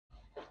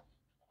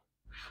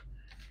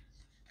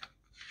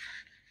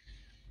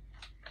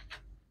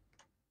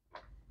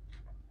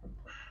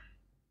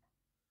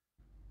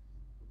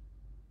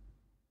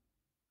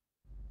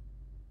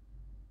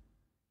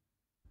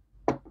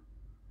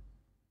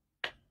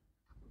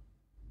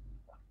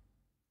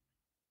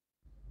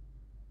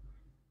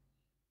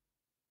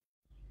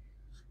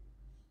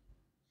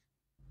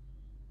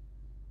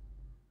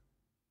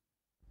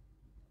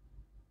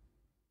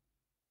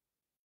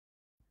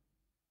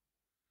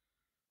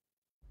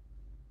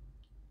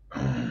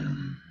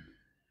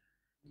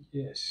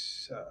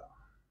Yes.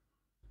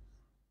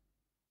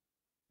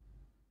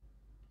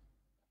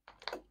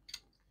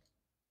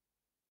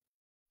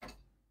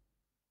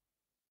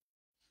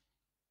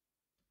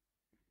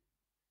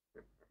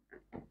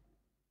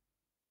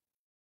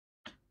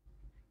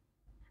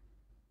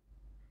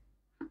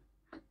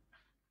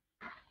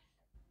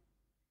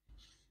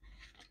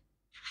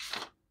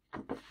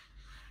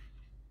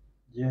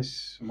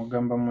 Yes,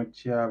 Mugamba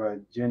Mutyaba,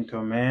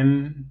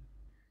 gentlemen.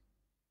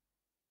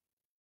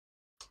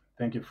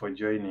 Thank you for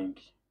joining.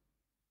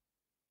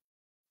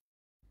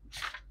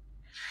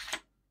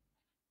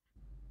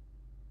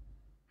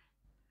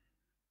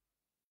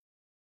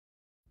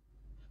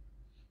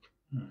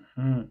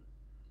 Mhm.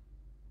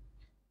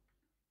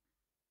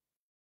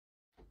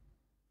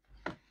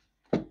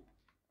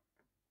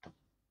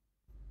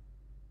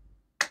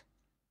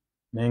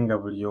 Nenga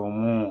buli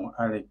omu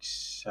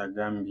Alex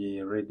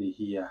agambye ready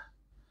here.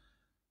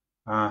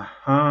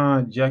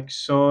 Aha,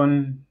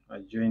 Jackson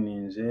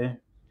ajoininze,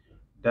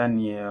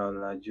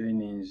 Daniel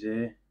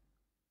ajoininze.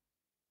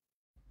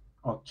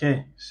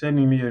 Okay,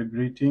 sending me your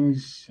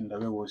greetings.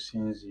 Ndabe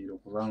wosinzire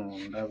okubanga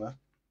ondaba.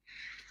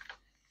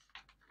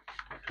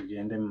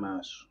 Tugende mu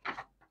maaso.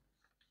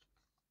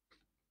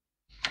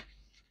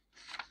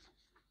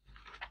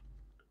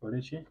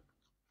 Tukole ki?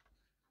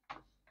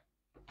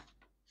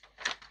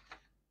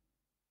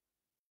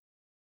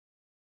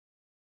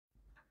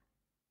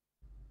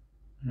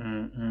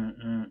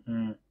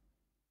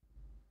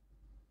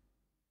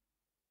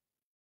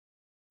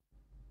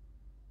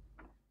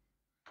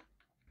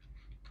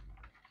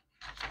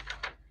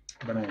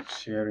 Bana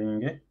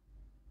sharing.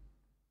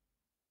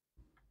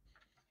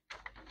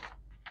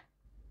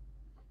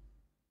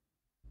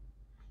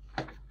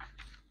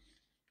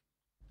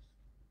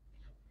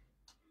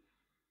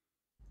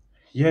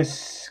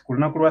 Yes, ku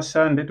lunaku lwa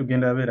Sunday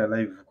tugenda beera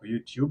live ku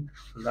YouTube.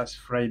 Last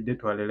Friday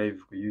twali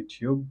live ku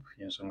YouTube.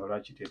 Yensonga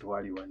lwaki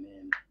tetwali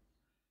waneeno.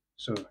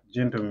 So,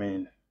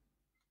 gentlemen,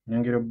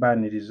 nyongera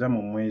obbaaniriza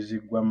mu mwezi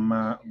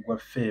gwa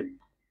Feb.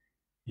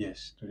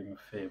 Yes, tuli mu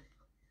Feb.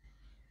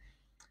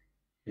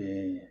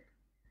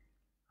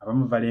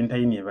 Abamu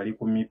Valentine ebali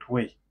ku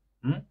mitwe.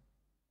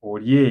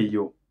 Oli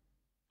eyo.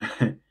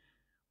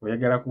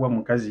 Oyagala kuba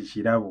mukazi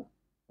kirabo.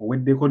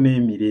 Oweddeko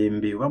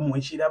n'emirembe. Oba mu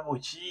ekirabo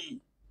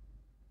ki?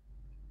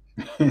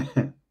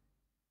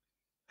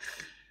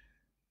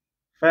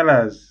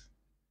 Fellas,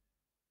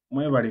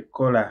 mwebale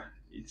kukola.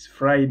 It's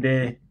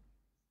Friday.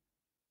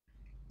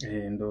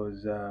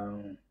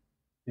 Ndowooza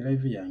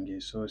live yange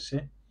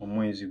esoose mu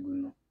mwezi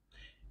guno.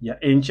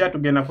 Enkya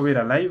tugenda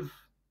kubeera live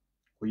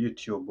ku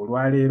YouTube.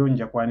 Olwaleero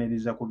nja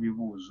kwaniriza ku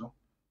bibuuzo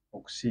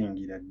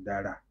okusingira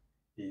ddala.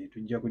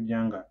 Tujja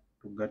kujja nga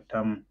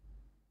tugattamu.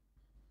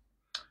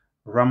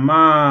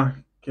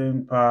 Rama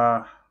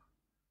Kempa,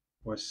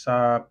 what's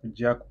up?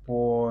 Jack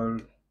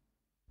Paul,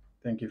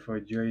 thank you for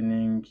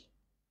joining.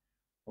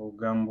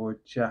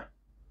 Ogambocha,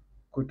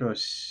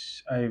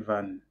 Kutos,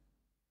 Ivan,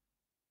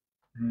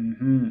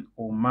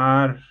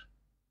 Omar.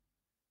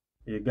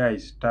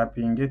 Guys,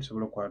 tapping it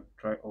so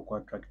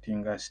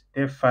attracting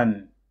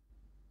Stefan.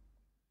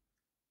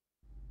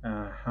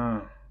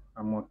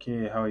 I'm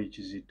okay. How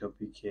is the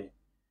topic?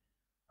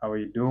 How are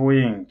you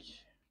doing?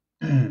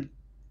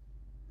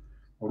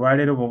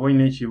 Olwaleero bw'oba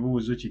olina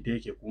ekibuuzo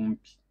kiteeke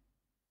kumpi.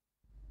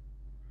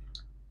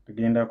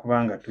 Tugenda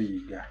kubanga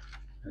tuyiga.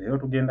 Leero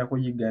tugenda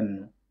kuyiga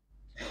nno.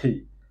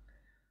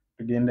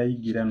 Tugenda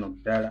yigira no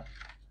ddala.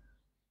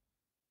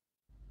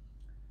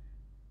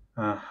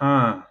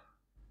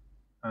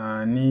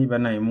 Ani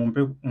banaye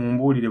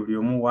mumbuulire buli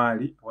omu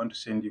waali. I want to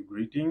send you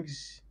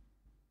greetings.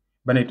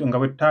 Banaye nga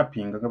bwe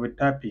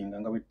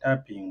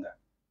tappinga.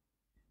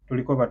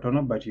 Tuliko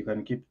batono but you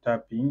can keep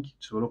tapping.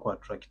 Tusobole ku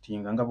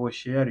attractinga nga bwe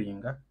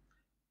sharinga.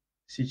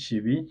 Si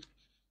kibi.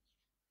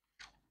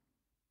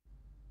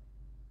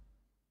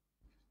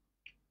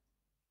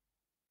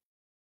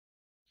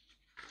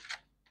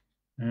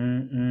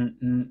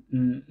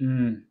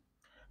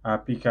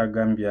 Apika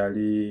agambye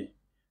ali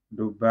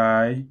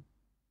Dubai.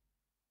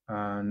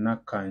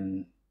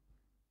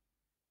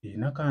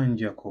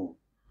 Nakanjako.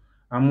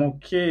 I'm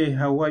okay.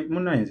 How are you?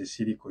 Munanze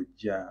siri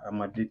kujja.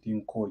 I'm a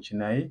dating coach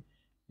naye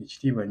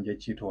ekitiibwa nja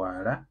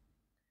kitwala.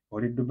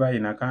 Oli Dubai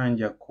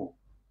nakanjako.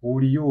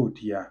 Oliyo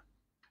otya?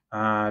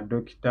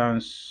 Dr.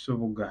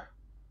 Nsubuga.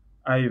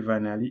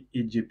 Ivan ali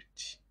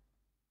Egypt.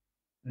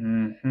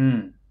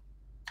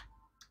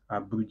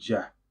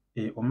 Abuja.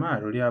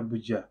 Omar oli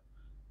Abuja.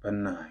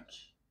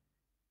 Bannange.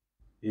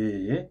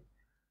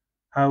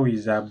 How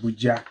is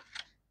Abuja?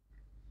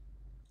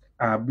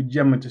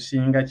 Abuja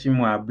mutusinga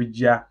kimu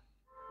Abuja.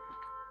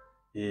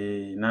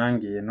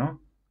 Nange eno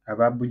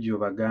Ababuja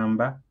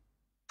obagamba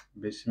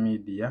Best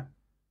Media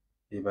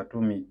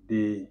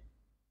ebatumidde.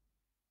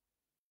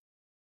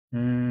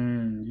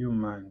 You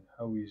man,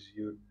 how is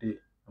your day?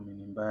 I'm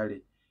in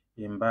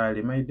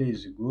Mbale. My day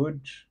is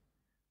good.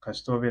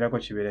 Kasita obeerako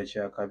kibeera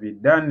kya kabi.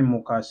 Dan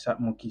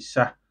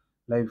Mukisa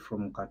live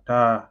from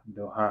Qatar,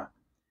 Doha.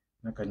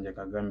 Nakanja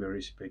kagambe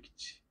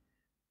respect.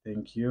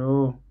 Thank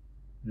you.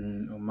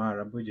 Omar,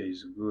 Abuja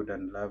is good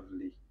and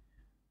lovely.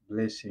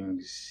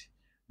 blessings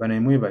bano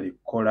emwe bali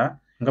kukola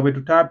nga bwe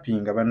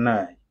tutaapinga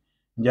bannaayi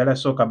njala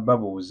sooka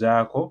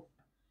babuuzaako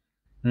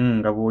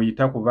nga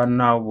bw'oyita ku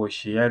bannaawo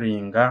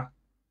bw'osharinga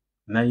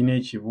nalina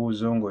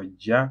ekibuuzo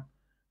ng'ojja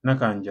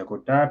nakanja ku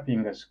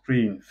tappinga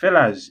screen.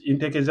 Fellas,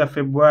 inteke za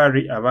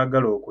February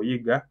abaagala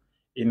okuyiga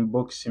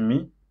inbox me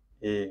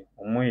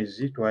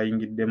omwezi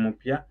twayingidde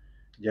mupya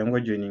jangu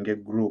joining a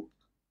group.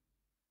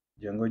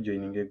 Jangu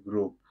joining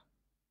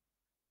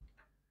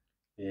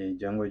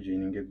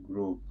a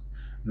group.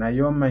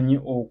 Naye omanyi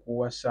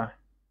okuwasa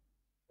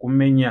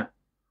kumenya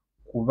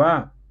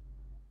kuba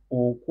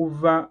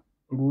okuva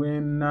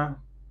lwena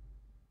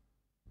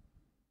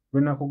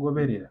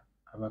kugoberera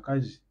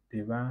abakazi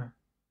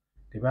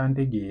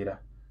tebantegeera.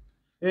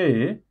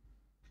 Ate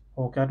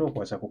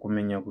okuwasa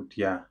kukumenya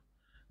kutya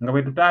nga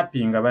bwe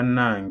tutaapinga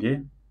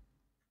bannange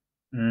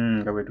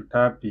nga bwe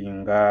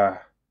tutaapinga.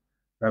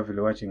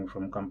 Lovely watching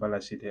from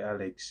Kampala City,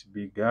 Alex,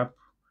 big up.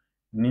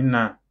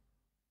 Nina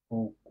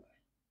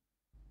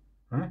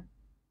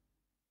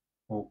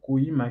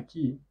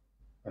okuyimaki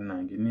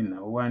bannange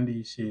Nina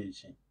owandiise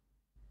eki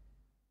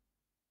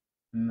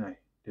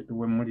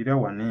tetuwemulira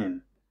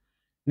waneeno.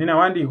 Nina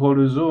wandiika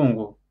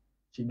Oluzungu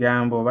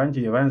kigambo oba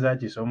nti yebanza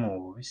akisoma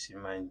obubi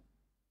simanyi.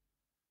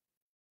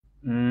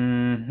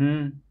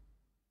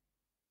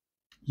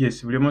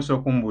 Yes, buli omu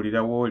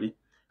okumbuulira w'oli.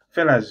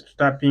 Fellas,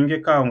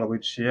 tutaapingeko awo nga bwe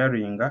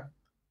tusharinga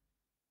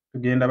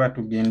tugenda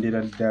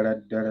batugendera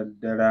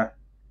ddala.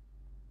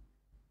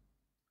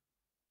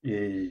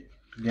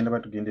 Tugenda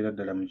batugendera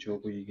ddala mu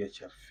kyokuyiga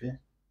kyaffe.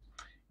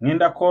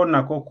 Ŋŋendako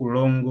nako ku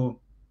long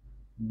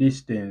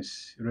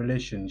distance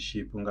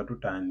relationship nga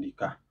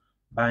tutandika.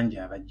 Bangi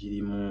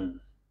abagirimu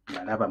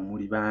balaba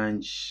muli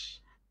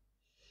bangi.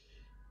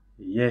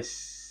 Yes,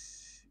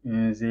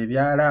 nze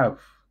ebya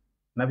love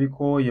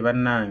nabikooye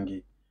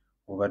bannange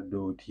obadde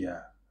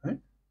otya.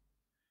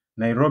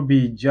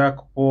 Nairobi, Jack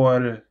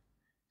Paul,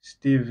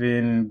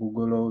 Stephen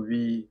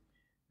Bugolobi,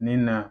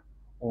 Nina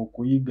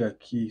okuyiga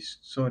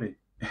sorry.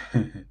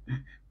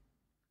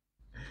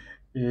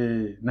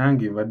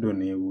 Nange mbadde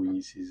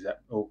oneewuunyisiza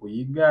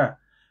okuyiga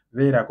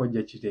beerako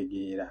jja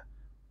kitegeera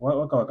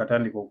waka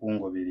wakatandika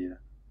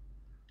okungoberera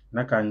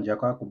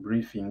nakanjako aku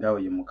briefing awo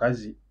ye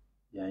mukazi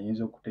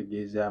yayinza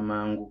okutegeeza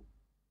amangu.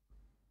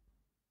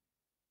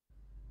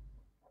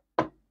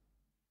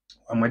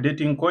 I'm a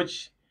dating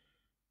coach.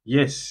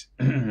 Yes,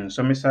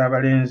 nsomesa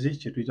abalenzi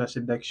kye tuyita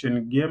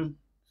seduction game,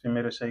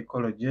 female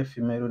psychology,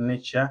 female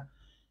nature,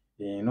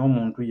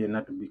 n'omuntu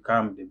yenna to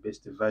become the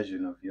best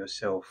version of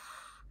yourself.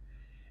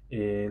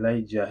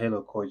 Elijah,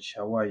 hello coach,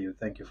 how are you?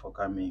 Thank you for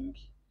coming.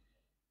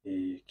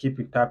 Keep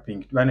it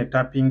tapping.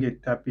 Tapping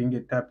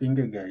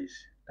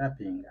guys.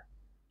 Tapping.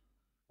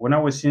 Wona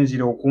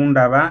wesinzira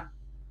okundaba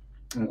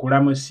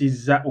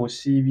nkulamusizza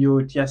osiibye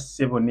otya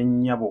ssebo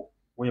n'ennyabo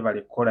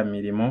weebale kukola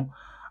mirimu.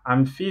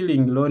 I'm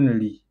feeling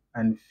lonely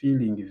and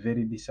feeling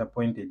very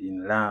disappointed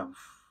in love.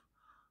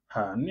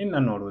 Nina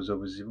nolowooza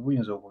obuzibu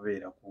buyinza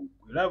okubeera ku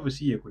ggwe. Love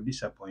si ye ku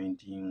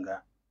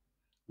disappointinga.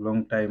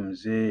 Long time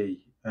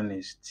zey,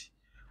 honest.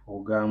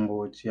 Ogamba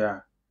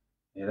otya?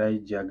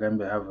 Elijah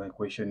agambye I have a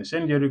question.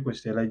 Send your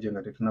request Elijah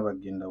nga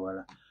tetunabagenda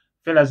wala.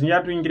 Fellas,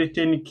 njala tuyingire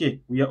 10K.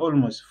 We are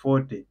almost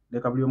 40.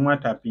 Leka buli omu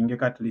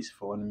ataapingeko at least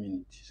for 1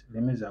 minute.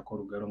 Lemezaako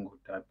olugalo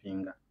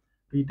ng'otaapinga.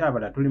 Tuyite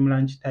abala tuli mu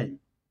lunch time.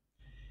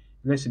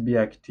 Let's be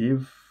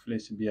active.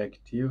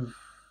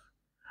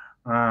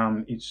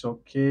 It's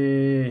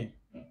okay.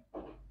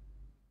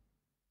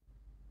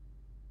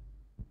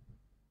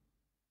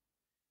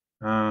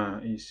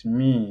 It's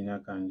me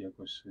nakanja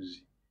ko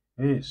Suzy.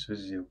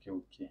 Suzy,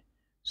 okay.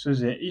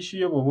 Suzy, issue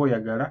yo bw'oba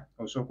oyagala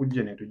osooka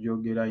okujja ne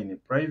tugyogera in a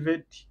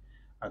private.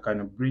 I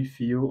can brief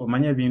you.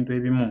 Omanye ebintu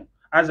ebimu.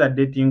 As a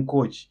dating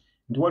coach,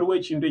 nti waliwo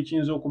ekintu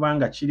ekiyinza okuba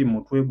nga kiri mu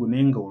mutwe gwo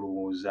naye nga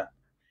olowooza.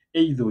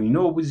 Either olina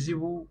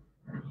obuzibu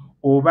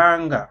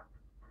obanga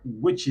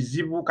gwe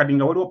kizibu kati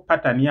nga waliwo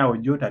pattern yawo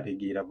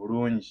gy'otategeera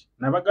bulungi.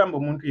 Nabagamba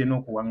omuntu yenna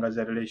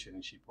okuwangaza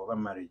relationship oba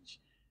marriage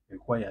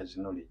requires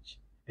knowledge.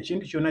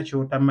 Ekintu kyonna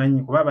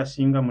ky'otamanyi kuba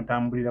abasinga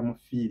mutambulira mu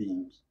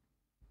feeling.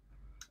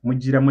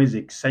 Mugiramu ezo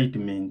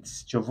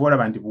excitements. Kyova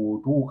olaba nti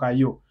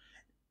bw'otuukayo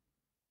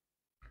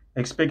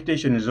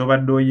expectations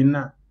z'obadde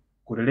oyina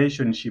ku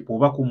relationship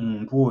oba ku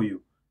muntu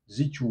oyo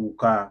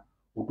zikyuka.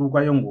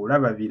 Otuukayo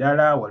ng'olaba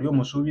birala, wali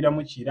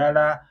omusuubiramu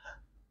kirala.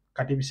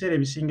 Kati ebiseera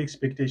ebisinga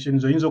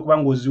expectations oyinza okuba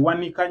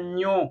ng'oziwanika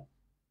nnyo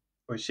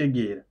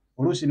okitegeera.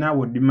 Oluusi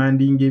naawe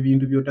odimandinga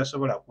ebintu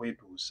by'otasobola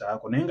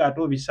kwetuusaako naye ng'ate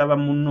obisaba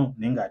munno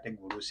naye ng'ate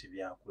gwe oluusi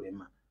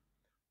byakulema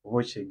oba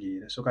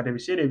okitegeera. So kati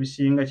ebiseera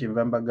ebisinga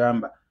kyenva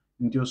mbagamba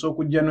nti osooka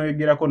okujja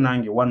n'oyogerako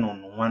nange one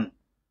on one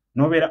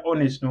n'obeera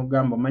honest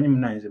n'ogamba omanyi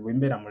munnanze bwe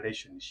mbeera mu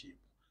relationship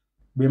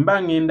bwe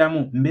mba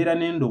ŋŋendamu mbeera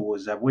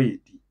n'endowooza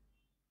bweti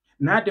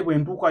n'ate bwe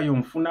ntuukayo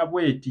nfuna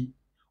bweti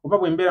oba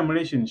bwe mbeera mu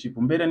relationship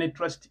mbeera ne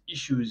trust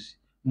issues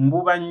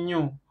mbuba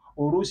nnyo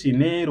oluusi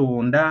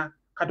neeronda.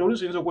 Kati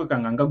oluusi oyinza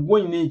okwekanga nga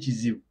ggwe olina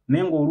ekizibu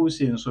naye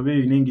ng'oluusi ensobe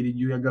eyo n'engeri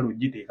gy'oyagala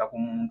ogiteeka ku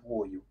muntu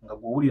oyo nga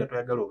gw'owulira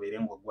toyagala obeere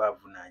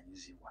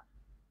ng'ogwavunaanyizibwa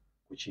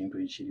ku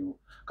kintu ekiriwo.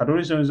 Kati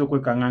olisobola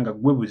okwekanga nga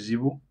gwe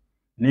buzibu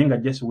naye nga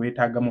just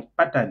weetaaga mu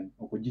pattern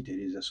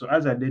okugitereeza. So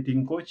as a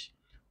dating coach,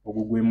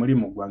 ogwo gwe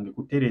mulimu gwange,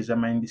 kutereeza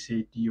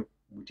mindset yo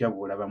butya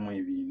bw'olabamu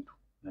ebintu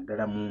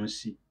naddala mu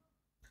nsi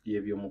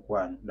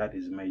y'ebyomukwano. That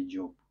is my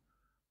job.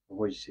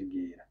 Oba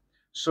okitegeera.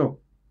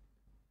 So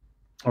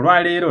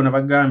olwaleero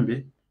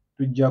nabagambe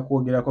tujja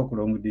kwogerako ku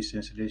long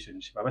distance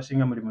relationship.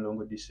 Abasinga muli mu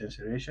long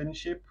distance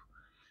relationship.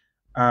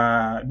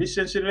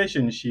 Distance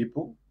relationship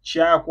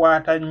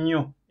kyakwata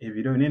nnyo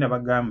ebiro naye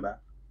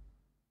nabagamba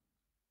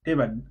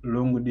teba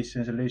long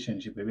distance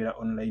relationship ebeera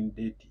online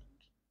dating.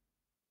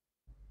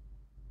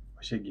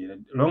 Otegeera,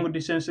 long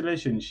distance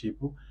relationship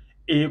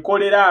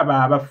ekolera abo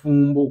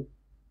abafumbo.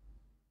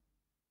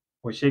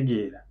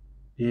 Otegeera,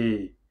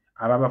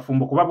 abo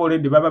abafumbo kuba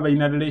already baba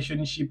balina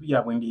relationship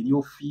yaabwe ng'eri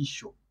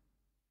official.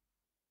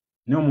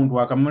 Naye omuntu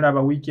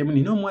akamulaba wiiki emu,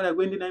 nina omuwala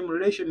gwe ndi naye mu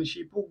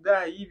relationship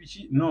guy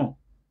biki. No,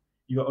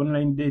 you are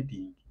online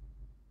dating.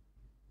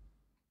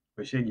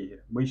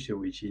 Otegeera, bwe kityo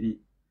bwe kiri.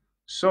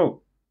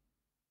 So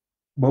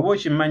bw'oba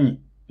okimanyi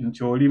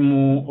nti oli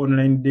mu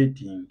online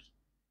dating,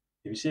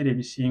 ebiseera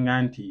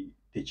ebisinga nti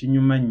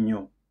tekinyuma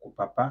nnyo ku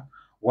papa,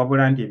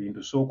 wabula nti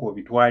ebintu sooka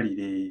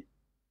obitwalire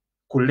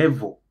ku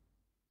level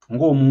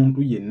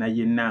ng'omuntu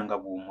yenna nga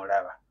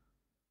bw'omulaba.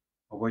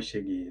 Oba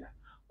okitegeera,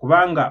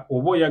 kubanga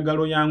oba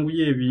oyagala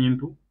oyanguye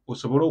ebintu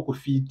osobole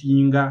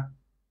okufiitinga,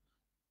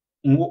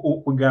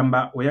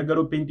 okugamba oyagala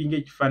opeintinga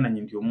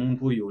ekifaananyi nti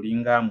omuntu oyo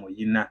olinga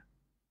amuyina.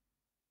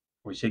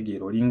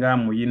 Okitegeera, olinga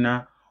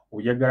amuyina,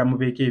 oyagala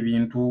mubeeko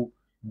ebintu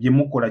bye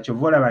mukola,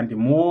 kyova olaba nti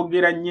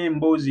mwogera nnyo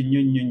emboozi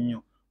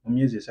nnyo mu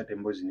myezi 3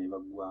 emboozi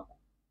n'ebaggwako.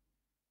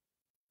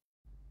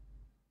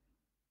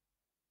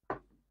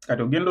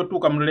 Kati ogenda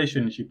otuuka mu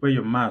relationship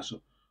eyo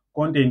maaso,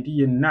 content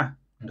yenna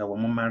nga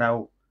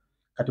wamumalawo.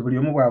 Kati buli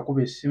omu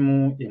bw'akuba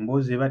essimu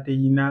emboozi eba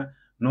teyina,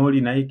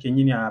 n'oli naye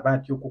kennyini aba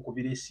atya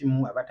okukubira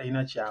essimu aba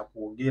talina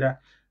kyakwogera.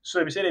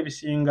 So ebiseera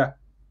ebisinga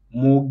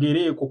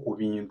mwogereeko ku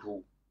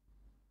bintu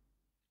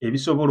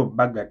ebisobola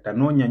obbagatta.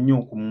 Noonya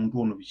nnyo ku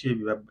muntu ono biki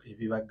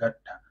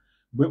ebibagatta.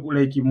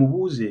 Like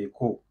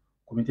mubuuzeeko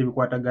ku bintu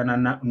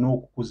ebikwatagana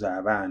n'okukuza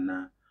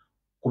abaana,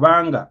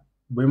 kubanga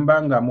bwe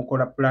mba nga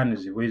mukola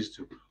plans bwe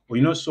zityo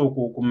olina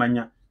osooka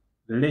okumanya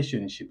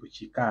relationship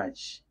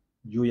kikaaki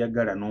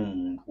gy'oyagala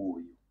n'omuntu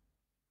oyo.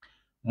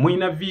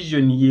 Mulina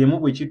vision y'emu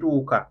bwe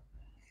kituuka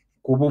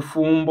ku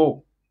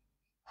bufumbo.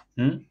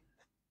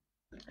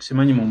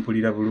 Simanyi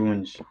mumpulira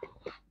bulungi.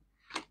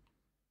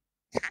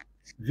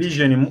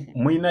 Vision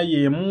mulina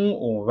y'emu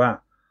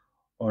oba?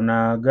 Ono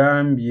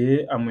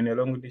agambye I'm in a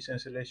long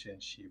distance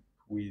relationship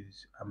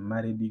with a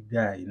married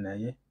guy,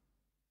 naye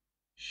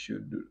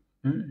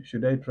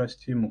should I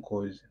trust him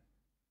cause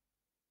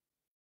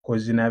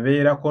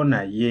nabeerako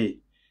naye.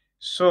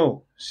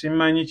 So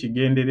simanyi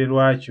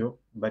kigendererwa kyo,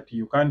 but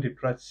you can't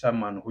trust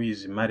someone who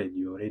is married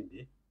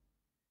already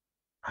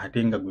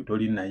ate nga gwe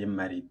toli naye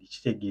married.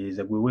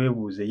 Kitegeeza gwe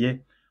weebuuze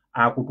ye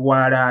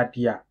akutwala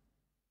atya.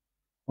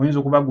 Oyinza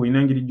okuba gwe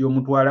olina engeri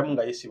gy'omutwalamu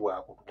nga ye si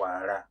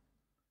bw'akutwala.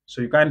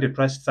 So you can't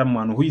trust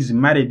someone who is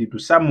married to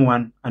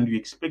someone and you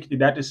expect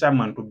that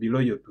someone to be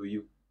loyal to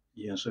you.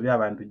 Yensobi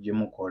abantu gye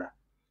mukola.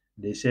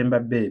 December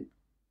babe.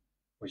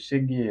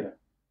 Okitegeera.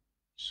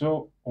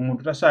 So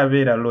omuntu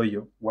tasaabeera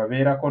loyal,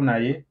 wabeerako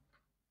naye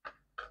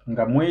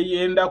nga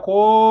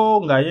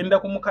mweyendako, ng'ayenda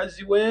ku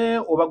mukazi we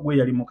oba gwe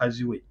yali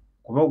mukazi we.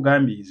 Kuba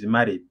ogambye is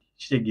married,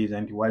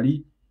 kitegeeza nti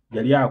wali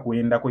yali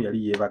akwendako,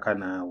 yali yeebaka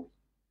naawe.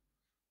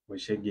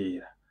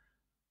 Okitegeera.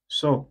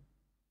 So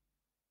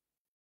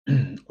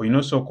olina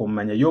osooka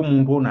omanya ye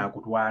omuntu ono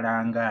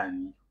akutwala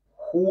ng'ani.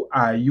 Who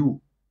are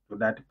you to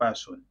that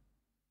person?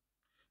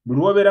 Buli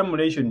lw'obeera mu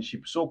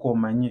relationship sooka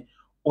omanye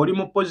oli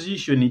mu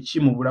position ki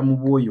mu bulamu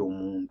bw'oyo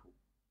omuntu.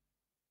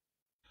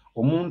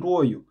 Omuntu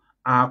oyo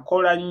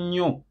akola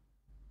nnyo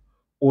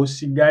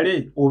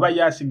osigale oba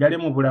yasigale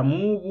mu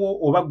bulamu bwo,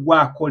 oba gwe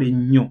akole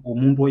nnyo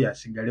omuntu oyo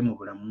asigale mu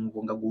bulamu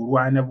bwo nga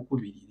gw'olwana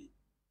bukubirire.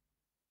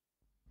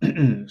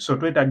 So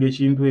twetaaga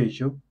ekintu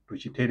ekyo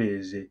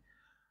tukitereeze.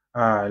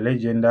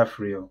 Legend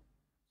Afrio.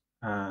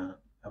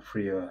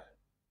 Afrio.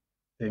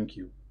 Thank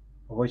you.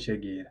 Oba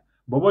okitegeera.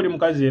 Bw'oba oli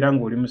mukazi era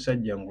ng'oli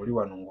musajja ng'oli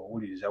wano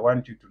ng'owuliriza, I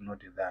want you to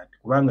note that.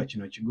 Kubanga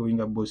kino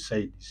kigoinga both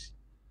sides.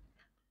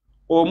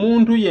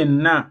 Omuntu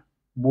yenna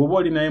bw'oba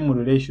oli naye mu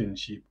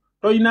relationship,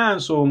 tolina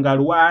nsonga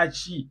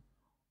lwaki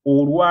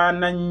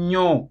olwana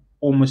nnyo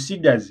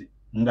omusigaze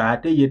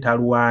ng'ate ye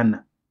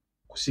talwana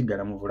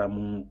kusigala mu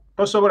bulamu.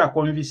 Tosobola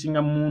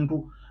konvisinga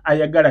muntu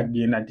ayagala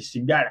genda nti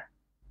sigala.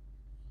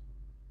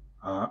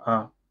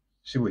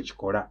 Si bwe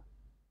kikola.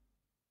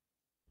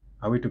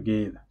 Are we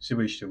together? Si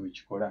bwe kityo bwe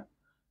kikola.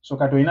 So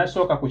kati olina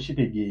sooka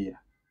kukitegeera.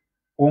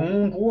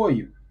 Omuntu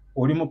oyo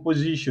oli mu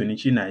position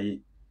ki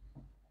naye.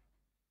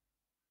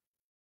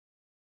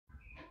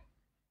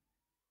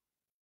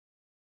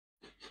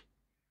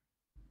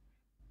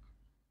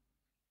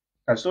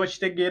 Kaso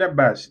kitegeera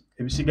basi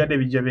ebisigadde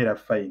bijja beera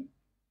fine.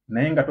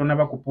 Naye nga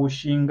tonaba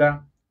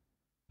kupushinga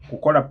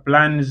kukola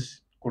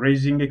plans, ku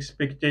raising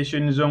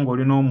expectations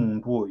ng'oli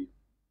n'omuntu oyo.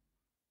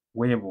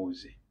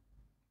 Weebuuze.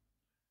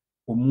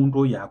 omuntu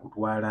oyo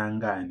akutwala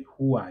ngani,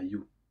 who are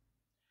you?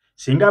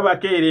 Singa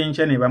bakeera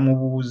enkya ne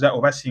bamubuuza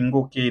oba singa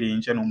okeera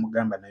enkya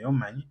n'omugamba naye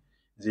omanyi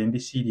nze ndi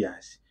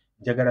serious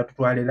njagala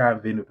tutwale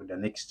love eno to the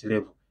next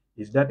level,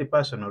 is that a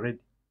person already?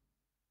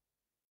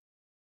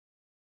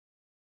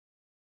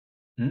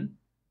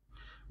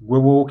 Gwe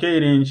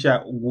bw'okeera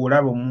enkya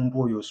gw'olaba omuntu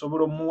oyo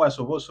osobola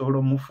omuwasa oba osobola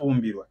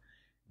omufumbirwa,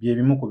 bye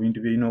bimu ku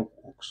bintu by'olina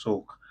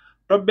okusooka.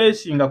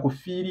 Tobeesinga ku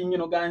feeling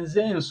eno ga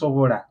nze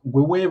nsobola,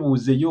 gwe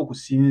weebuuzeyo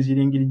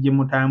okusinziira engeri gye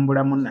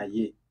mutambulamu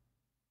naye.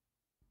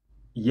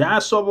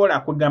 Yasobola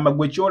kugamba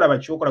gwe kyolaba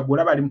kyokola,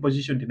 gw'olaba ali mu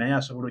position nti naye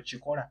asobola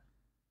okikola.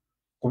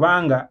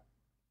 Kubanga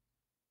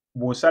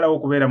bw'osalawo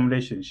okubeera mu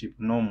relationship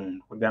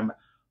n'omuntu kugamba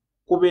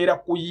kubeera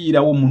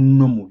kuyiirawo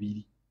munno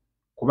mubiri,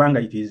 kubanga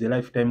it is a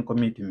lifetime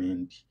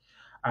commitment.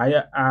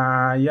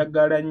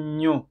 Ayagala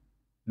nnyo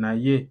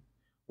naye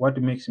what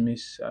makes me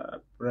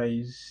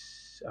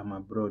surprise I'm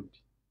abroad,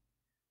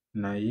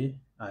 naye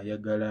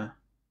ayagala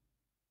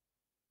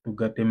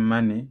tugate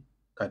money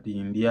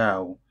kati ndi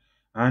awo.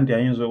 Anti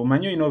ayinza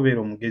omanyi olina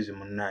obeera omugezi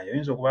munnaayo,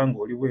 oyinza okuba nga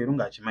oli bweru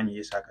ng'akimanyi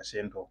yeesa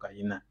akasente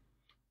okayina,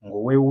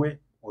 ng'owewe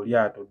oli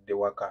atudde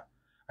waka,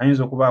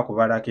 ayinza okuba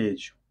akubalako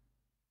ekyo,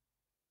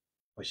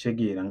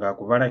 osegeera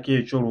ng'akubalako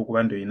ekyo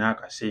olw'okuba nti olina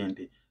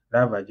akasente.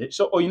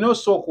 So olina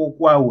osooka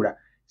okwawula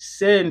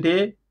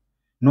ssente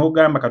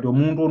n'ogamba kati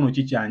omuntu ono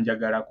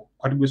kikyanjagalako,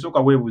 kati gwe sooka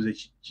weebuuze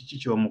kiki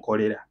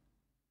ky'omukolera.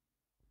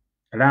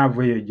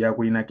 Laavu eyo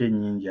gy'akulinako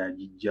ennyingi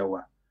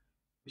agiggyawa,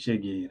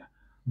 osegeera.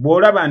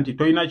 Bw'olaba nti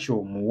tolina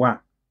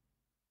ky'omuwa,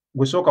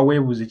 gwe sooka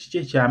weebuuze kiki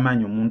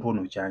eky'amaanyi omuntu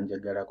ono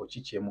kyanjagalako,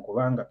 kikyemu,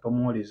 kubanga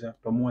tomwoleza,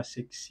 tomuwa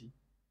sekisi.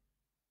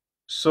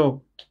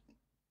 So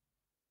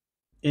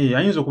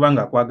ayinza okuba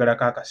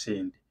ng'akwagalako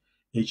akasente,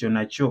 ekyo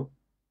nakyo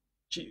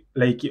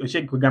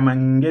like kugamba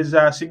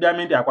ngeza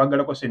sigambe nti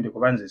akwagalako sente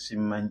kuba nze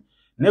simmanyi,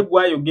 ne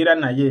gwayogera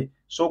naye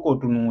sooka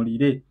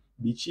otunuulire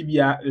biki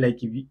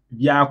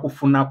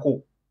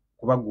byakufunako,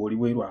 kuba gw'oli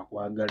bweru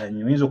akwagala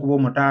nnyo. Oyinza okuba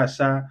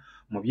omutaasa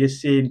mu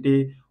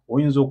by'essente,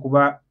 oyinza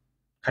okuba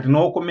kati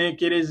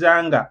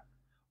n'okumeekereza nga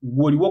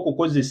gw'oliwo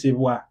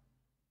okukozesebwa.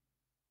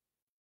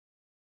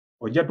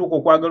 Ojja tuuka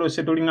okwagala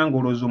osetolinga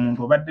ng'olowooza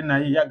omuntu obadde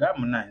naye yaga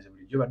munanze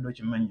bulijjo badde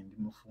okimanyi ndi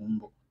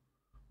mufumbo.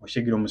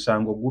 Oshegira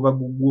omusango guba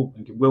gugwo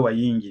nti gwe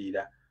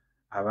wayingirira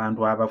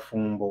abantu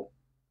abafumbo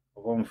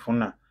oba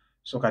omufuna.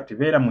 So kati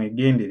beera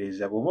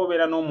mwegendereza bw'oba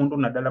obeera n'omuntu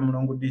naddala mu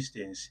long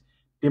distance,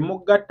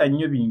 temugatta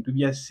nnyo bintu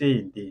bya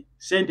ssente.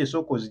 Ssente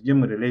sooka ozigye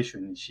mu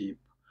relationship,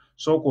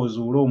 sooka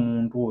ozuule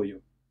omuntu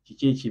oyo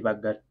kiki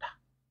ekibagatta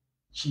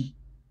ki,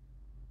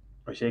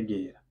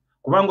 oshegeera.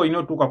 Kubanga olina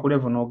otuuka ku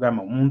level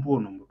n'ogamba omuntu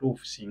ono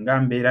mutuufu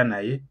singa mbeera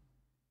naye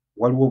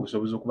waliwo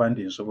obusobozi okuba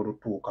nti nsobola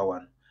otuuka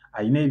wano,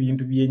 alina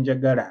ebintu bye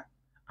njagala,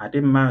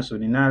 ate mu maaso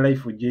nina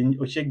life gye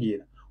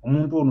oshegeera.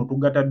 Omuntu ono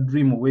tugatta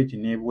dream bweti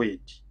ne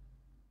bweti,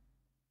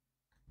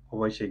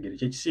 oba oshegeera.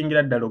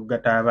 Kyekisingira ddala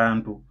okugatta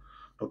abantu,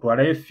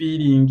 totwalayo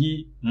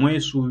feeling,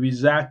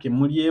 mwesuubiza ke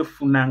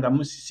mulyefuna nga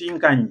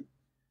musisinkanye,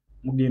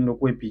 mugenda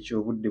okwepiikya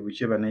obudde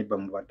bukye banaiba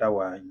mu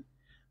batawaanyi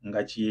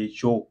nga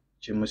kyekyo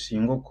kye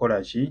musinga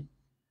okukola ki,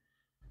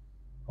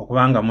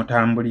 okuba nga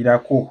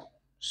mutambulirako.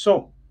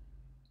 So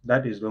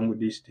that is long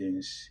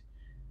distance.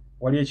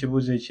 Wali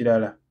ekibuuzo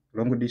ekirala?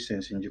 Long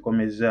distance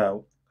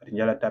ngikomezaawo, kati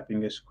njala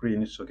tapping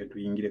screen tusooke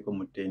tuyingireko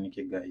mu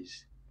 10K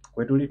guys.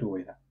 Kwe tuli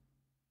tuwera.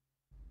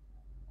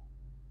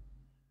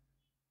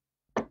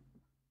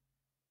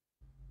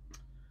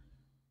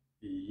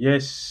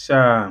 Yes,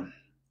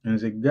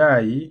 nze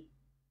Guy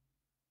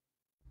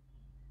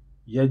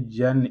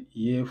yajja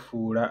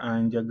yeefuula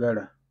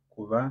anjagala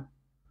kuba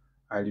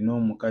alina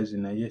omukazi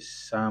naye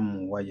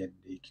saamuwa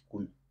yadde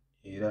ekikumi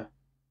era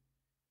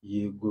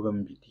yeegoba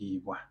mu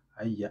bitiibwa.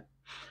 Aya.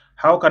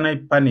 How can I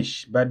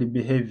punish bad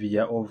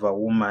behavior of a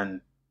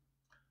woman?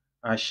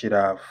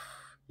 Ashraf.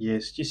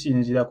 Yes,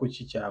 kisinzira ku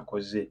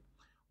kikyakoze.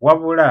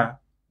 Wabula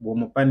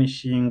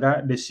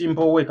bw'omupanishinga the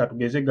simple way,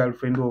 katugeze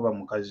girlfriend oba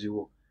mukazi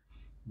wo,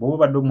 bw'oba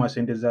obadde omuwa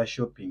ssente za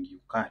shopping you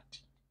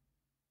can't.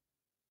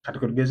 Kati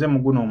katugeze mu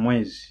guno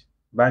omwezi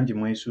bangi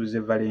mwesuuze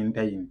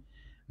Valentine,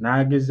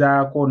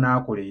 n'agezaako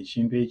n'akola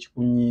ekintu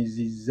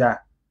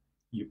ekikunyiizizza,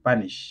 you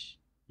punish.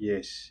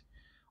 Yes.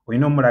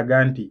 Olina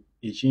omulaga nti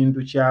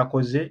ekintu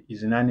kyakoze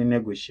is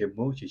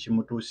non-negotiable,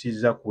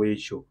 kyekimutuusizza ku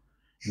ekyo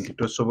nti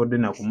tosobodde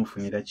na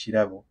kumufunira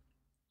kirabo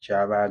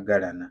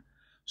ky'abaagalana.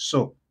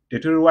 So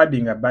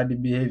tetulwadinga bad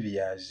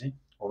behaviors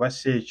oba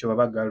seekyo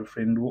oba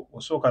girlfriend wo,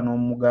 osooka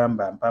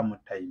n'omugamba mpaamu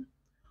time,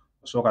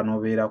 osooka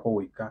n'obeerako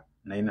wekka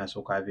naye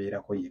nasooka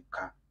abeerako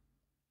yekka,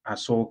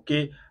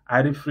 asooke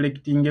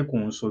areflectinge ku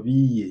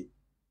nsobi ye.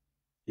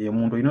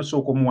 Omuntu olina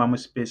osooka omuwaamu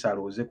space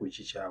alowooze ku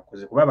kiki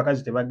kyakoze, kuba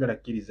abakazi tebaagala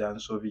kkiriza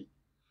nsobi.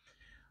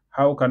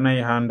 How can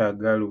I handle a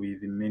girl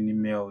with many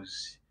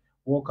males?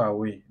 Walk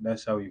away.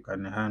 That's how you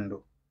can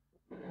handle.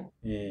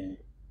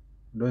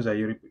 Those are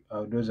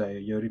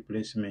your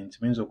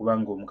replacements. Means okuba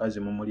nga omukazi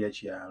mumulya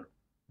kyalo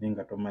naye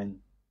nga tomanyi.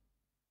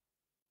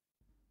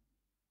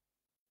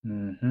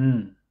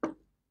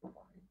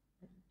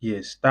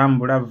 Yes,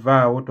 tambula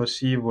vaawo,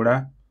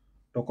 tosiibula,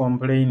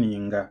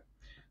 tocomplaininga.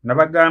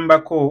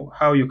 nabagambako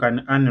how you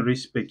can earn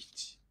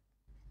respect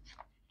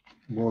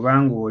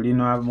bw'obanga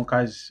olina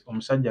mukazi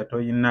omusajja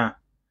toyina.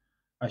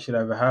 I should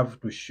have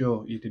to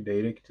show it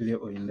directly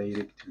or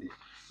indirectly.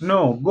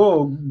 No,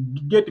 go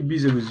get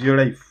busy with your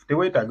life.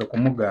 Teweetaaga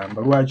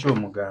kumugamba. Lwaki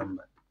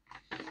omugamba?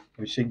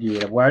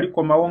 Okisegeera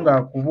bw'alikomawo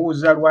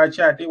ng'akubuuza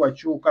lwaki ate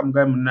wakyuka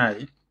mugambe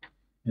munnaye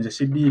nze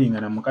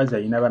sidiiringa na mukazi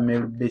alina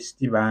bamale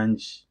besiti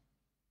bangi.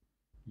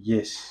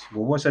 Yes,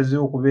 bw'oba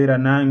osazeewo okubeera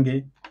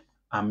nange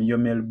am your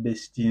male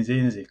besiti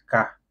nze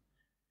nzekka.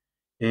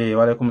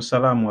 Walaikum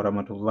salaam wa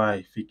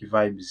rahmatullahi. Fiki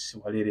vibes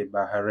walere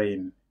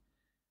Bahrain.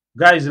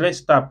 Guys,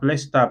 let's tap.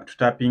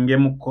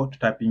 Tutapingemu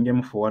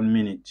for 1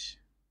 minute.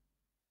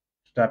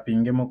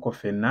 Tutapingemu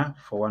fena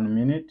for 1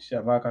 minute.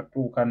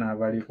 Abakatuuka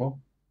n'abaliko.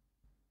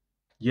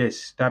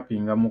 Yes,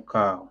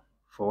 tapingamuko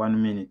for 1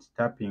 minute.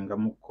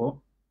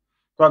 Tapingamuko.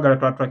 Twagala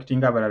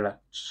twattractinga abalala.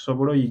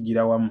 Tusobole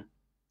oyigira wamu.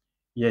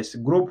 Yes,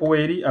 group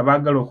weri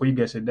abagala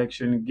okuyiga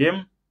seduction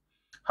game.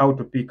 How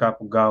to pick up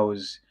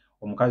girls.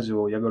 Omukazi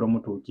oyagala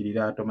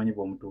omutuukirira, tomanyi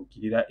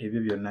bw'omutuukirira,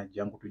 ebyo byonna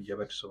jangu tujja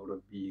batusobola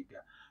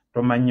obiyiga.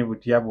 Tomanyi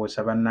butya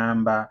bw'osaba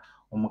namba,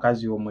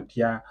 omukazi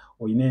omutya,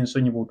 oyina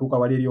ensonyi bw'otuuka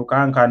wali eri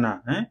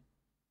okankana,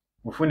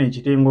 ofuna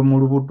ekitengo mu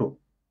lubuto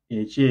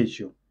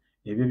ekyekyo,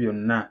 ebyo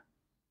byonna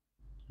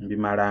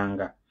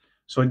mbimalanga.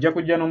 So ojja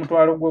kujja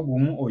n'omutwalo gwe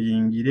gumu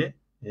oyingire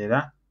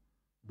era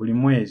buli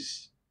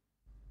mwezi.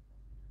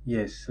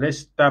 Yes,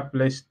 let's tap.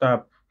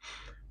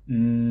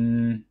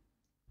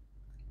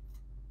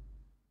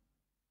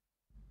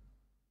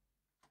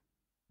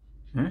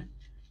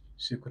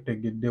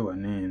 Sikutegedde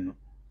waneeno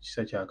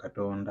kisa kya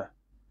Katonda.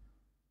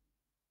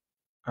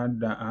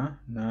 Adda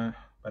na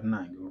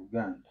bannange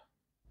Uganda.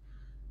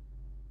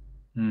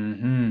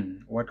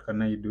 What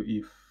can I do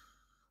if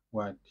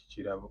what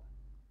kirabo?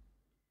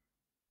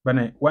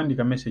 Bana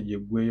wandika message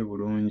eggweyo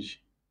bulungi.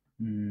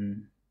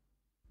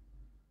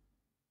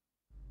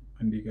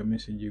 Wandika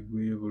message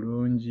eggweyo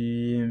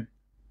bulungi.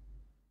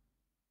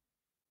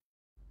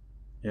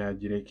 Ya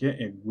gireke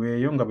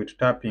eggweyo nga bwe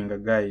tutapinga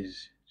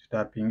guys.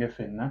 Tutapinge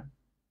fenna.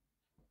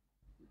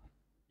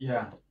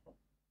 Yeah.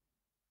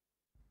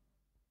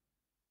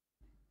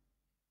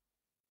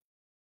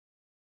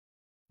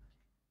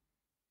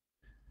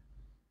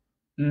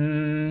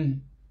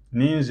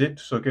 Ninze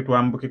tusooke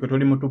twambuke ko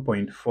tuli mu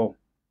 2.4.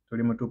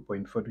 Tuli mu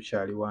 2.4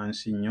 tukyali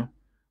wansi nnyo.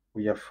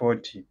 We are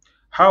 40.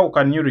 How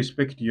can you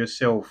respect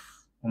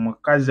yourself?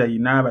 Omukazi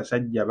ayina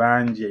abasajja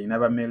bangi, ayina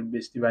ba male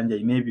best bangi,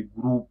 ayina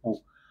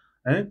ebigrupu.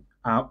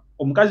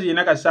 Omukazi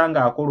yena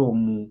kasanga akola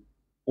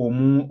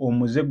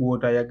omuze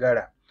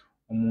gw'otayagala.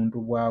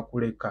 Omuntu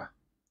bw'akuleka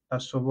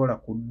tasobola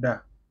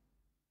kudda.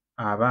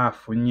 Aba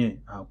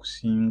afunye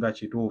akusinga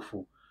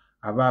kituufu.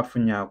 Aba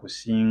afunye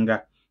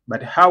akusinga.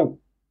 But how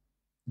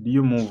do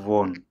you move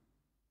on?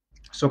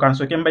 So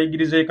kansoke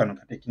mbayigirize kano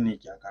ka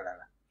tekiniki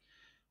akalala.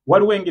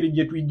 Waliwo engeri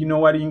gye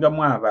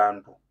tuyiginowalingamu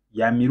abantu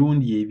ya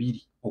mirundi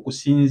ebiri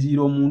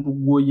okusinziira omuntu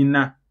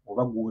gw'oyina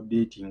oba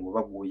gw'odating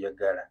oba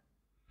gw'oyagala.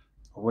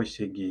 Oba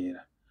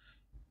okitegeera.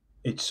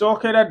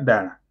 Ekisookera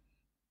ddala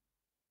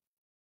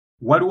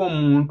waliwo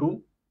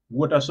omuntu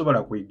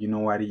gw'otasobola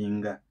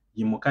kweginowalinga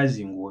ye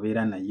mukazi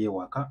ng'obeera naye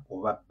ewaka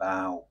oba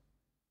bbaawo.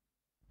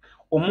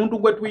 Omuntu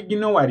gwe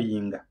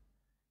tuyiginowalinga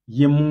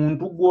ye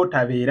muntu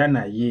gw'otabeera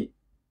naye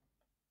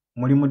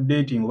muli mu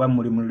dating oba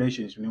muli mu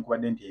relationship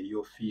nekubadde nti eri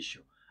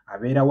official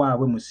abeera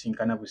waabwe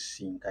musinkana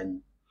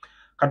businkanyi.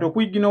 Kati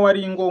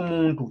okuyiginowalinga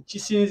omuntu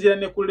kisinziira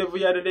ne ku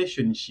level ya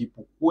relationship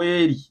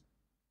kweri.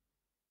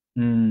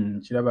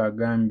 Kiraba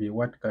agambye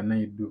what can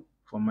I do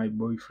for my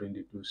boyfriend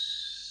to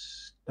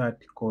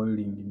start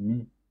calling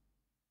me?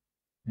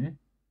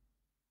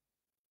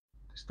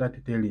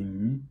 Start telling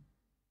me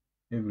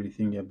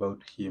everything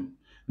about him.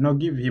 No,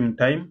 give him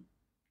time.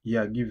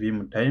 Yeah, give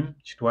him time.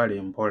 Kitwale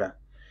empola.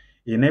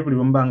 Ene buli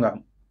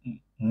mbanga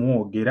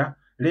muogera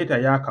leta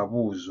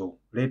yakabuuzo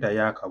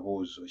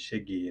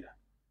shegeera.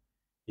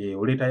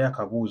 Oleta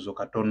yakabuuzo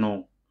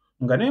katono.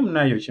 Nga ne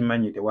munayo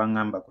kimanyi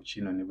tewangamba ku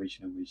kino ne bwe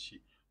kino bwe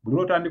ki. Buli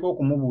otandika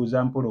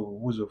okumubuuza mpola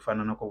obubuuzo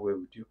obufaananako bwe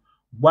butyo.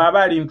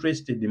 Bw'aba ali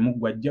interested mu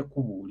gwe ajja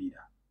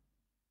kubuulira.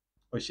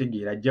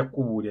 Oshegeera ajja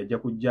kubuulira, ajja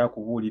kujja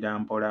kubuulira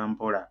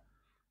mpola.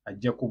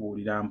 Ajja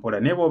kubuulira mpola.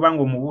 Naye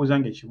bw'obanga omubuuza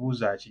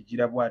ng'ekibuuzo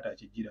akigira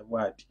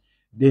bw'ati.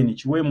 Then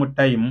kiweemu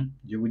time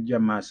gye bujja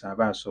maaso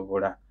aba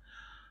asobola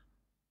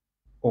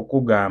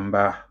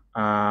okugamba.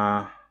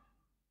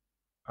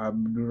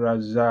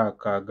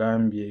 Abdurazak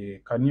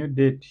agambye, can you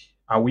date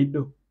a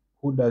widow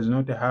who does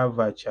not have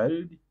a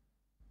child?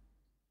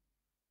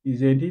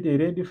 Isn't it a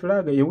red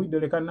flag? A widow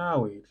leka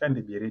naawe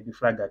kandi bye red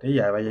flag ate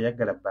yaba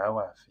yayagala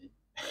bbaawafe.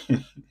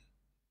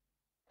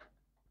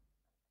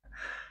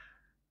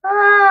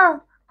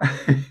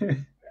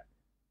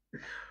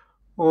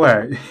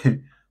 Why?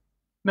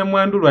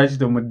 Namwandu lwaki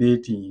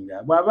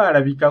tomudatinga? Bw'aba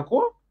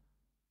alabikako?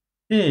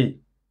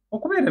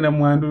 Okubeera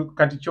namwandu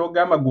kati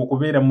ky'ogamba gwe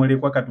okubeera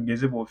mulekwa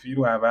katugeze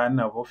bw'ofiirwa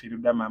abaana oba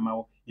ofiiruddwa maama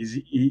wo.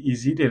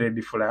 Is it a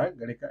red flag?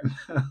 Leka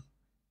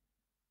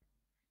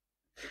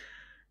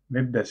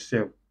nedda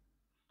ssebo.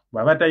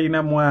 Bw'aba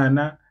talina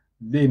mwana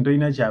then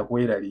toyina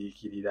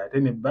kyakweraliikirira ate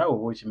ne bbaawo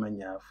oba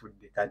okimanya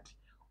afudde. Kati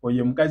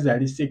oyo mukazi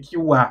ali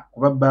sekiwa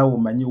kuba bbaawo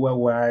omanyiwa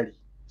waali,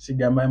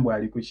 sigamba mbu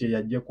ali ku kye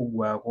yajja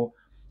kugwako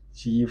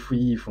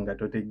kiyiifuyiifu nga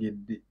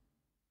totegedde.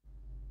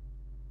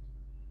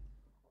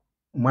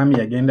 Omwami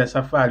yagenda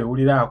safaari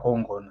owulira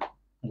akonkona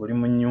ng'oli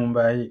mu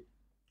nnyumba ye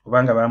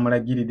kubanga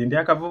baamulagiridde nti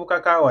akavubuka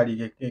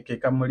kaawali ke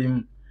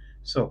kamulimu.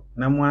 So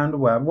namwandu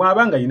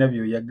bw'aba nga yina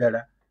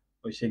by'oyagala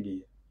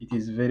okitegeera, it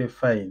is very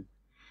fine.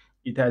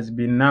 It has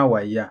been now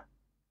a year,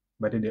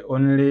 but the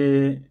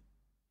only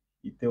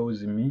he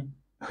tells me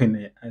when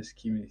I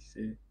ask him, he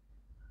say,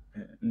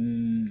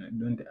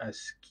 don't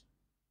ask.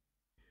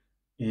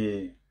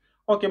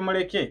 Okay,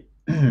 muleke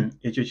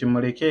ekyo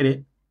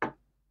kimulekere,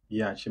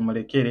 ya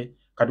kimulekere.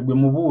 Kati gwe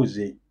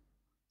mubuuze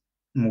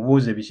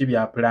biki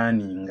bya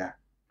planninga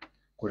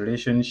ku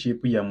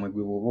relationship yammwe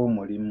gwe bwoba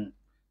omulimu.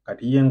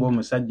 Kati ye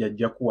ng'omusajja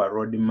ajja kuwa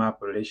road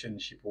map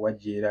relationship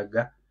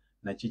wajjeraga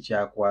na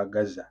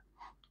kikyakwagaza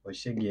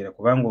okitegeera,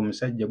 kubanga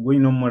omusajja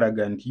gw'olina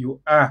omulaga nti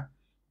you are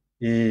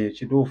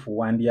kituufu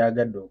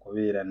wandyagadde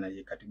okubeera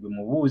naye. Kati gwe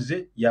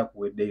mubuuze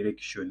yakuwa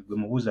direction, gwe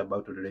mubuuze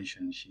about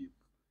relationship.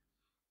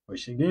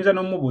 Oyinza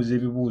n'omubuuza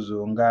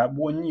ebibuuzo nga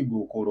bw'onyiga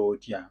okola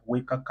otya,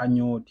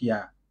 weekakkanya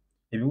otya,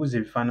 ebibuuzo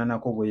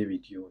ebifaananako bwe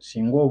bityo.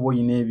 Singa oba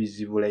olina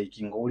ebizibu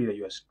like ng'owulira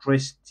you are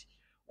stressed,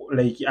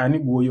 like ani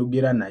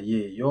gw'oyogera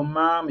naye, your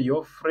mom,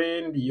 your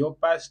friend, your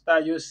pastor,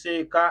 your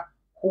seeka,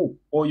 who,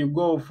 or you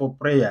go for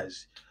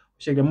prayers.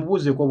 Shege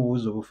mubuuzeko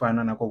obubuuzo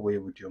bufaananako bwe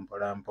butyo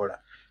mpola mpola.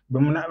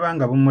 Bwe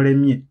munaaba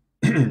bumulemye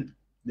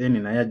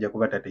then naye ajja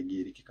kuba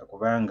tategeerekeka,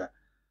 kubanga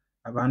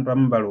abantu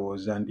abamu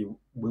balowooza nti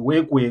bwe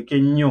weekweka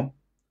ennyo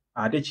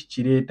ate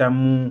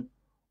kikireetamu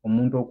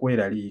omuntu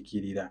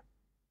okweraliikirira.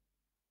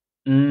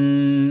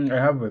 I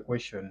have a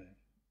question.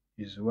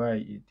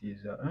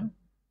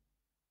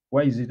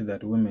 Why is it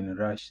that women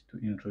rush to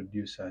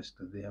introduce us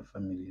to their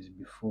families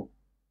before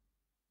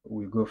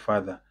we go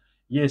further?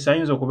 Yes,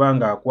 ayinza okuba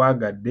nga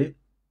akwagadde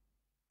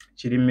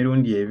kiri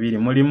mirundi ebiri.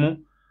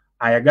 Mulimu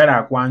ayagala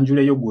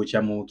akwanjuleyo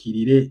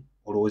gw'okyamuukirire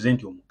olowooze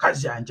nti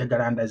omukazi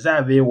anjagala ndaze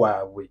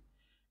abeewaabwe.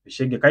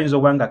 Ekishege kayinza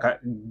okuba nga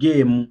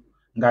geemu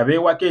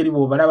ng'abeewaka eri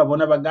bw'obalaba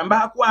bona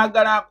bagamba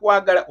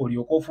akwagala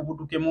olyoka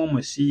ofubudukemu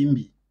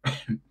omusimbi.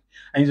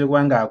 Ayinza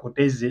okuba nga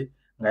akuteze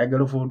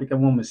ng'ayagala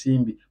ofubudukemu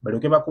omusimbi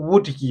balyoke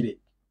bakubuutikire.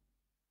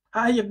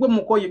 Yeggwe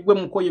muko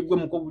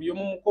buli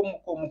omu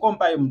muko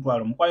mpaayo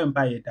mutwalo, mukwayo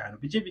mpaayo 5,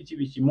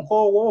 biki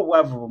mukoowo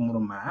obwavu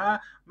bumuluma,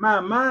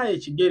 maama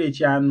ekigere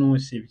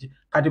kyanuuse.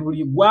 Kati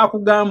buli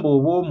gwakugamba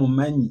oba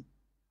omumanyi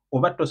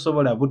oba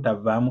tosobola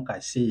butavaamu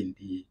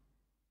kasente.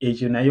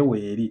 Ekyo nayo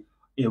weeri.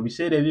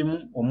 Ebiseera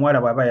ebimu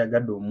omuwala bw'aba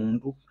ayagadde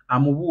omuntu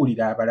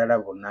amubuulira abalala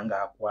bonna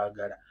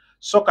ng'akwagala.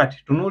 So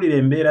kati tunuulira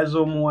embeera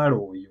z'omuwala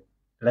oyo,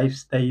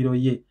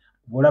 lifestyle ye,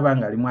 bw'olaba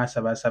ng'alimu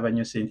asabaasaba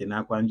nnyo ssente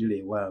n'akwanjula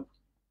ewaabwe,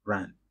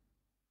 run.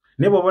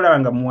 Ne bw'olaba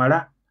nga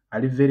muwala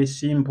ali very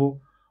simple,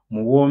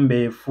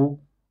 muwombeefu,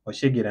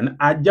 oshegera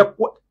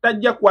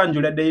tajja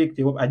kwanjula direct,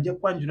 ajja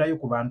kwanjulayo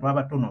ku bantu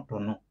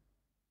abatonotono.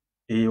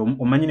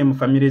 Omanyi ne mu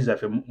family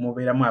zaffe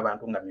mubeeramu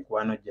abantu nga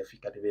mikwano gyaffe,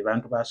 kati be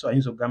bantu baaso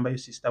ayinza okugambayo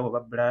sister oba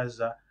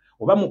brother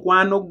oba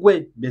mukwano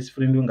gwe best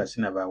friend nga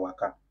sinaba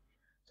awaka,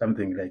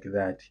 something like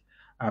that.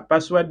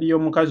 Password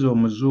y'omukazi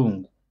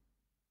omuzungu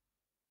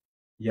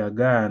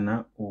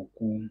yagaana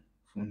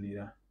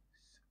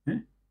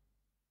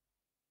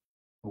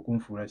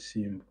okunfuula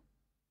simbu.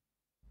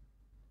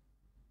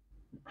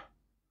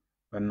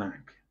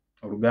 Bannange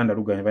Oluganda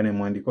luganye bane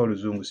mwandika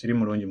oluzungu, siri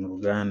mulungi mu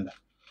Luganda.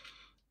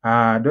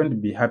 Don't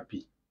be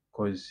happy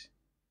because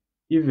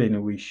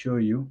even we show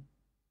you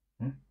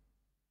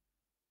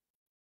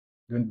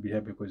don't be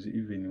happy because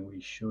even we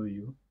show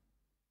you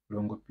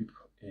longo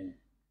people.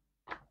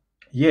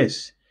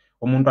 Yes,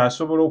 omuntu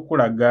asobola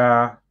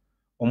okulaga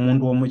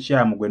omuntu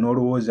omukyamu gwe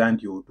n'olowooza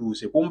nti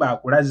otuuse, kumba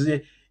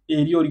akulaze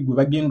eri oli gwe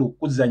bagenda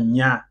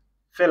okuzannya.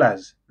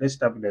 Fellas, let's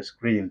tap the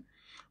screen.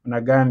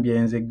 Nagambye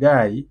nze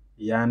Guy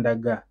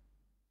yandaga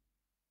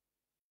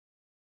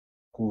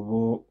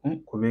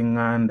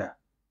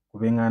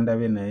kubenganda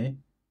be naye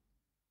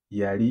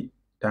yali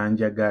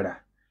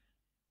tanjagala.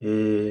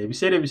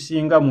 Ebiseera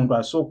ebisinga omuntu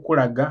asooka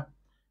okulaga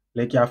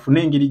like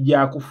afune engeri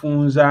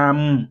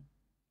gy'akufunzaamu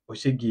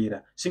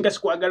osegeera. Singa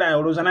sikwagala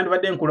olowooza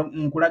nandibadde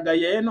nkulaga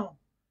yeeno,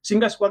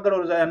 singa sikwagala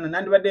olowooza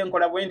nandibadde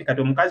nkola bwe ndi.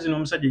 Kati omukazi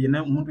n'omusajja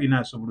yenna omuntu yenna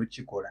asobola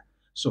okukikola.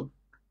 So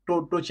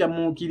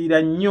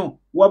tokyamuukirira nnyo,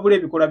 wabula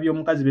ebikola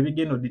by'omukazi bye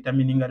bigenda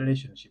determining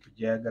relationship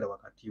gy'ayagala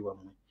wakati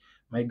wammwe.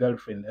 My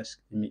girlfriend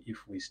asked me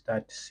if we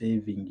start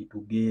saving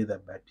together,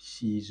 but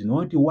she is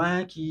not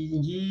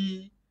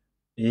working.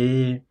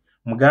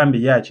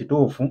 Mugambe ya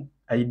kituufu,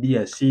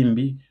 idea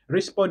simbi,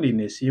 respond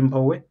in a simple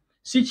way.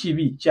 Si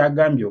kibi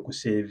kyagambye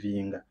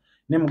okusavinga.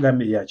 Ne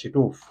mugambe ya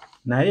kituufu.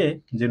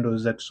 Naye nze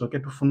ndowooza tusooke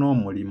tufune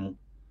omulimu.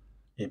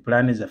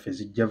 Plan zaffe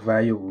zijja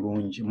vaayo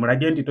bulungi.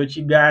 Mulage nti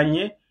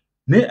tokiganye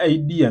ne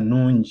idea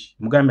nungi.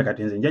 Mugambe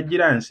kati nze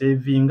njajjira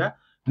nsavinga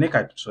ne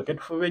kati tusooke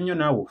tufube nnyo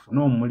naawe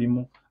ofune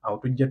omulimu. Awo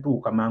tujja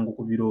tuuka mangu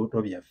ku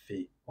birooto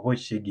byaffe. Oba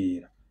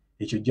okitegeera.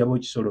 ekyo jjaba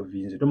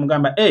okisolovinze.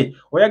 Tomugamba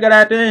oyagala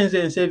ate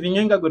nze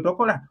nsevinge nga gwe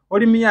tokola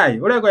oli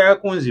miyayi oleka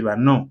yakunziba.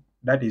 No,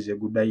 that is a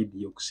good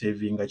idea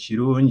okusevinga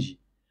kirungi.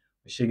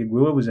 Oshege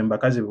gwe webuze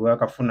mbakazi bwe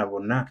wakafuna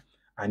bonna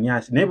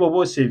anyasi naye bw'oba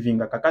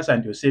osevinga kakasa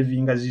nti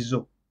osevinga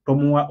zizo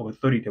tomuwa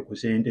authority ku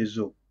sente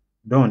zo.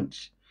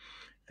 Don't.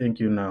 Thank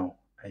you. Now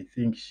I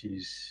think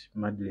she's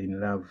madly in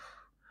love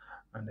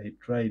and I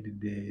tried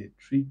the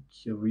trick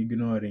of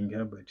ignoring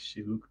her but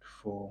she looked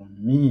for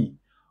me.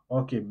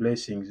 Okay,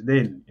 blessings.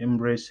 Then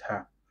embrace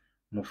her.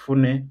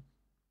 Mufune.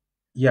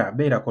 Yeah,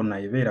 beerako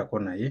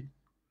naye.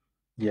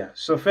 Yeah,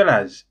 so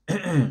fellas,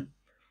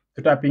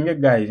 tutapinge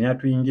guys,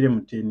 nyatuyingire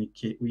mu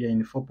 10K. We are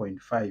in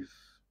 4.5.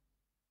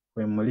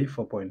 We're muli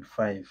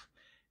 4.5.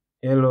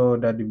 Hello,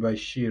 Daddy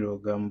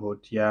Bashiro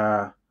Gambot.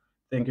 Yeah,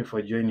 thank you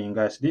for joining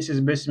us. This is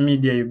Best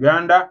Media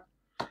Uganda.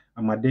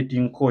 I'm a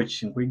dating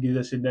coach.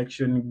 Nkwigiza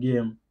seduction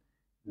game.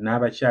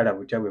 N'abakyala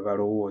butya bwe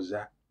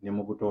balowooza ne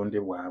mu butonde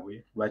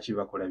bwabwe lwaki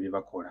bakola bye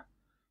bakola.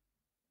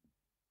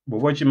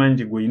 Bw'oba okimanyi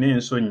nti gw'olina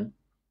ensonyi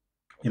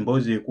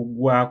emboozi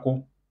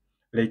ekuggwako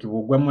like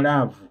bw'ogwa mu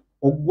laavu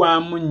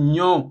oggwamu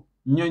nnyo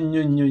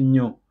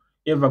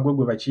eva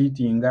gwe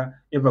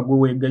bakiitinga eva gwe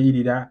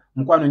weegayirira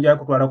mukwano njala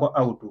kutwalako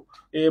auto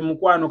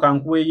mukwano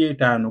kankuweeyo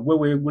 5 gwe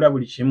weegula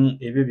buli kimu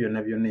ebyo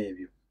byonna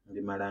ebyo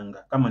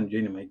mbimalanga. Come and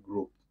join my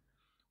group.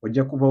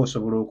 Ojja kuba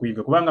osobola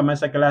okuyiga kubanga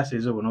master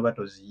classes obo noba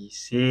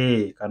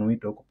toziyise. Can we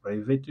talk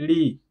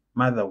privately?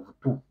 Mother of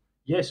 2.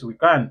 Yes, we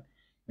can.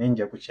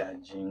 Nenja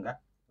kucharginga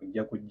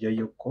ojja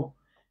kujjayoko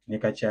ne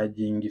ka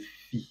charging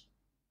fee.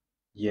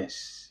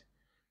 Yes,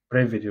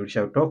 private we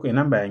shall talk.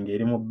 Enamba yange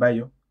eri mu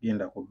bio,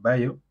 genda ku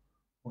bio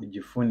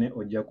ogifune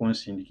ojja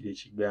kunsindikira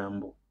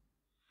ekigambo.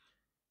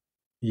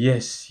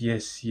 Yes.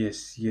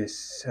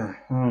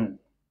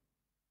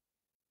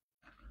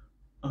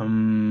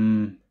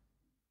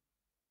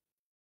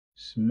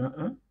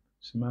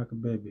 Smack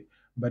baby.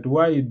 But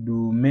why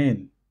do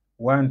men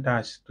want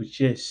us to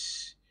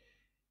chase?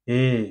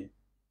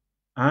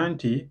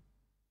 Auntie.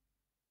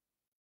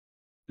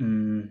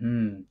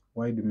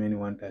 Why do men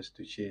want us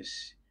to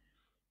chase?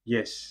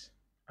 Yes.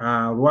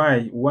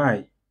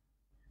 Why?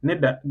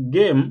 Neda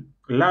game,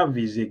 love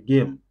is a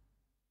game.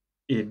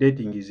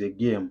 Dating is a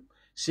game.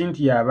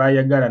 Cynthia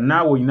abayagala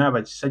naawe olina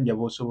abakisajja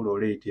b'osobola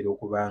oleetera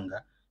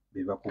okubanga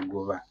be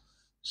bakugoba.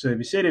 So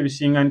ebiseera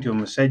ebisinga nti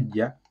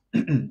omusajja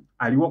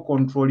aliwo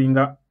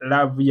controllinga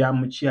love ya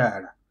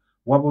mukyala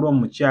wabula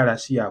omukyala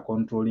si ya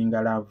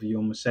controllinga love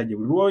y'omusajja.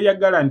 Buli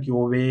lw'oyagala nti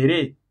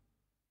obeere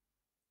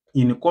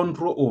in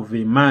control of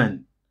a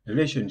man,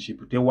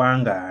 relationship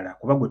tewangaala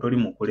kuba gwe toli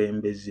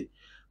mukulembeze.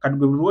 Kati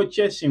gwe buli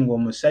lw'okyesinga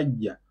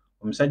omusajja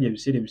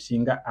ebiseera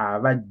ebisinga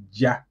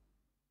abajja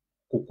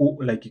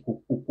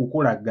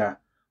kukulaga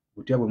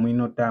butya bwe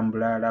mulina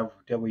otambula love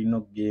butya bw'olina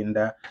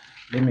okgenda.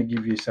 Let me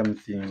give you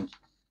something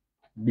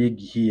big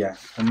here.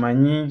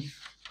 Omanyi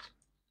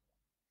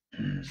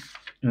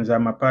nze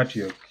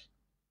amapatriot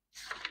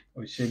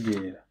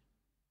okitegeera.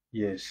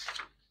 Yes,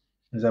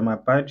 nze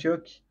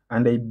amapatriot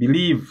and I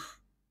believe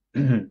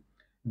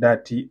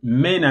that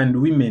men and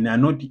women are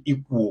not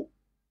equal.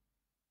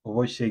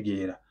 Oba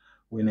okitegeera.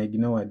 When I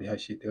ignored her,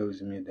 she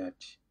tells me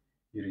that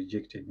you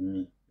rejected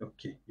me.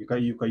 Okay,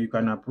 you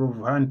can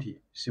approve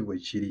hanti si bwe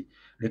kiri.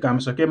 Leka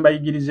msoke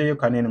mbayigirizeyo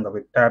kaneno nga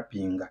bwe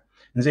tappinga.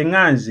 Nze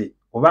nganze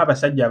oba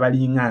abasajja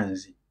abali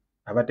nganze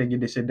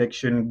abategedde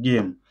seduction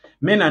game.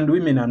 Men and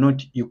women are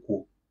not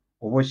equal.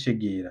 Oba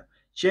okitegeera.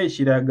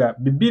 Kyekiraga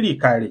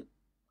bibirikale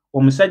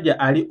omusajja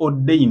ali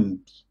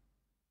ordained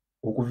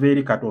okuva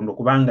eri Katonda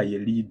okubanga ye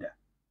leader.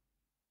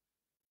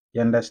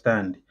 You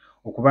understand?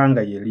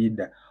 Okubanga ye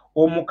leader.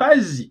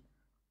 Omukazi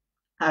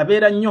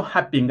abeera nnyo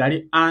happy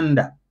ngali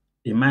under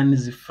a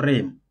man's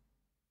frame.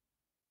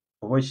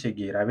 Oba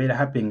okitegeera abeera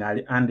happy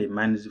ngali under a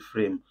man's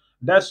frame.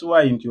 That's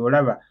why nti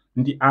olaba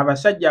nti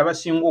abasajja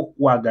abasinga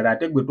okukwagala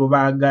ate gwe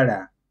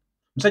tobaagala.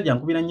 Musajja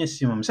nkubira nnyo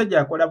essimu,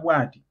 musajja akola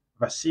bw'ati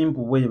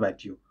basimpu bwe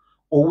batyo.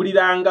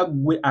 Owuliranga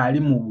gwe ali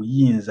mu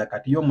buyinza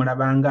kati yo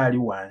omulabanga ali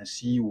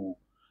wansi wo.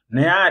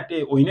 Naye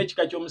ate olina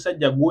ekika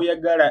ky'omusajja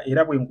gw'oyagala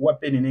era bwe nkuwa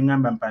peni ne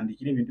ngamba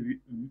mpandikira ebintu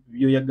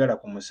by'oyagala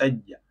ku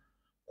musajja.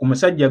 Ku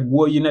musajja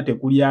gw'oyina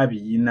tekuli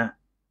abiyina.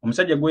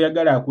 Omusajja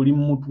gw'oyagala akuli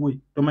mu mutwe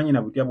tomanyi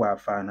na butya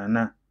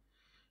bw'afaanana.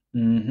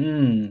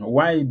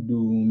 Why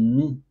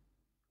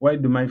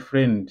do my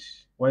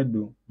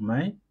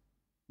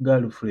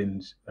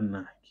girlfriends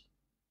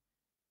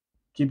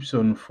keeps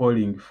on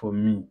falling for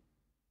me?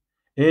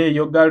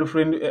 Your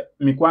girlfriend,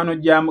 mikwano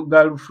gya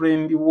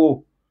girlfriend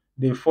wo,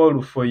 they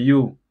fall for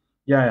you.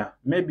 Yeah,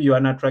 maybe you are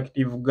an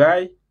attractive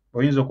guy.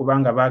 Oyinza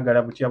okubanga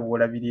baagala butya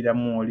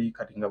bw'olabiriramu oli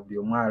kati nga buli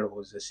omu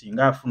alowooza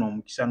singa afuna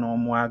omukisa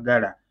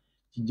n'omwagala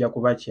kijja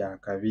kuba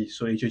kyakabi.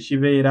 So ekyo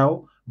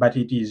kibeerawo, but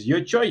it is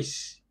your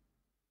choice.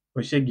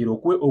 Oshegira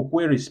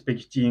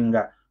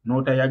okwerespectinga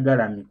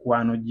n'otayagala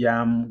mikwano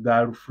gya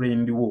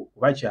girlfriend wo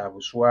kuba kya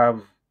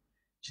buswavu.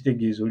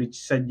 Kitegeeza oli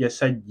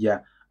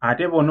kisajjasajja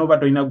ate bona oba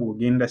tolina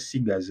gw'ogenda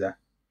sigaza.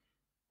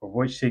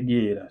 Oba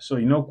okitegeera. So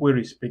olina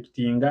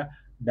okwerespectinga.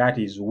 That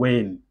is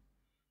when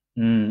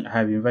I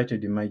have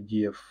invited my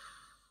GF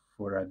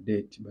for a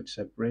date, but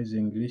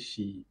surprisingly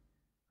she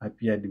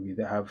appeared with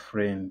her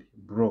friend.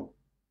 Bro,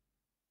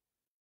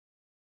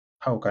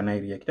 how can I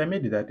react? I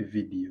made that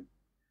video.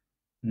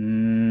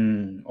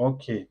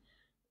 Okay.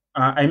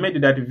 I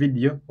made that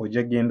video.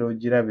 Ojagendo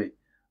Jirabe.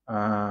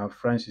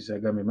 Francis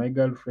Agame, my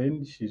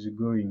girlfriend, she's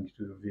going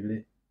to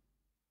Ville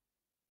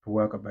to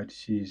work, but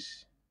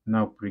she's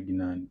now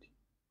pregnant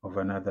of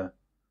another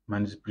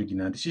man's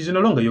pregnant. She's no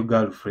longer your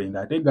girlfriend.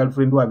 I think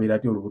girlfriend wa bela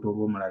ti olubuto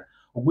lw'omulala.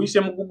 Oguyise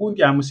mu gugu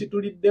nti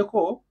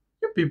amusituliddeko.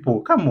 You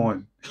people, come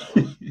on.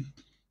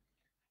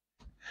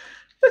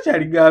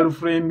 Takyali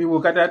girlfriend wo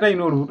kati ate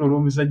alina olubuto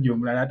lw'omusajja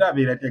omulala ate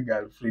abeera atya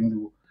girlfriend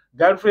wo.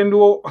 Girlfriend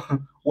wo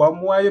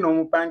wamuwaayo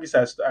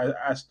n'omupangisa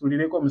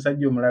asitulireko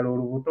omusajja omulala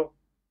olubuto.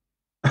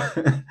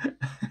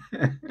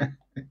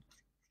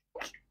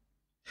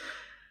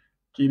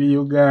 Kiri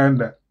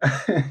Uganda.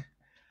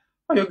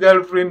 Oyo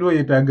girlfriend wo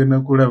yetaaga na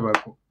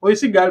kulabako. Oyo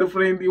si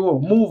girlfriend wo,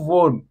 move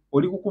on.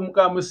 Oli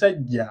kukumuka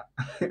musajja.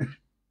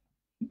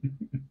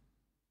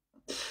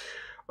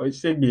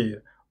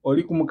 Okisegeera.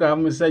 Oli kumuka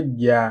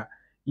musajja.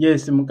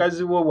 Yes,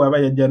 mukazi wo bw'aba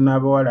yajja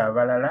n'abawala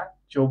abalala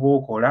ky'oba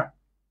okola.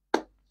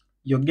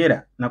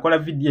 Yogera, nakola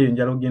video eyo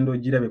njala ogenda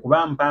ogirabe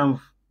kuba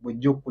mpanvu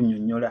bw'ojja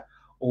okunnyonnyola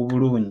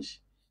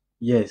obulungi.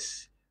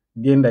 Yes,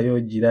 gendayo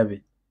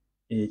ogirabe.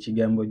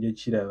 Ekigambo gye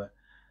kiraba.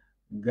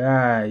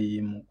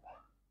 Gaayimu.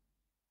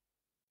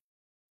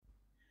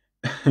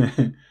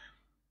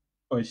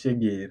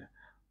 Oshegeera.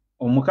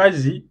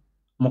 Omukazi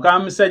muka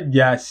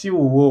musajja si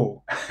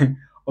wuwo.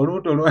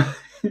 Olubuto lwa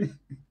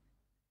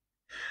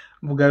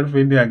mu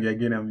girlfriend yange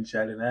yagenda mu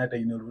kyalo naye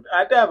atalina olubuto.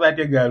 Ate aba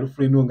atya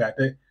girlfriend nga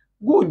ate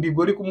gundi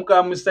gwe oli ku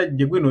muka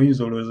musajja gwe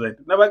n'oyinza olowooza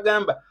nti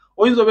nabagamba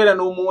oyinza obeera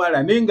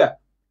n'omuwala naye nga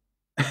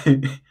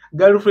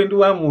girlfriend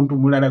wa muntu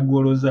mulala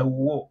gw'olowooza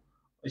wuwo.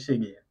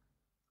 Oshegeera.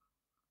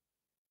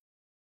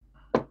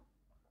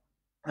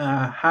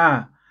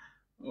 Aha.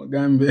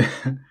 Ogambe.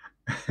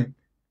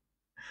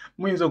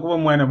 Muyinza okuba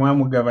omwana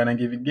mwamugabana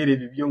ng'ebigere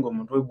bibyo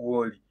ng'omutwe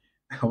gw'oli.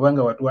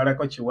 Obanga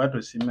watwalako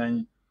kiwato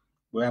simanyi.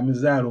 Bwe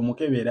yamuzaala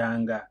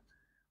omukeberanga.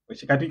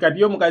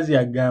 Kati omukazi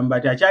yagamba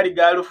ati akyali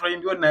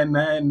girlfriend yo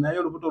naye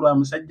olubuto lwa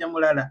musajja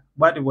mulala.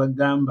 Bw'ati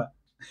bw'agamba.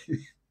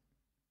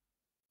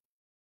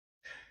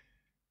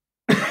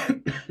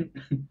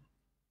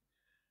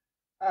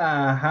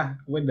 Aha,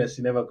 wedda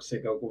sinaba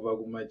kuseka okuva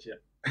ku makya.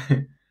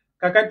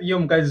 Kakati yo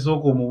omukazi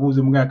sooka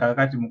omubuuze mugamba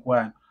kakati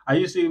mukwano. Are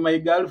you still my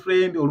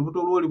girlfriend?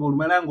 Olubuto lw'oli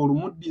bw'olumala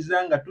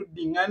ng'olumuddiza nga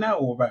tuddiŋŋana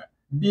oba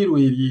ddiirwa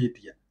eri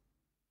etya?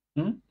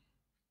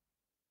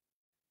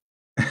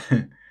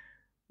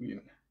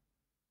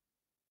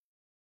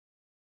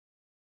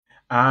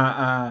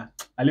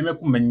 Aleme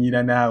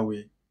kumanyira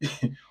naawe.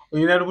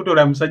 Oyina olubuto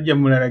lwa musajja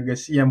mulala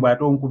gasiya mbw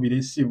ate onkubira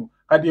essimu.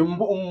 Kati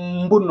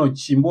mbuno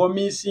ki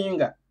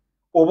mbw'omiisinga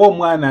oba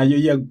omwana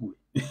ayoya ggwe.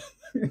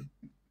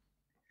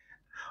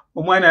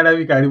 Omwana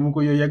alabika ali mu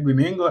kuyoya ggwe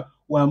naye nga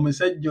wa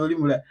musajja oli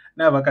mulala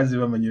n'abakazi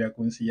bamanyira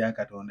ku nsi ya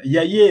Katonda.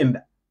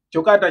 Yayenda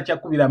kyokka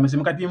atakyakubira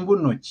amasimu kati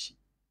mbuno ki?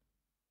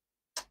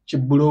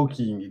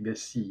 Kiblocking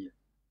gasiya.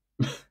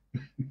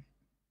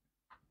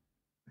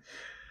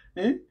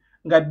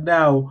 Nga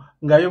ddaawo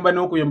ng'ayomba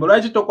n'okuyomba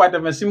lwaki tokwata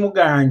masimu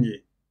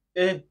gange?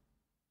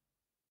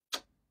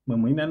 Mwe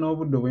mulina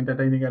n'obudde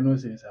obw'entertaining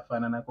nonsense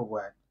afaananako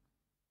bw'ati.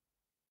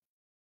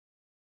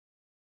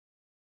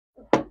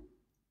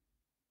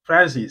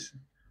 Francis,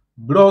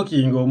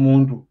 blocking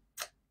omuntu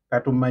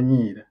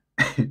katumanyiira.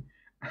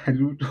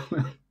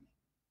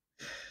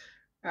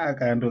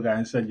 Akantu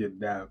kansajja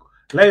ddaako.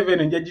 Live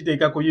eno nja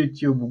giteeka ku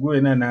YouTube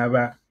gwena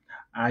n'aba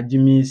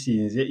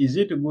agimiisinze. Is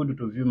it good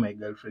to view my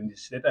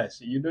girlfriend's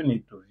status? You don't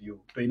need to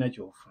view. Toyina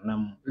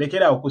ky'ofunamu.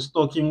 Lekera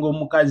okustalking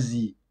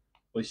omukazi.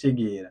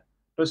 Oshegeera.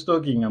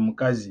 Tostalking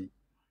mukazi.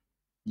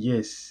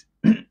 Yes.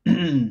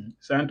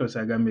 Santos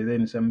agambe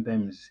then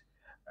sometimes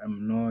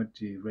I'm not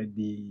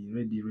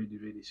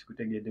ready.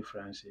 Sikutegedde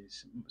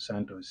Francis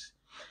Santos.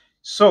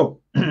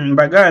 So,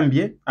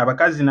 mbagambye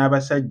abakazi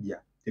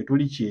n'abasajja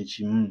tetuli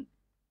kyekimu.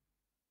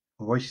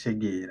 Oba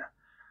okitegeera.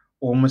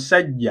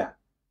 Omusajja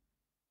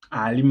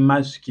ali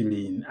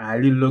masculine,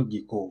 ali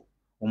logical.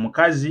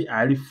 Omukazi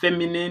ali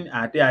feminine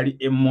ate ali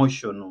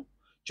emotional.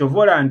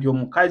 Kyovola nti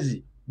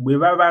omukazi bwe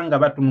baba nga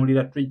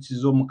batunulira traits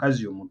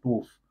z'omukazi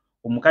omutuufu.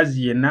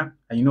 Omukazi yenna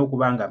alina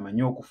okuba nga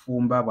amanyi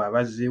okufumba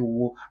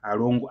bw'abazeewo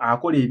alongo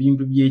akola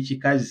ebintu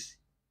by'ekikazi.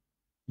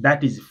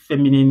 That is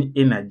feminine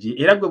energy.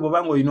 Era gwe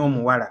bw'oba ng'olina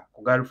omuwala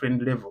ku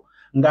girlfriend level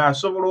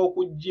ng'asobola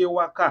okujja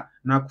ewaka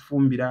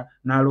n'akufumbira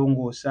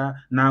n'alongoosa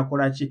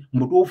n'akola ki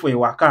mutuufu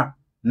ewaka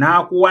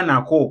n'akuwa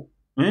nako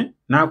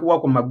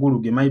n'akuwa ku magulu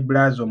ge my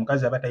brother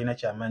omukazi aba talina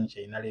kyamaanyi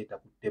kyalina leeta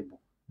ku table.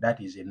 That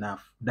is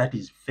enough. That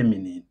is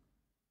feminine.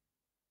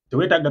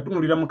 Teweetaaga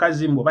tunulira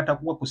mukazi mbu oba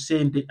takuwa ku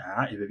ssente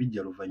ebyo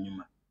bijja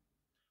luvannyuma.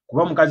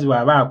 Kuba mukazi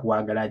bw'aba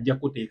akwagala ajja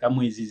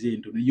kuteekamu ezize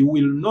entono. You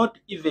will not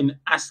even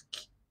ask.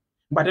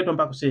 Mbate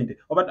tompa ku ssente.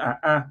 Oba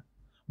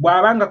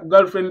bw'abanga ku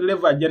girlfriend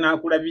level ajja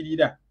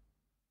n'akulabirira.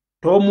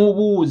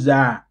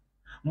 Tomubuuza.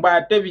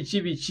 Mbate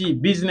biki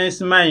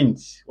business mind.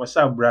 What's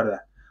up brother?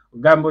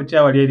 Gambo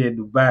otya wali eri e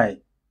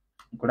Dubai.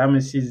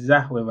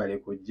 nkulamusizza webale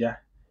kujja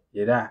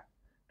era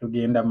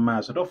tugenda mu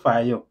maaso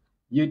tofaayo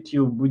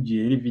YouTube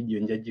gye eri video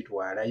nja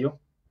gitwalayo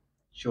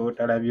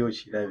kyotalabye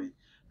okirabe.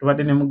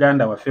 Tubadde ne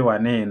muganda waffe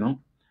wano eno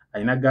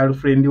alina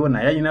girlfriend wo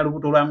naye alina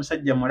lubuto lwa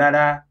musajja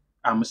mulala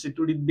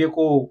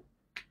amusituliddeko.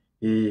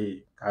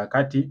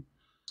 Kaakati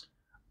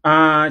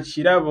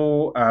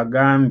Kirabo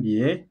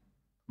agambye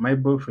my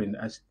boyfriend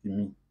asked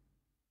me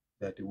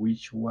that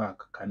which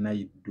work can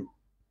I do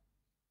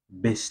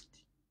best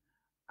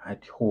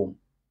at home.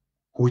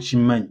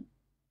 Kukimanyi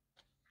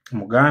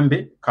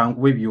mugambe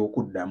kankube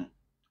ebyokuddamu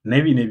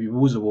naye bino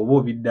ebibuuzo bw'oba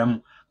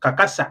obiddamu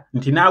kakasa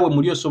nti naawe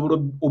muli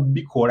osobola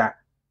obikola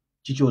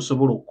kiki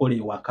osobola okukola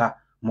ewaka.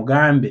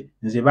 Mugambe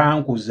nze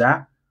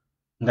bankuza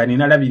nga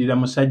ninalabirira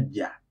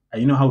musajja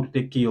I know how to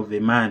take care of a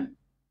man.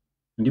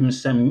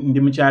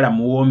 Ndi mukyala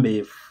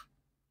muwombeefu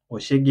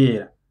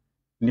oshegeera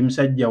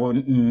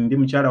ndi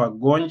mukyala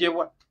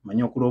wagonjebwa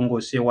manyi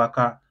okulongoosa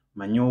ewaka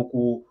manyi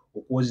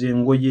okwoza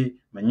engoye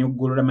manyi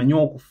okugolola manyi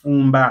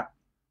okufumba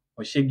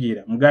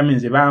oshegeera. Mugambe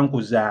nze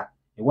bankuza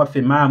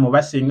ewaffe maamo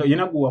basenga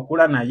yena gwe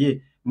wakula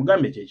naye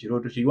mugambe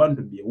kyekirooto you want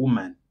to be a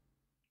woman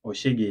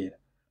oshegeera.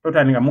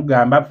 Totandika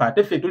mugamba ffe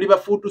ate ffe tuli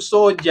bafuutu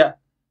soja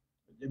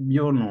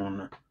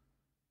byonoona.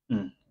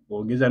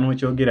 Ogeza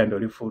n'okyogera ndi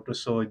oli fuutu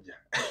soja.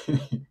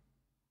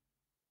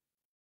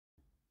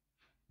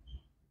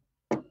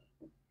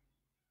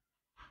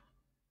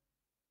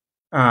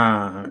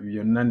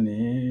 Byonna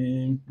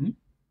ne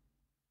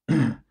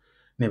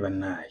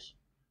bannaayi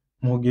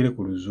mwogere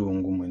ku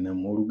luzungu mwena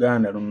mu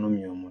Luganda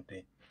lunnumya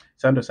omute.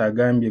 Santos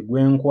agambye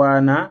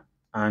gwenkwana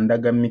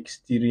andaga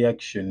mixed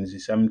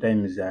reactions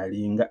sometimes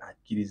alinga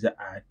akkiriza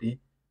ate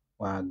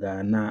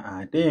wagaana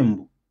ate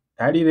mbu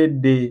tali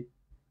redde.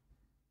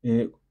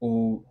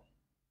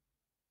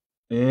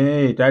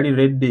 Tali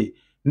redde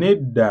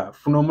nedda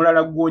funa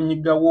omulala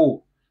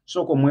gw'onyigawo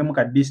sooka omuwemu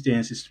ka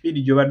distance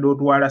speed gy'obadde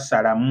otwala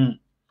salamu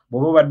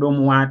bw'oba obadde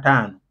omuwa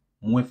 5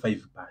 muwe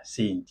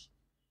 5%.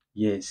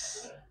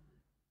 Yes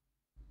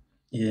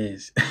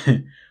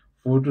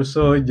fuutu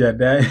soja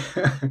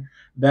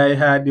die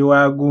hard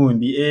wa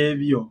gundi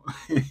ebyo.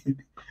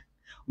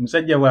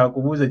 Omusajja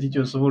bw'akubuuza kiki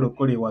osobola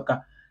okukola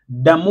ewaka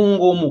ddamu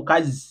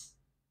ng'omukazi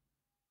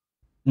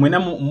mwena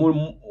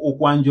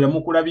okwanjula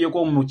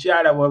mukulabyeko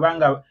omukyala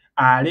bw'abanga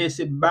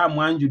aleese bba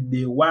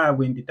mwanjudde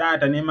ewaabwe nti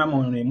taata ne mama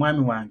ono ne mwami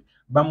wange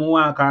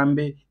bamuwa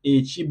akambe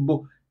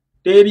ekibbo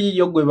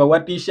teriiyo gwe bawa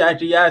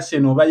t-shirt ya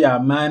Arsenal oba ya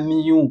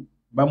Man U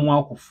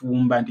bamuwa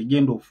kufumba nti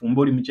genda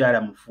ofumba oli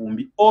mukyala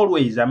mufumbi.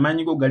 Always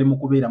amaanyi go gali mu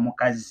kubeera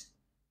mukazi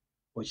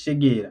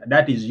okitegeera.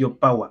 That is your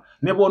power.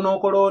 Ne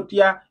bw'onookola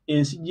otya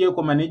ensi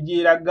gyekoma ne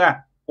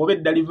gyeraga oba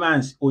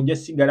eddalivansi ojja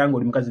sigala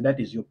ng'oli mukazi. That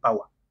is your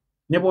power.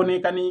 Ne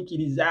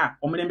bw'oneekaniikiriza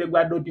omulembe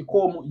gwa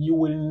 .com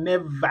you will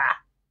never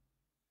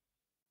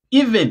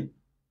even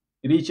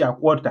reach a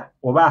quarter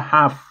oba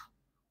half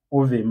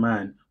of a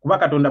man kuba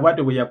Katonda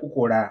bw'atyo bwe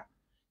yakukola.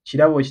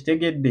 Kirabo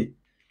okitegedde.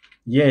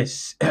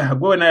 Yes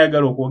gwe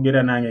nayagala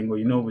okwogera nange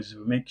ng'olina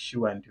obuzibu make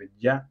sure nti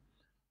ojja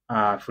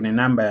fune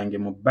namba yange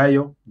mu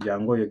bio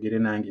jangu oyogere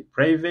nange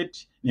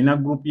private. Nina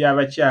group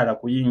y'abakyala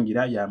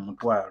kuyingira ya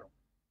mutwalo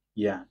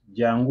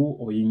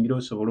jangu oyingira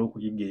osobole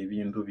okuyiga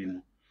ebintu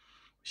bino.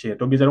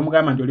 Togeza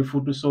n'omugamba nti oli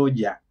fuutu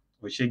soja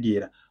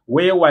oshegeera.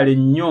 Weewale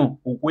nnyo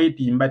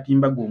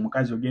okwetimbatimba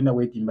gw'omukazi ogenda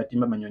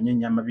weetimbatimba manyonye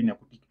ennyama bina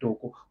ku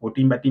TikTok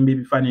otimbatimba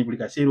ebifaananyi buli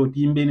kaseera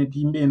otimba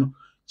eno.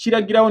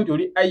 Kiragirawo nti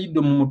oli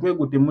aido mu mutwe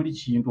gwo temuli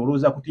kintu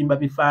olowooza kutimba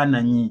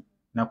bifaananyi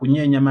na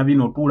kunyenyama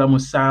bino otuula mu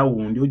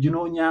saawundi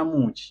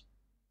oginoonyaamu ki?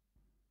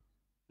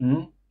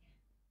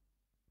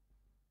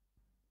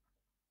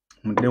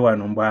 Mudde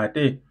wano mbw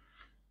ate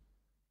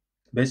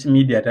Best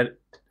Media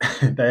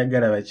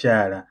tayagala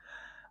bakyala.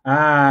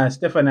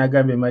 Stefan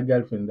agambye my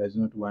girlfriend does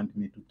not want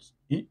me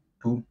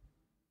to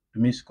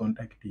miss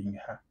contacting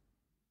her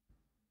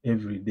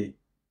every day.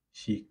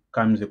 She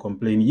comes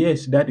complain.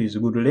 Yes, that is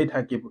good.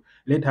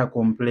 Let her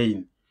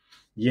complain.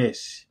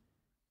 Yes.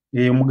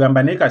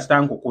 Mugamba ne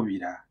kasita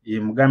nkukubira.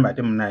 Mugamba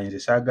ate munaye nze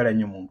saagala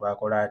nnyo muntu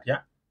akola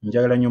atya.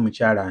 Njagala nnyo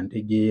mukyala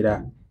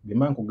antegeera.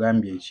 Bwemba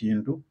nkugambye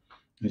ekintu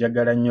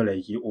njagala nnyo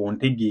like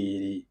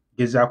ontegeere.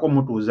 Gezaako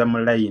mutuuza mu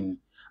line.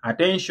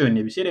 Attention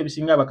ebiseera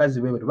ebisinga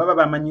abakazi bwe baba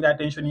bamanyira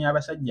attention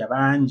y'abasajja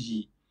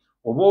bangi.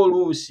 Oba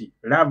oluusi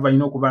love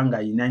alina okuba nga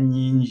ayina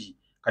nnyingi.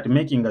 Kati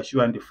making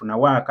sure nti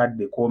funawo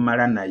akadde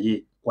k'omala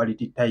naye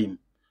quality time.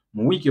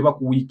 Mu wiki oba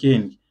ku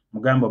weekend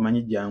mugamba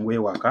omanyi jangu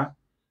ewaka.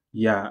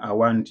 I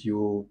want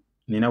you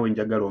ninawe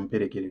njagala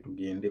omperekere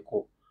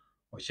tugendeko.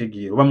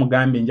 Oshegeera oba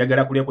mugambe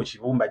njagala kulya ku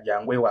kibumba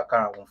jangu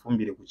ewaka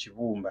onfumbire ku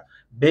kibumba.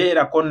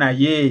 Beerako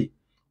naye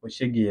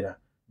oshegeera.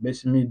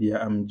 Best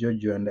Media, I'm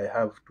Jojo and I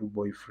have 2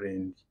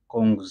 boyfriends.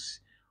 Kongs.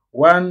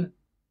 One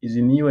is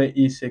in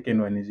UAE,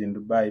 second one is in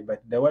Dubai,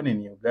 but the one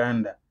in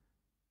Uganda,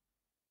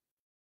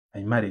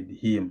 I married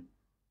him.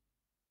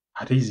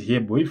 At least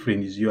her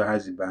boyfriend is your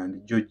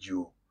husband,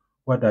 Jojo.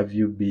 What have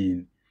you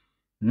been?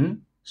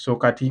 So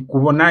kati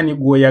kubonani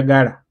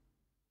gwoyagala.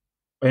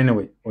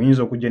 Anyway,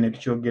 oyinza okujja ne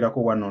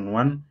tukyogerako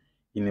 1-on-1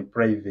 in a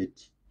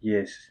private.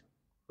 Yes.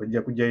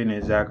 Ojja kujjayo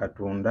n'eza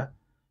Katonda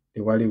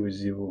tewali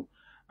buzibu.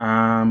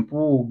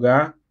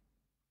 Mpuuga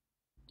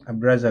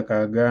brother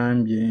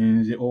kagambye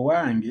nze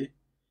owange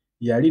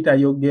yali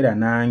tayogera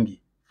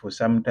nange for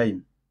some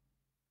time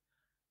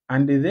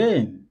and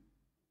then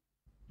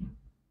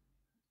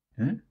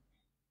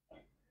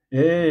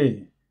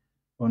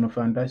ono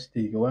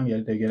fantastic owange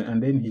yali tayogera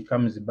and then he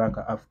comes back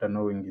after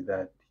knowing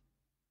that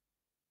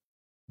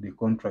the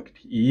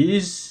contract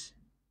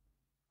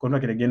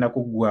egenda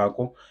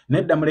kuggwako.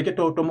 Nedda muleke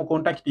tomu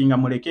contactinga,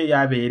 muleke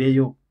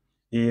yabeereyo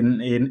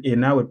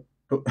naawe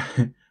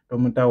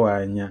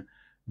tomutawaanya.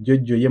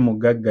 Jojo ye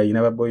mugagga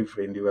ina ba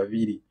boyfriend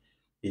babiri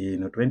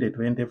no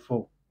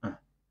 2024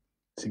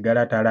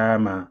 sigala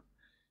talaama.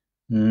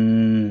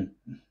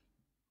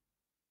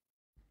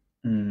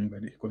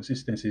 But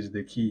consistency is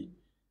the key.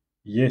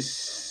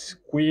 Yes,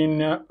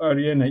 Queen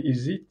Ariana,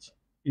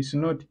 it's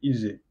not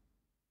easy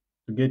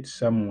to get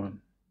someone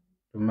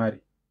to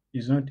marry.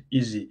 It's not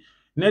easy.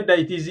 Not that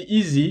it is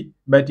easy,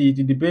 but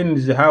it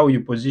depends how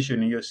you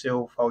position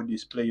yourself, how you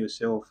display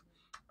yourself,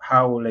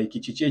 how like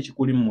kiki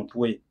ekikuli mu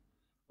mutwe.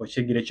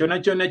 Oshegere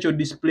kyona kyo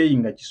displaying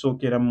nga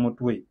kisookera mu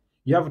mutwe.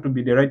 You have to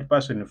be the right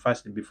person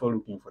first before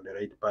looking for the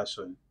right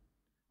person.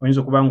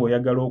 Oyinza okuba nga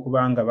oyagala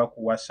okuba nga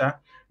bakuwasa,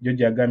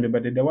 Jojo agambye,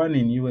 but the one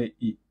in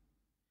UAE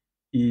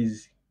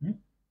is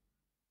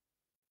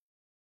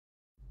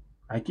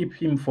I keep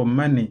him for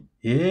money.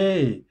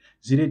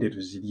 Zirede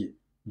tuzirye.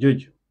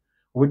 Jojo,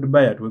 we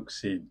Dubai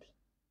atuwekusente.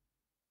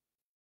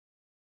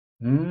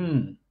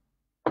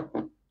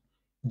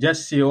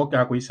 Just say okay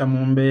akuyisa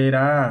mu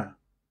mbeera.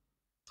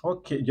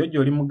 Okay,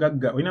 Jojo oli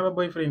mugagga. Olina ba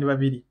boyfriend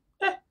babiri.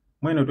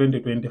 Mweno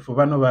 2024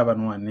 bano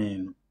babanwa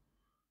neeno.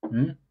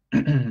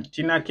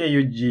 Tinake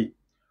eyo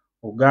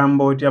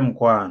ogamba otya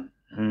mukwano.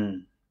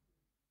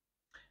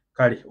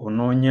 Kale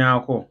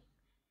onoonyaako.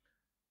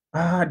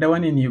 The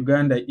one in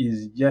Uganda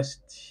is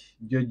just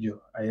Jojo,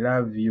 I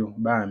love you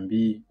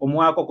bambi.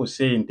 Omwako ku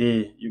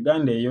sente.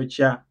 Uganda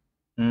eyokya.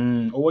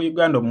 Owo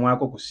Uganda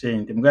omwako ku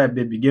sente. Mugaya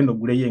baby gendo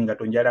guleyo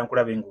engato njala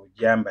nkulabe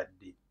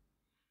ng'ojambadde.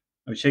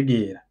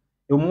 Oshegeera.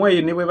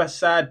 Omweyo ne bwe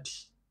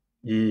basaati.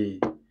 Ye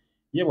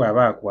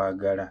bw'aba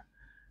akwagala.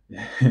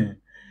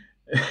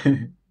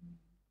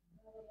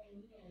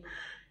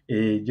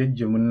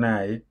 Jojo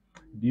munnaye,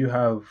 do you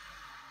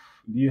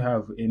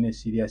have any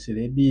serious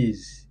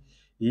ladies?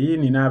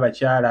 Nina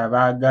abakyala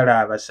abaagala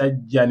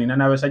abasajja, nina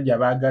n'abasajja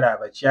abaagala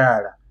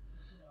abakyala.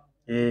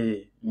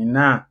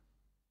 Nina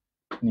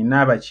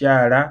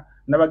abakyala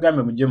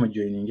nabagambe mujje mu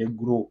joining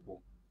group.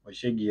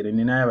 Oshegeere,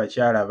 nina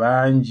abakyala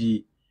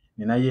bangi,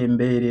 ninayo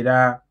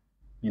embeerera,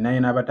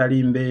 ninayo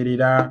n'abatali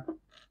mbeerera.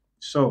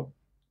 So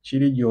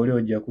kiri gy'oli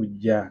ojja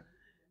kujja.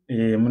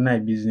 Munaye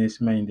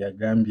business mind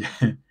agambye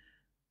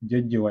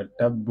Jojo wa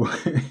tabbu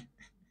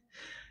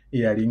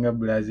yalinga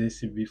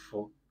blazes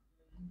before.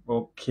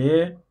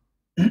 Okay.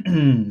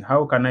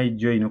 How can I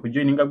join?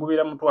 Okujoininga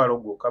gubeera mutwalo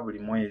gwokka buli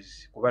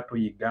mwezi kuba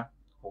tuyiga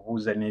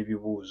obuuza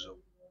n'ebibuuzo.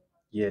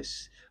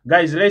 Yes.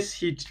 Guys, let's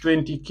hit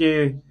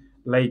 20k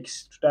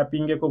likes.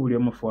 Tutapingeko buli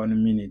omu for 1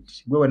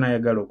 minute. Gwe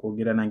wanayagala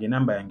okwogera nange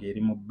namba yange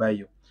eri mu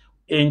bio.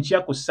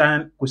 Enkya ku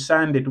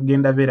Sunday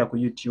tugenda beera ku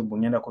YouTube,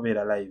 ngenda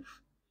kubeera live.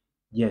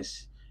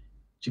 Yes.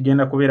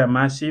 Kigenda kubeera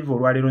massive.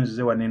 Olwaleero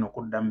nzize waneeno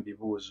okuddamu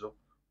bibuuzo.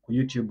 Ku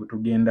YouTube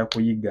tugenda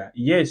kuyiga.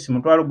 Yes,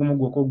 mutwalo gumu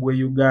gwokka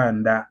gwe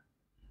Uganda.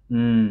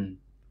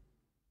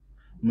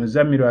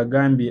 Muzamiru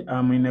agambye,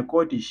 I'm in a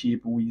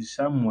courtship with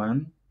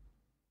someone.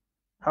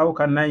 How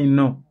can I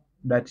know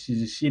that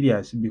she's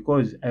serious?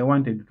 Because I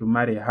wanted to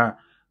marry her.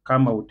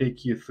 Come, I will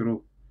take you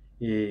through.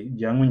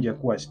 Jangu nja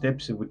kuwa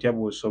steps butya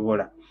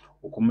bw'osobola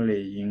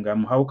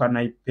okumuleyingamu. How can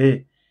I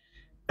pay?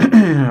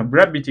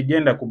 Brabit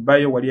genda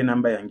kubayo waliyo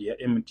namba yange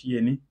ya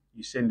MTN.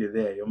 You send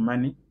there your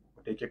money.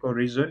 Otekeko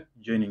reason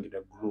joining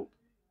the group.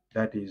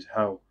 That is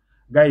how.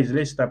 Guys,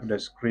 let's tap the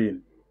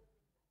screen.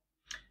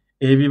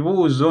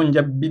 Ebibuuzo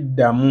nja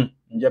biddamu.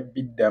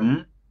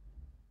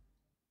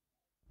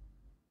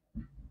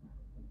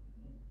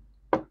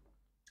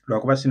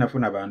 Lwakuba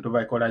sinafuna bantu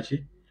bakola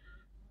ki?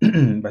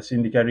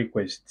 Basindika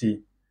request.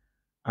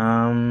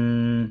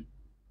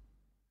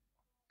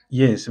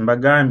 Yes,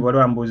 mbagambi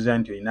waliwo ambuuza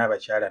nti olina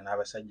abakyala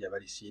n'abasajja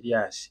bali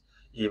serious.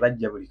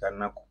 Bajja buli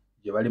kanaku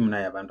gye bali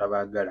munaye abantu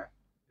abaagala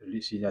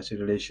serious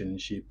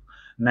relationship.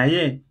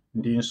 Naye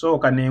ndi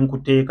nsooka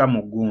n'enkuteeka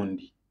mu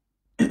gundi.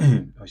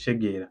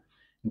 Oshegeera.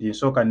 Ndi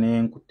nsooka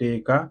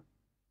n'enkuteeka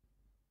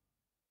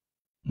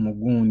mu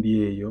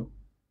gundi eyo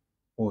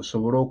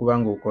osobole okuba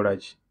ng'okola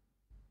ki?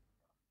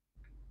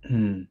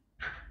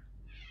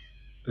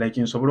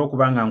 Like nsobole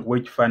okuba nga nkuwa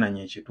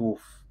ekifaananyi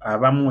ekituufu.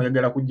 Abamu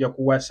oyagala kujja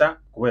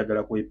kuwasa kuba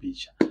oyagala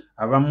kwepiikya.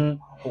 Abamu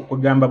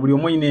okugamba buli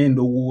omu olina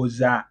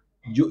endowooza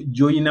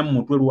gy'olina mu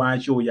mutwe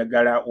lwaki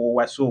oyagala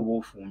owasa oba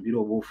ofumbira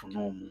oba ofuna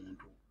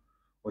omuntu.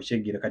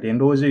 Okyegira kati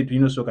endowooza eyo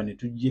tulina osooka ne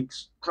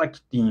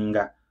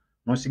tugi-extractinga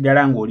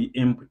n'osigala ng'oli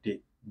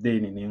empty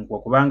then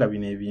n'enkuwa kubanga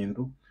bino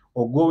ebintu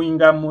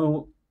ogoinga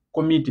mu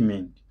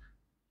commitment.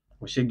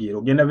 Okyegira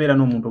ogenda beera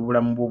n'omuntu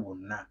obulamu bwo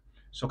bwonna.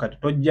 So kati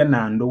tojja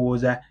na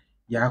ndowooza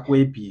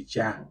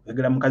yakwepiikya.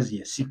 Oyagala mukazi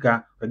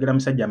yasika, oyagala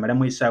musajja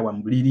amalamu essaawa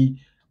mu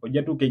buliri,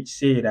 ojja tuuka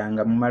ekiseera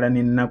nga mumala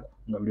n'ennaku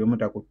nga buli omu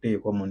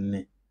takutteeko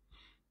munne.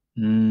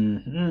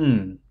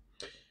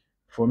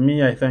 For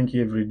me, I thank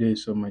you every day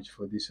so much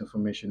for this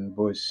information,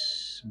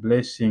 boss.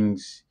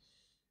 Blessings.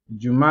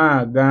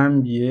 Juma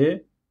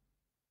agambye,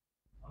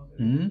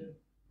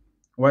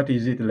 what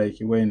is it like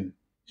when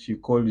she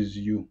calls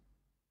you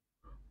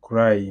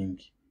crying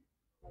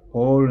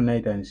all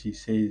night and she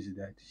says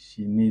that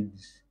she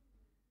needs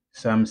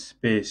some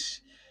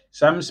space?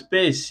 Some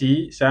space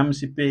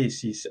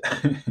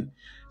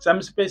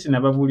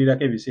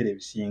nababuulirako ebiseera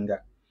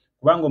ebisinga.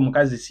 Kubanga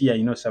omukazi si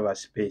yalina osaba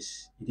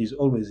space. It is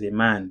always a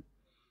man.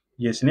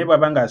 Yes, naye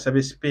bw'aba nga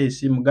asaba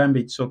space mugambe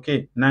it's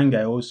okay, nange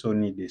I also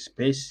need a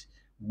space.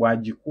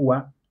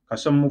 Bw'agikuwa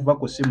kasoma muva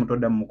ku simu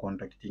toddamu mu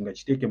contactinga,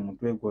 kiteeke mu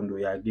mutwe gondo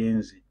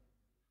yagenze.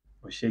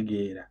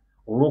 Oshegeera.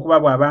 Olw'okuba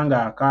bw'aba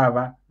nga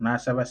akaaba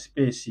n'asaba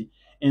space,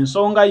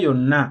 ensonga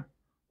yonna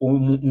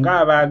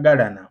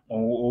ng'abaagalana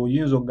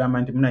oyinza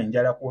okugamba nti munaye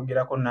njala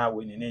kwogerako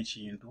naawe nina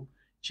ekintu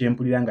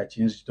kyempulira nga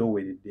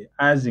kinzitoweredde.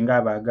 Azi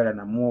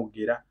ng'abaagalana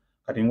mwogera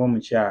kati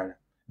ng'omukyala.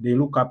 They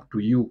look up to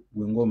you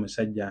gwe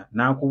ng'omusajja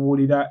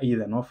n'akubuulira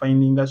either no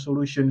finding a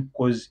solution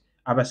cause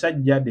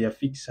abasajja they are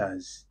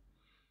fixers.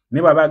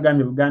 Ne bw'aba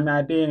agambye buganda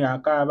ate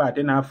ng'akaaba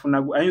ate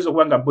n'afuna ayinza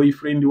okuba nga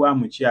boyfriend wa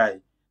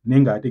mukyayi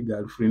naye ng'ate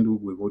girlfriend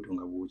gwe bw'otyo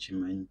nga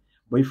bw'okimanyi.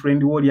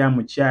 Boyfriend wo oli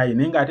amukyayi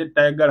naye ng'ate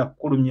tayagala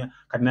kukulumya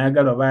kati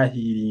n'ayagala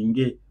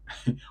baahiringe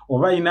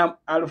oba alina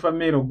alpha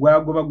male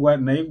gwagoba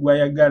naye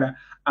gwayagala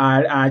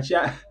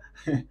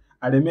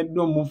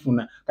alemeddwe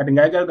omufuna kati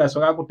ng'ayagala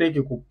gasooka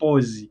akuteeke ku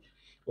poozi.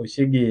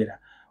 Oshegeera.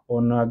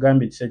 Ono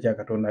agambye ekisa kya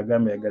Katonda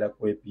agambye ayagala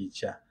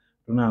kwepiica.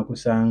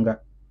 Tunaakusanga.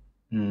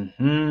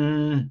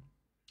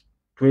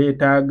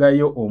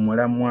 Twetaagayo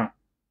omulamwa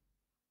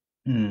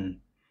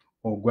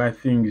ogwa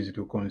things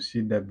to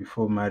consider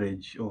before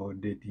marriage or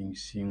dating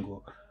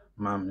single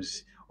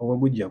moms. Ogwo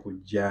gujja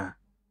kujja.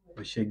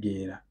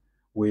 Oshegeera.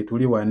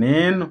 Weetuli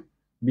waneeno.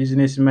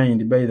 Business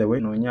Mind by the way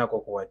noonyaako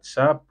ku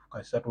WhatsApp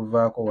kasita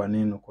tuvaako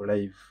waneeno ku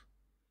live.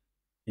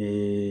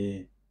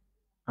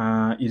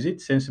 Is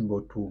it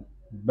sensible to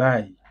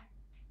buy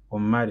or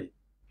marry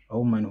a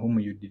woman whom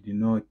you did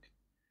not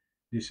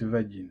this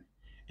virgin?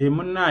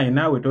 Munnaye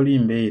naawe toli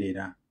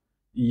mbeerera.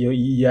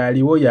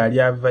 Yaliwo yali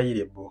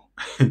available.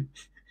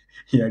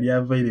 Yali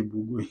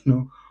available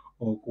gwino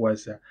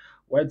okuwasa.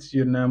 What's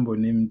your number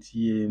on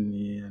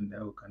MTN and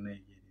how can I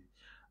get it?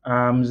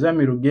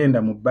 Muzamiru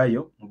genda mu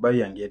bio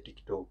yange ya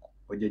TikTok.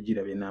 Ojja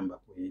giraba enamba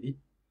kweri.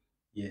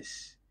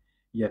 Yes.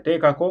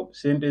 Yateekako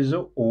sente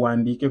zo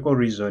owandiikeko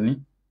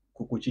reason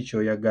ku kiki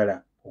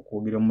oyagala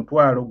okwogera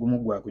omutwalo gumu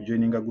gwa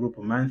kujoininga group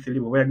monthly.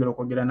 Bw'oba oyagala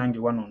okwogera nange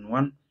one on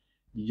one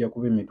gijja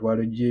kuba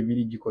emitwalo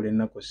gy'ebiri gikola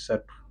ennaku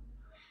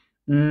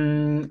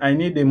 3. I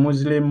need a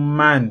Muslim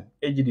man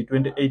aged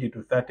 28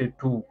 to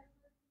 32.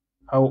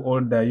 How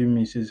old are you,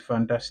 Mrs.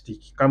 Fantastic?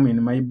 Come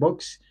in my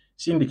box.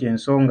 Sindika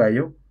ensonga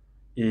yo.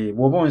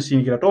 Bw'oba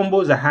onsindikira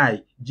tombooza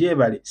hayi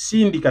gyebale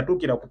sindika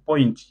tuukira ku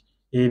point.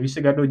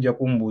 Ebisigadde ojja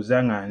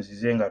kumbuuza nga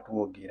nzize nga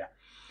twogera.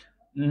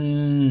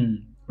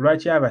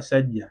 Lwaki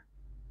abasajja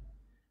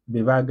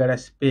be baagala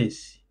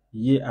space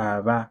ye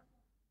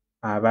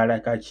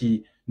abalaka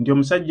ki? Nti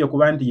omusajja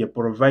kuba nti ye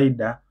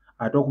provider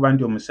ate okuba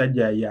nti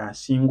omusajja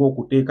yasinga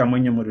okuteekamu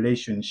ennyo mu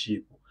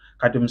relationship.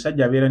 Kati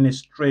omusajja abeera ne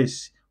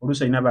stress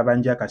oluusi alina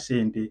babanja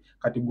akasente.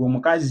 Kati gwe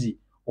omukazi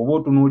oba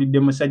otunuulidde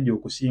musajja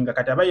okusinga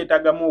kati aba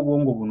yeetaagamu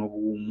obwongo buno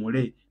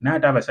buwummule. Naye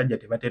ate abasajja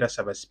tebatera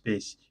saba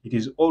space. It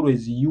is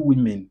always you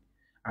women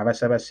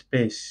abasaba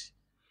space.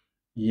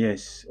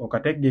 Yes,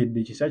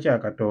 okategedde kisa kya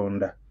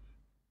Katonda.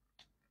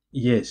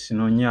 Yes,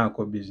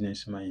 noonyaako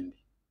Business Mind.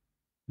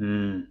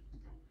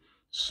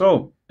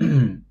 So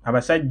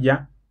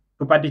abasajja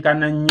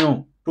tupatikana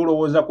nnyo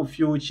tulowooza ku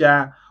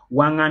future.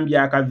 Wangambye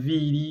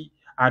akaviiri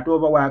ate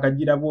oba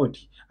waakagira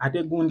bwoti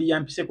ate gundi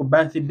yampise ku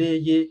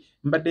birthday ye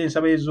mbadde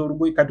nsaba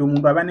ez'olugoye. Kati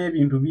omuntu aba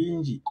n'ebintu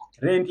bingi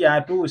renti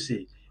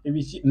atuuse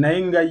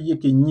naye nga ye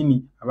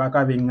kennyini abaako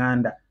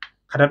ab'eŋŋanda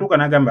katatuuka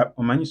n'agamba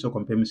omanyi sooka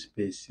mpemu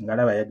space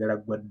ng'alaba ayagala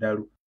gwa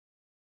ddalu.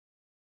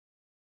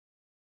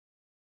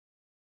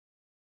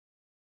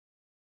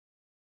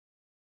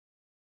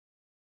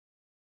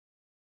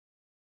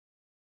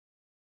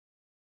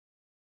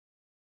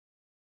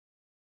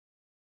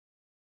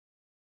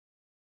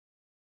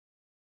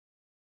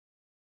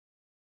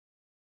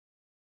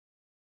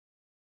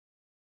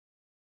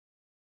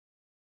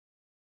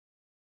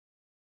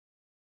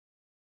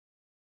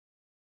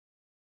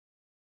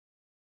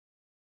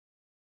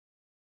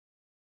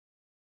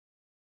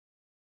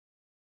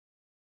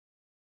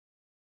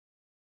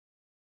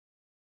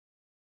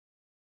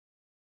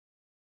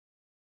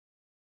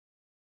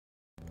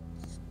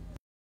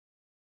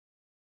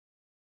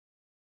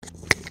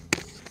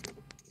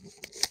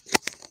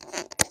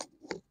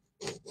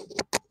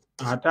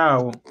 Ate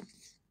awo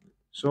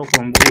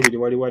sooka ombuulire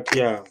wali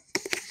watya awo.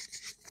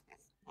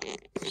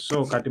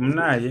 So kati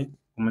munaaye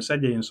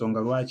omusajja ensonga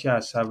lwaki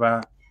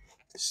asaba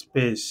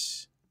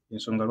space.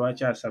 Ensonga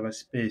lwaki asaba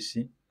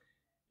space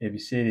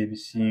ebiseera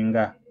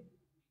ebisinga.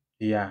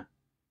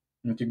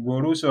 Nti gwe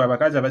oluusi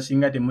abakazi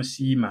abasinga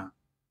temusiima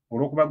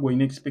olw'okuba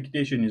gw'olina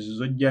expectations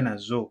z'ojja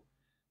nazo.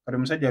 Kati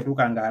omusajja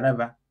atuuka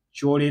ng'alaba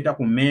ky'oleeta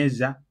ku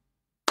mmeeza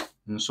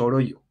nsolo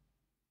yo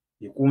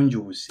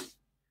ekunjuuse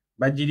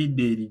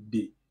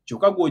bagiridde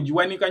kyokka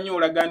gw'ogiwanika nnyo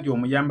olaga nti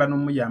omuyamba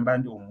n'omuyamba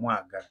nti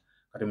omwagala.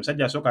 Kati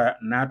omusajja asooka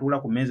n'atuula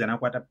ku mmeeza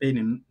n'akwata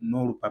peeni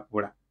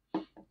n'olupapula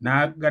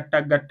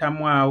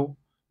n'agattagattamu awo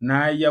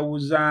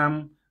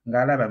n'ayawuzaamu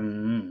ng'alaba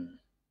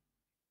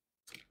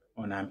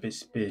ono ampe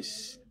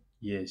space.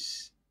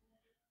 Yes,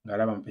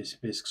 ng'alaba mpe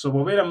space. So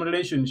bw'obeera mu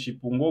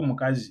relationship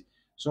ng'omukazi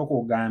sooka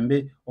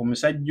ogambe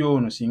omusajja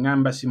ono singa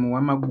mba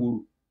simuwa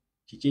magulu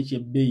kiki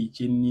ekyebbeeyi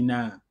kye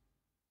nnina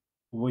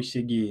oba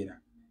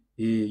okitegeera.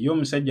 Ye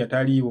omusajja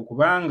taliiwo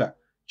kubanga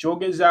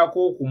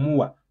ky'ogezaako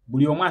okumuwa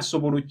buli omu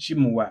asobola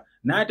okkimuwa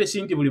n'ate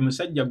si nti buli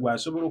musajja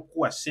gw'asobola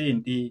okukuwa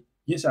ssente.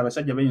 Yes,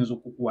 abasajja bayinza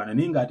okukuwaana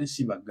naye ng'ate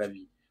si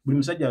bagabi. Buli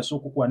musajja asobola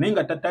okukuwa naye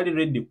nga tatali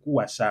redde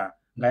kukuwasa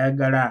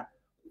ng'ayagala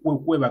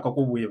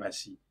kwebakako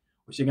bwebasi.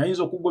 Okinga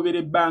ayinza okugobera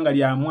ebbanga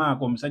lya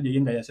mwaka omusajja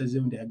ye nga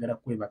yasazeewo nti ayagala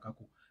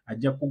kwebakako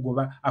ajja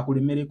kugoba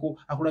akulemereko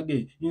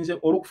akulage nze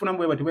olw'okufuna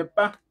bwebati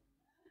bweppa.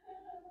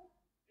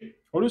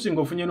 Oluusi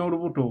ng'ofunye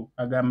n'olubuto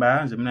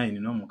agamba nze munaye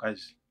nina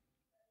omukazi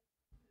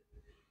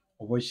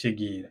oba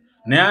okitegeera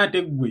naye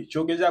ate ggwe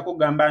kyogezaako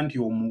gamba nti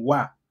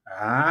omuwa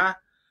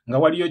nga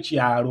waliyo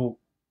kyalo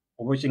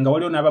oba nga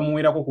waliyo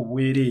n'abamuwerako ku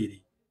bwereere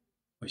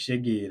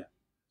okitegeera.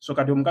 So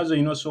kati omukazi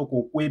olina osooka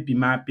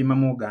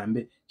okwepimapimamu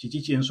ogambe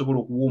kiki kye nsobola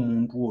okuwa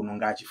omuntu ono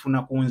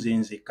ng'akifunako nze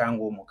nzekka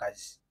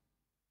ng'omukazi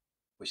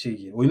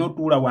okitegeera. Olina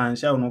otuula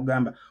wansi awo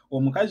n'ogamba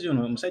omukazi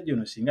ono omusajja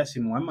ono singa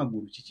simuwa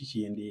magulu kiki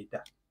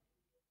kyendeeta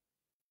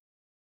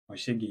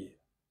okitegeera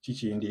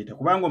kikyendeeta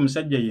kubanga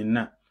omusajja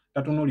yenna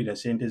tatunuulira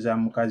ssente za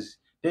mukazi.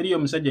 Teriyo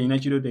omusajja alina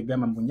kirooto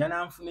egamba mbu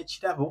njala nfune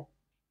kitabo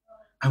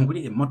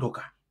angulire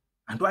emmotoka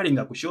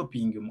antwalenga ku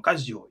shopping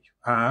omukazi oyo.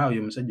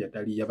 Oyo omusajja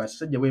taliyo.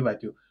 Abasajja bwe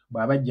batyo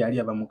bw'aba ajja ali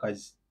aba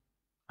mukazi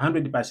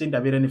 100%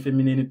 abeera ne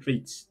feminine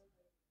traits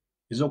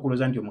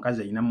ez'okulooza nti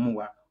omukazi alina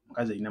mmuwa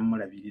omukazi alina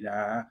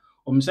mmulabirira.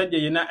 Omusajja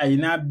yenna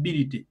alina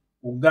ability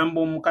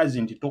okugamba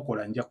omukazi nti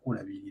tokola nja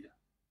kukulabirira.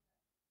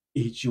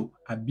 Ekyo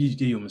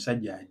ability eyo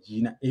omusajja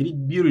agiina eri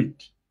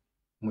built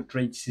mu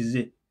traits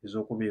ze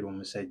ez'okubeera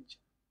omusajja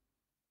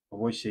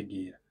oba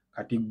okitegeera.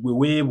 Kati ggwe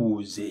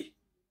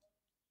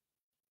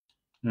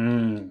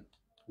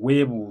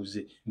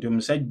weebuuze nti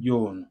omusajja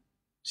ono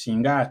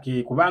singa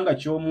kubanga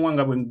ky'omuwa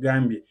nga bwe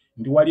ngambye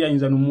nti wali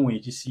ayinza n'omuwa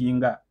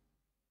ekisinga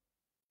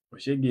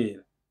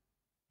okitegeera.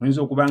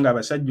 Oyinza okuba nga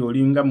abasajja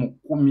olinga mu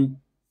 10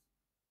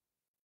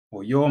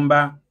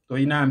 oyomba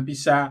tolina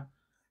mpisa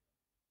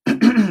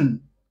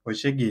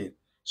okitegeera.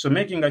 So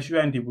making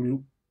sure nti buli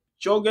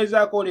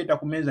kyogezaako oleeta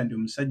ku meeza nti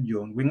omusajja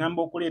ono bwe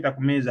ngamba okuleeta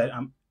ku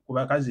meeza ku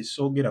bakazi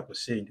soogera ku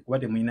ssente kuba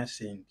temulina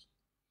ssente.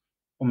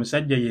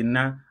 Omusajja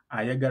yenna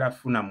ayagala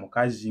afuna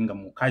mukazi nga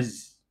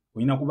mukazi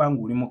olina kuba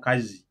nga oli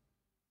mukazi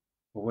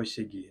oba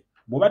okitegeera.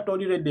 Bw'oba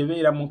toliredde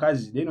beera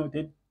mukazi then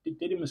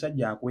teri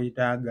musajja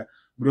akwetaaga.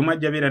 Buli omu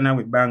ajja beera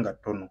naawe ebbanga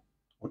ttono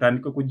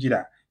otandike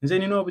kugira nze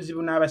nina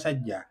obuzibu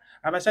n'abasajja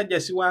abasajja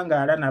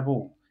siwangaala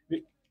nabo.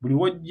 Buli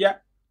wojja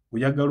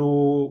oyagala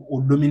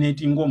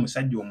odominating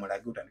omusajja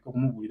omulage otandike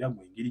okumubuulira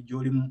gwe engeri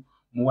gy'oli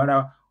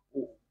muwala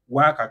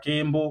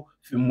w'akakembo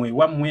mmwe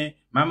wammwe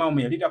maama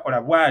omwe yali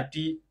takola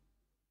bw'ati.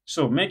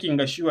 So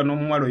making sure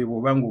n'omuwala oyo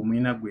bw'oba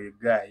ng'omulina gwe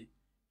gaayi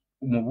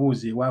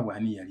umubuuze ewaabwe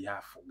ani yali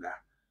afuga.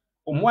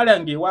 Omuwala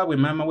ng'ewaabwe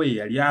maama we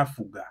yali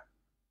afuga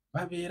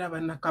babeera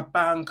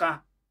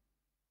bannakapanka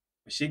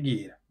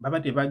okitegeera. Baba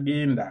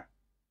tebagenda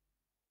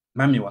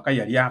mami waka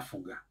yali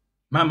afuga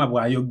maama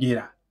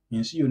bw'ayogera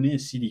ensi yonna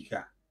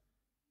esirika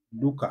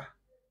dduka.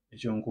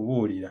 Ekyo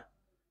nkubuulira.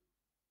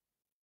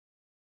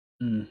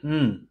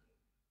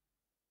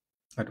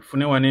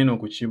 Katufune wano eno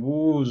ku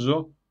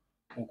kibuuzo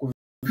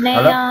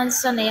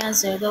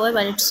neyanzege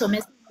webale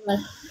tusomesa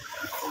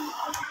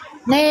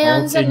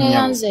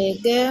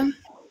neyanzege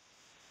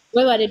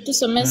webale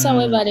tusomesa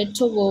webale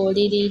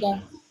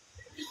tubuulirira.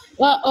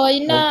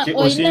 Oyina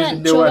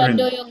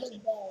kyobadde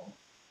oyogeddewo.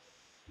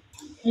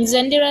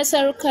 Nze ndi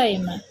Rasa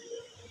Rukaima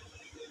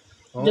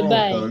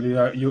Dubai.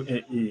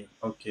 UAE.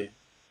 Okay.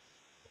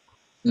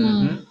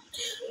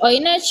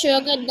 Oyina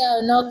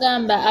ky'oyogeddewo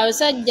n'ogamba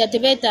abasajja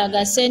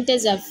tebeetaaga ssente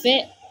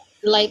zaffe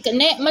like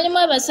mulimu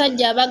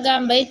abasajja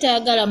abagamba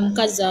yetayagala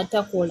mukazi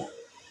atakola.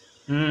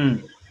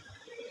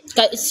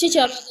 Si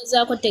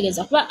kyabagezaako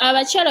kutegeeza kuba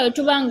abakyala bwe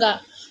tuba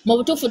nga mu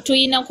butuufu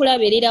tuyina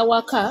kulabirira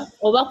waka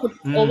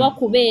oba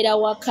kubeera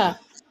waka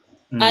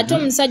ate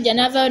omusajja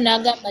n'avaayo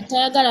n'agamba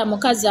tayagala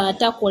mukazi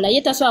atakola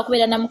ye tasobola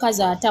kubeera na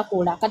mukazi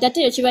atakola kati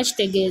ate eyo kiba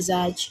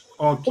kitegeeza ki?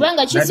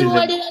 Kubanga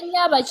kisibuwalira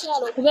nnyo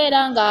abakyala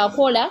okubeera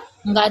ng'akola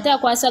ng'ate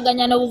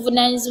akwasaganya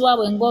n'obuvunaanyizibwa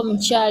bwe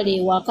ng'omukyala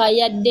ewaka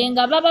yadde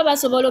nga baba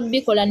basobola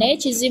obbikola naye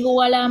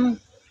kizibuwalamu.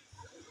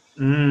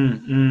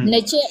 Ne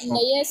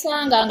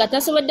yeesanga nga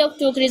tasobodde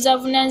kutuukiriza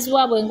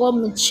buvunaanyizibwa bwe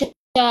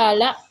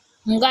ng'omukyala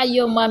nga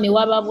ye omwami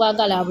waba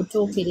bwagala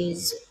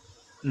abutuukirize.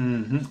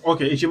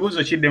 Okay,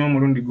 ekibuuzo kiddemu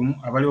mulundi gumu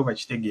abaliwo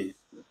bakitegeere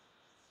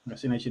nga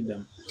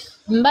sinakiddamu.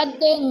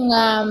 Mbadde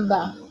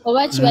ngamba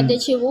oba kibadde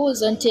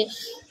kibuuzo nti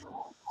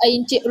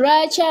nti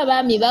lwaki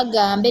abaami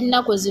bagamba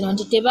ennaku zino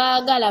nti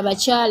tebaagala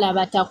bakyala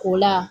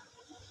batakola.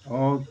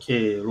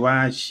 Okay,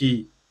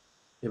 lwaki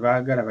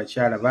tebaagala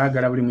bakyala,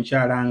 baagala buli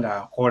mukyala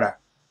ng'akola.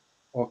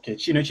 Okay,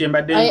 kino kye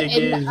mbadde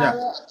ntegeeza.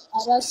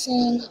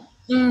 Abasinga.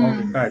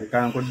 Okay, kale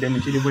kankuddemu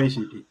kiri bwe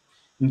kiti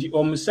nti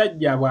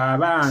omusajja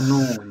bw'aba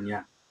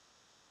anoonya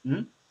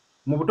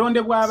mu butonde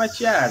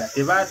bw'abakyala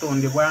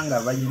tebaatondebwa nga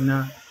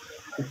balina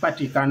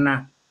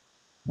kupatikana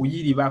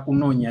kuyiriba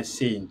kunoonya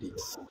ssente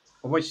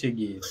oba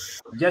kitegeera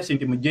just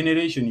nti mu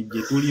generation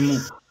gye tulimu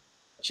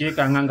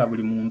kyekanga nga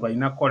buli muntu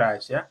alina kukola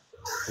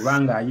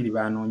kubanga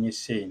ayiriba anoonye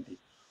ssente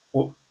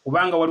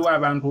kubanga waliwo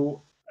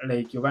abantu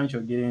like oba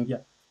nkyogere ntya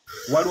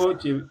waliwo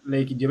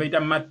like gye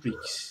bayita matrix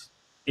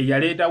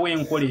eyaleetawo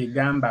enkola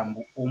egamba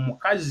mbu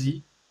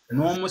omukazi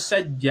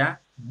n'omusajja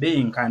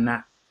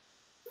benkana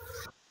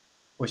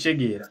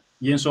okitegeera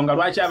y'ensonga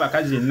lwaki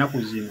abakazi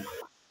ennaku zino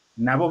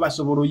nabo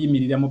basobola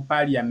oyimirira mu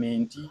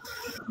paaliyamenti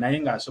naye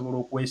ng'asobola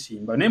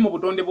okwesimba naye mu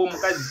butonde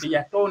bw'omukazi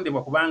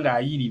teyatondebwa kubanga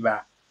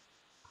ayiriba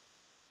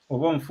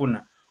oba onfuna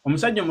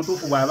omusajja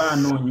omutuufu bw'aba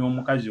anoonya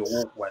omukazi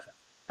ow'okuwasa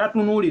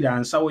tatunuulira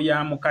nsawo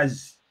ya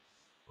mukazi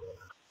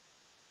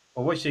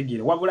oba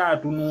okitegeera wabula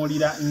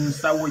atunuulira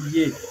nsawo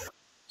ye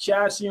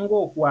kyasinga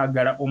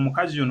okwagala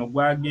omukazi ono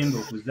gw'agenda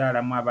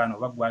okuzaalamu abaana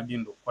oba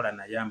gw'agenda okukola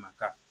naye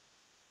amaka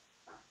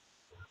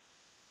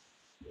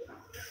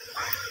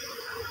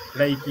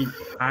like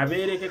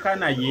abeerekeka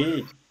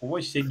naye oba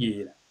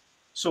okitegeera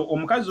so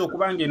omukazi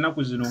okubanga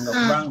ennaku zino nga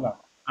kubanga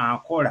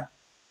akola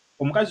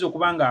omukazi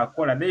okubanga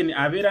akola then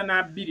abeera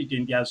n'ability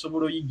nti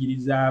asobola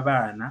oyigiriza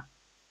abaana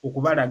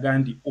okubalaga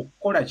nti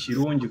okukola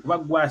kirungi kuba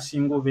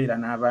gwasinga obeera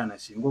n'abaana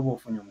singa oba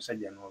ofunye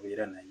omusajja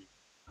n'obeera naye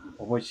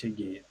oba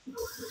okitegeera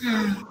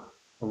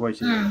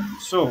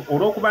so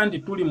olw'okuba nti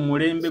tuli mu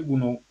mulembe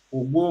guno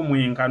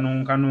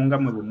ogw'omwenkanonkano nga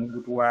mwe bwe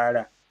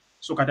mugutwala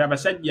so kati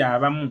abasajja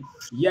abamu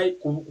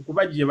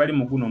kuba gye bali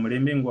mu guno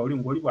omulembe ng'oli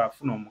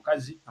bw'afuna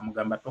omukazi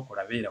amugamba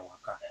tokola beera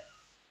waka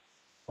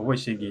oba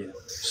okitegeera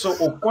so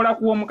okukola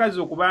kw'omukazi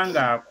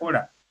okubanga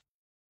akola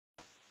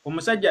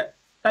omusajja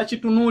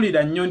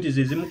takitunuulira nnyo nti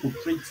ze zimu ku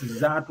traits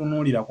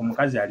z'atunuulira ku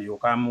mukazi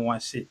alyoka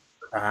amuwase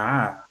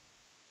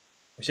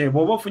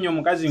bw'oba ofunye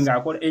omukazi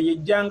ng'akola eyo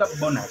ejjanga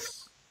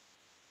bonus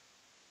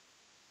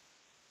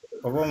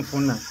oba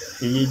onfuna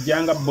eyo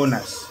ejjanga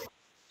bonus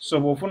so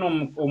bw'ofuna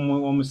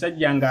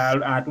omusajja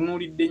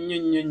ng'atunuulidde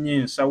nnyo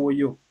ensawo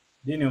yo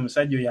then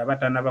omusajja oyo aba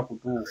tanaba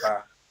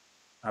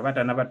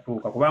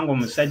kutuuka kubanga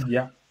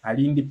omusajja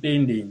ali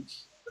independent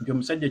nti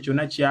omusajja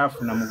kyonna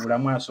kyafuna mu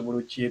bulamu asobola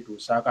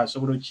okyetuusaako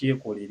asobola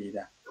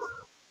okyekolerera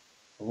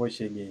oba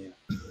okitegeera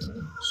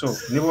so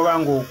ne bw'oba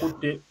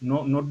ng'okutte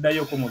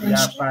n'oddayoko mu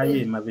byafaayo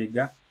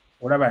emabega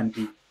olaba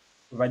nti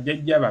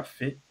bajjajja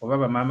baffe oba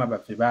bamaama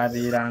baffe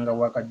baabeeranga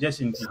waka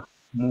just nti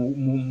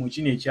mu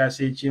kino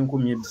ekyasa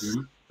eky'enkumi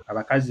 2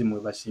 abakazi mwe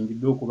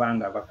basingiddwe okuba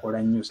nga bakola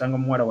nnyo osanga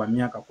omuwala wa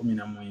myaka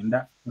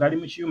 19 ng'ali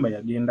mu kiyumba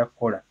yagenda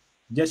kukola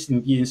just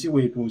nti ensi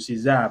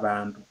bw'etuusiza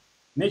abantu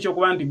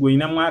n'ekyokuba nti gwe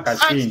olinamu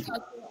akasente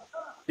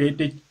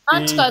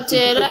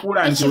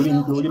tekula nti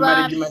oli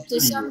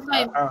malegimatiriyo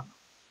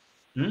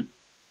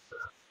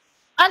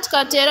anti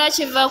kati era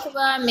kiva ku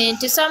baami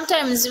nti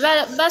sometimes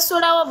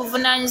basulawo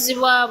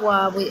obuvunaanyizibwa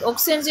bwabwe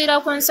okusinziira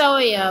ku nsawo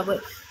yaabwe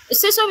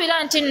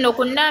sisuubira nti nno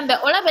ku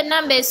nnamba olaba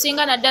ennamba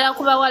esinga naddala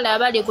ku bawala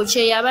abali ku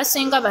kyeyo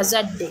abasinga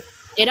bazadde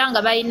era nga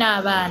balina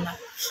abaana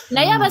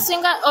naye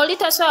abasinga oli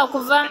tasobola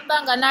kuva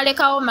mbanga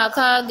n'alekawo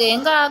maka ge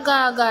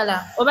ng'agaagala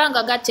oba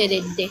nga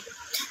gateredde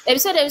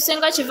ebiseera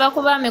ebisinga kiva ku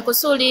baami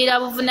kusuulirira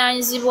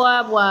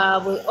buvunaanyizibwa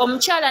bwabwe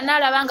omukyala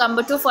n'alaba nga mu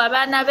butuufu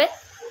abaana be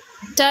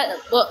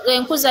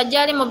enkuza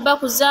gyali mu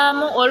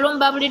bakuzaamu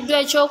olumu babuliddwa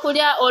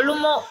ekyokulya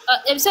olumu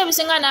ebiseera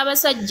ebisinga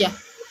n'abasajja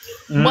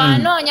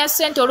bw'anoonya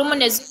ssente olumu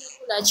ne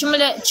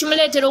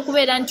kimuleetera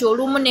okubeera nti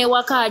olumu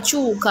n'ewaka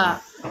akyuka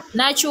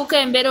n'akyuka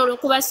embeera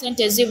olw'okuba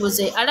ssente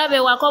zibuze alaba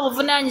ewaka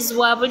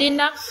obuvunaanyizibwa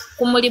bulina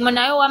ku mulimu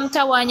naye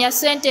wamutawaanya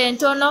ssente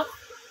entono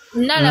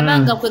n'alaba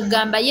nga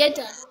kwegamba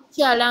yeetaaga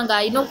omukyala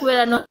ng'alina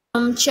okubeera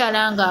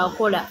n'omukyala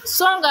ng'akola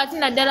so nga ate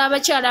naddala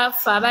abakyala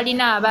affe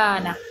abalina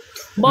abaana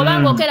bw'oba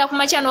ng'okeera ku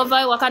makya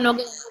n'ovaayo waka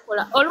n'ogenda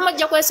okukola olumu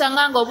ojja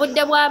kwesanga nga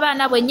obudde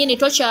bw'abaana bwennyini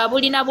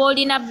tokyabulina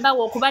bw'olina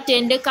bbawo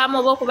okubatendekamu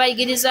oba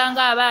okubayigiriza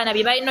ng'abaana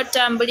bye balina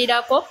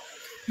otambulirako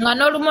nga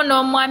n'olumu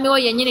n'omwami wo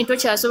yennyini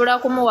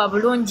tokyasobola kumuwa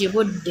bulungi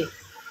budde.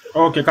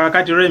 Okay,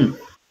 kaakati Remi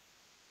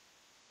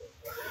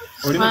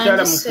oli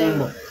mukyala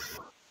mufumbo?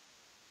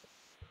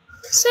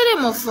 Siri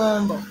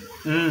mufumbo.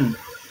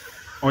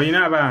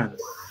 Olina abaana?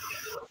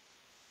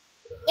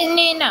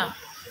 Nina.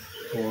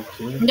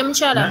 Okay. Ndi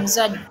mukyala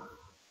muzadde.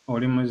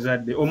 Oli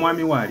muzadde.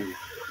 Omwami waali?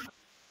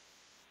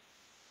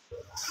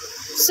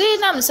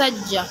 Sirina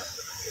musajja.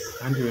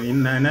 Anti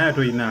naye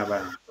tolina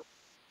abaana?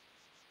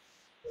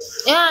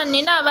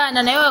 Nina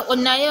abaana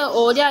naye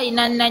oli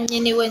alina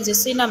nannyini we nze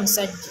sirina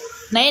musajja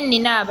naye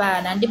nina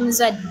abaana ndi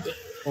muzadde.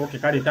 Okay,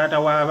 kale taata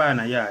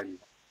w'abaana yaali?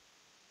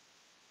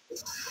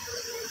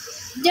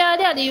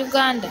 Gyali ali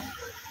Uganda.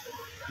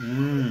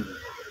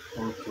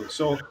 Okay,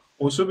 so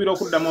osuubira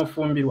okuddamu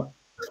ofumbirwa?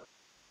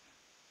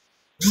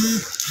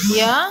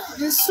 Ya,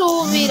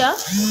 nsuubira.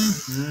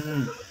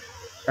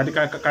 Kati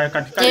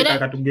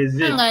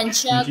katugeze nga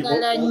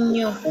nkyagala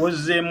nnyo.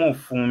 Ozzeemu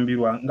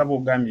ofumbirwa nga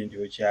bw'ogambye nti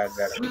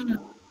okyagala.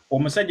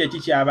 Omusajja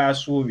kikyaba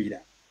asuubira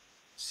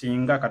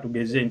singa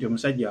katugeze nti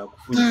omusajja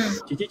akufunye.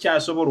 Kiki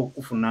kyasobola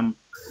okukufunamu?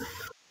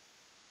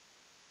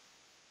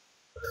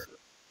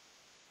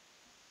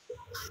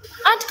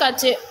 Anti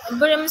kati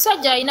buli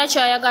musajja alina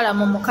kyayagala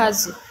mu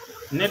mukazi.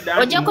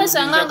 Ojja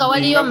kwesanga nga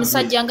waliyo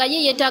omusajja nga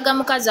ye yeetaaga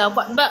mukazi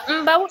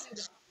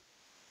mbawulira.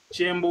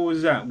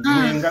 Kyembuuza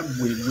gwe nga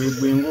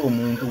gwe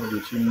ng'omuntu gwe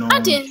kino.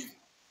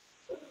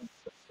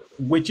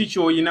 Gwe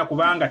kikyoyina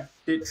kubanga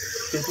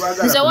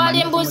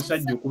tetwagala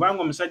omusajja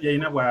kubanga omusajja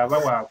alina bw'aba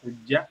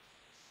wakujja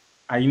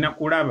alina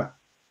kulaba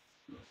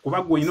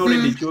kuba gwe olina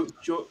olwedde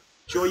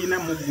kyoyina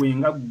mu gwe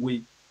nga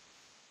gwe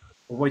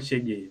oba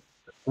okitegeera.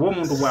 Kuba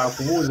omuntu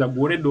bw'akubuuza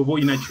gwe olwedde oba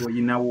olina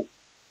kyoyinawo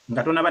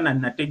nga tonaba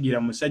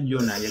nategeera musajja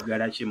ono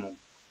ayagala kimu.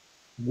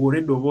 Gwe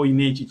olwedde oba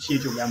olina ekiki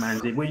ekyo gamba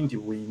nze bwe nti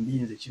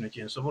bwendi nze kino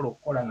kye nsobola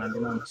okukola nga ndi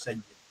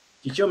n'omusajja.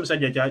 Kiki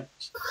omusajja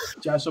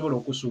kyasobola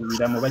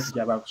okusuubiramu oba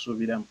kikyaba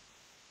akusuubiramu?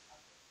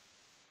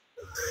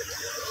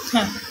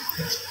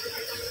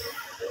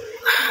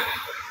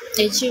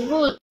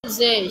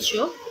 Ekibuuzo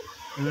ekyo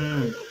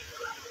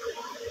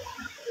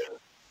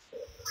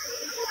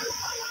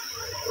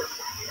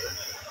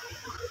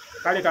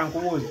kale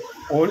kankubuuze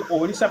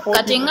oli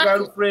support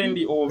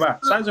girlfriend oba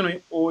sanzi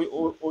no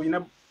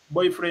olina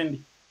boyfriend?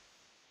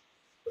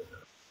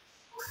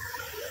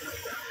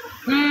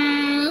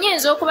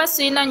 Nyinza okuba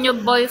sirina nnyo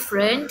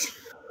boyfriend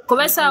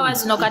kuba essaawa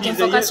zino kati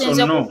nfoka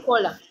sinze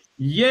kukola.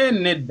 Ye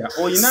nedda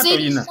olina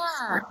toyina?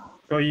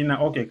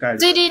 Toyina, okay kale.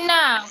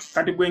 Sirina.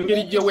 Kati gwe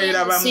engeri gye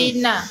weerabamu.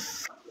 Sirina.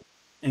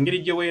 Engeri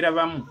gye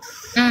weerabamu.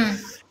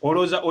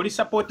 Olowooza oli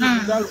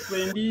supportive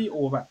girlfriend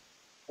oba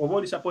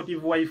oli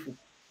supportive wife?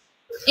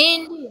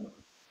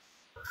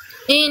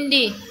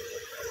 Indi.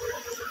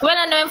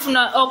 Kubera nawe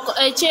nfuna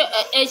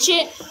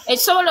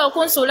ekisobola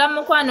okunsuula mu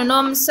mukwano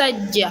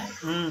n'omusajja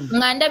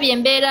nga ndabye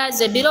embeera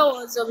ze,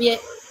 ebirowoozo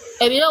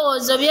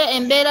bye,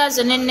 embeera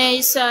ze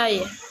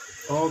n'enneeyisaaye.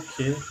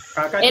 Okay.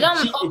 Kakati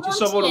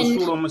ekisobola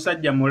osuula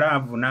omusajja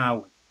mulaavu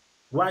naawe.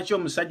 Lwaki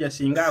omusajja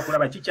singa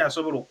akulaba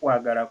kikyasobola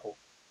okwagalako?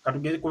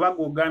 Katugeze kuba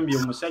ogambye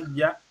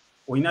omusajja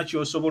olina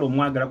kyosobola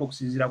omwagalako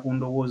okusinziira ku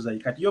ndowooza ye.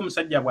 Kati ye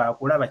omusajja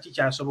bw'akulaba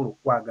kikyasobola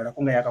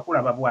okwagalako nga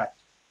yakakulaba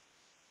bw'ati.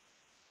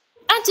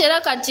 Anti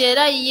era kati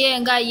era ye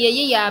nga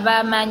ye yaba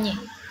amanyi.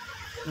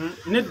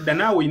 Nedda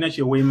naawe olina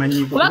kye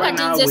weemanyiiko kuba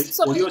naawe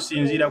oli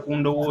osinziira ku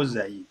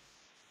ndowooza ye.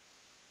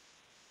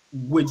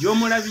 Gwe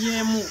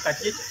gy'omulabyemu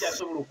kati ye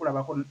kikyasobola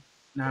okulabako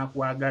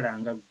n'akwagala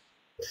nga gwe.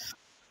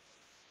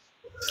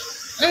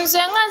 Nze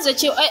nga nze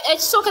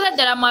ekisookera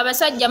ddala mu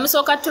abasajja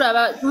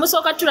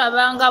musooka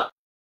tulabanga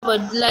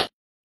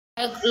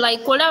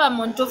like olaba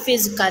muntu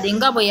physically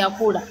nga bwe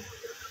yakula.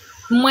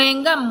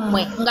 Mwenga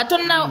mmwe nga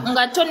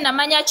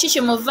tonnamanya ki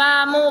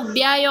kimuvaamu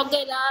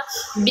byayogera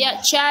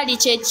kyali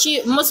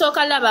kyeki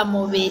musooka laba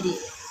mubiri.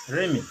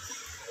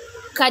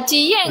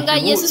 Kati ye nga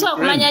ye sisobola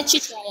kumanya ki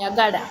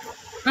kyayagala.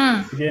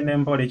 Tugende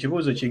mpola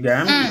ekibuuzo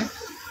kigambye.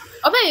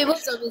 Oba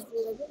ebibuuzo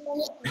bizibu.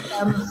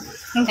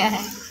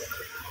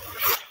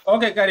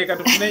 Okay kale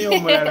katufuneyo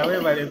omulala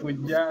weebale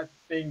kujja.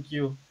 Thank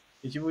you.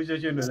 Ekibuuzo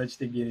kyo ndoza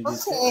kitegeeredde.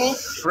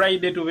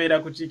 Friday tubeera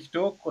ku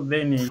TikTok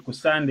then ku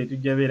Sunday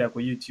tujja beera ku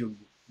YouTube.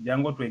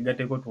 Jango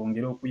twegateko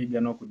twongere okuyiga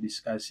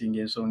n'okudiscussing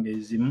ensonga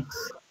ezimu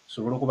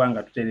sobola okuba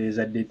nga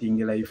tutereeza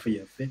dating life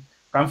yaffe.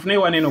 Kanfune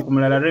waneno ku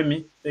mulala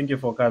Remy. Thank you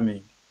for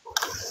coming.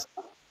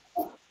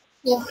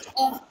 Yeah.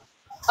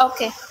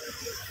 Okay.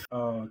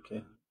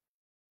 Okay.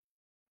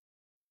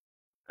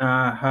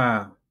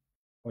 Aha.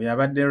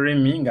 Oyabadde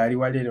Remy ng'ali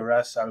waleero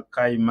Russell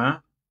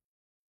Kaima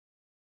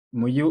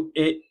mu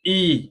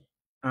UAE.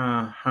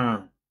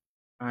 Aha.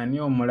 Ani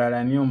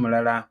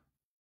omulala.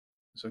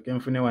 Soke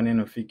nfune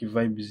waneno Fiki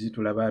Vibes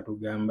tulaba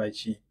atugamba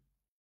ki.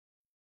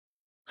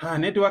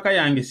 Netiwaka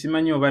yange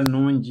simanyi oba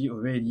nnungi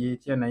oba eri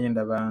etya naye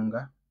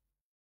ndabanga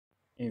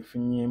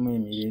efunyeemu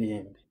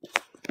emirembe.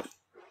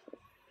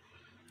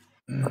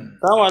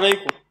 Assalamu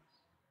alaikum.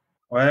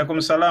 Wa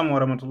alaikum salaam wa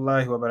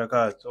rahmatullahi wa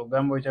barakatuh.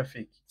 Ogamba okya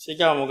Fiki?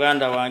 Sika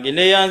muganda wange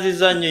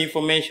neyanziza nnyo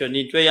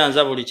information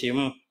tweyanza buli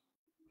kimu.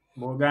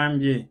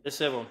 Bw'ogambye.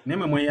 Esebo.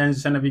 Nemwe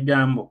mweyanzisa na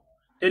bigambo.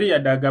 Teri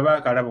yadagaba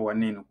akalabo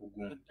waneno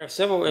kugunga.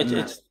 Esebo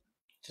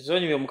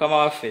tizonyiwe mukama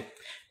waffe.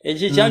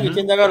 Ekyange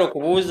kyenjagala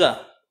okubuuza.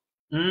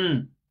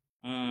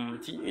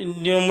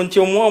 Nti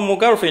omu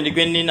girlfriend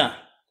gwe nnina.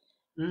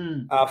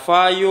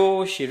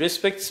 Afaayo, she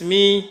respects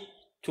me,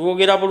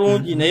 tuwogera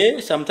bulungi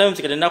naye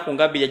sometimes kati ennaku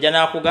nga bbiri ajja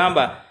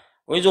n'akugamba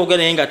oyinza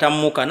okugenda naye nga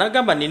tammuka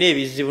n'agamba nina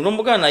ebizibu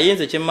n'omugana naye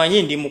nze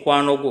kyemmanyi ndi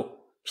mukwano gwo.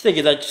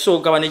 Kitegeeza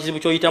kisogaba n'ekizibu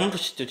ky'oyitamu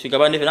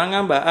tukigabane ffe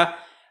n'agamba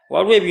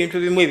waliwo ebintu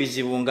bimu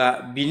ebizibu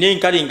nga bine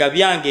nkali nga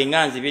byange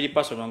enganzi biri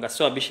personal nga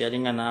so abisha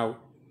yalinga naawe.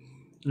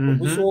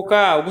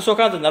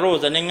 Ogusooka nze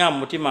nalowooza ne ŋŋamba mu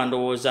mutima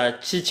ndowooza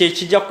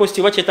kijja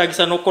kukositibwa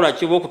kyetaagisa n'okukola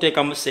kiba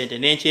okuteekamu ssente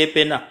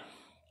n'enkyepena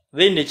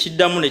then ne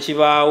kiddamu ne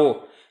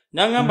kibaawo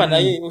Nangamba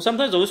naye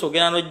sometimes oluusi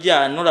ogenda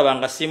n'ojja n'olaba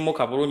nga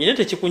simmuka bulungi naye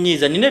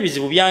tekikunyiiza nina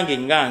ebizibu byange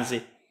nga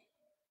nze.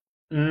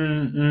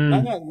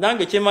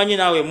 Nange kyemanyi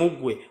naawe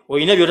muggwe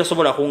olina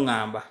by'otasobola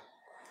kuŋŋamba.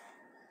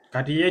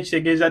 Kati ye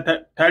kitegeeza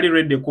tali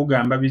redde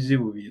kugamba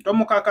bizibu bye.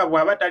 Tomukaka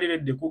bw'aba tali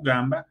redde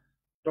kugamba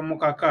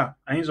tomukaka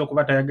ayinza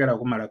okuba tayagala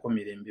kumalako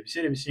mirembe.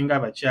 Ebiseera ebisinga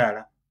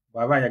abakyala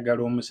bw'aba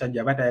ayagala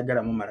omusajja aba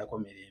tayagala mumalako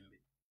mirembe.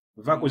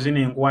 Va kuzina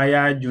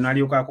enkwaya aju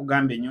n'alyoka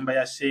akugamba ennyumba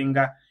ya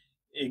ssenga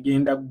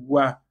egenda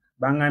ggwa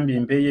bangambye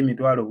empeeyo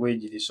emitwalo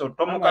bwegiri. So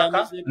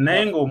tomukaka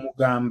naye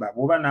ng'omugamba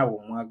bw'oba naawe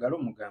omwagala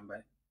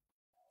omugamba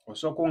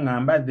osooka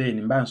oŋŋamba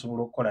then mba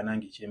nsobola okukola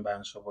nange kye mba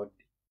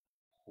nsobodde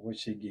oba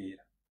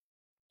okitegeera.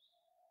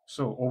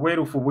 So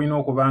obwerufu bulina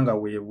okuba nga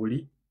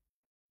weebuli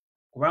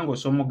kubanga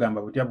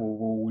osomugamba butya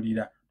bw'oba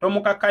owulira.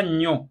 Tomukaka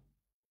nnyo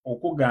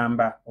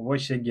okugamba oba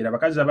okitegeera.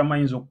 Abakazi abamu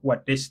ayinza okukuwa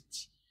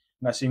test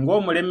nga singa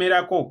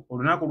omulemerako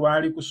olunaku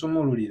lwali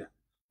kusumululira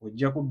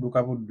ojja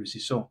kudduka buddusi.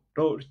 So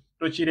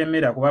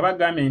tokiremera kuba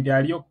bagambye nti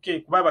ali okke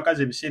kuba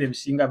abakazi ebiseera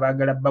ebisinga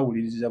baagala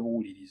bawuliriza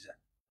buwuliriza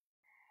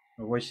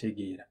oba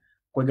okitegeera.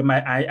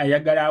 Kwegamba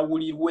ayagala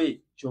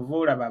awulirwe kyova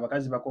olaba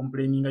abakazi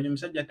bakomplaininga nyo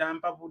omusajja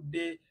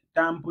tampavudde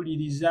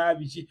tampuliriza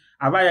biki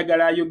aba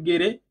ayagala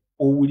ayogere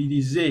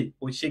owulirize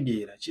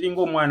okitegeera.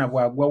 Kiringa omwana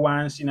bw'agwa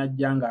wansi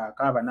n'ajja nga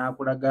akaaba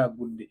n'akulaga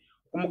agudde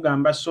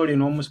okumugamba sole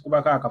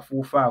n'omusikubako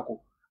akafuufu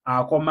ako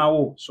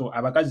akomawo. So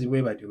abakazi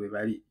bwe batyo bwe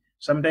bali.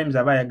 Sometimes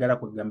aba ayagala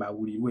kwegamba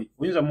awulirwe.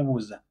 Oyinza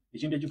mubuuza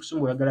ekintu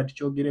ekikusumba oyagala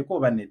tukyogereko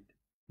oba nedda.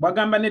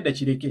 Bw'agamba nedda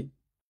kireke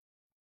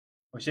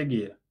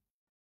okitegeera.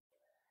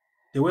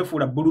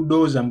 Teweefuula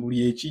bulldozer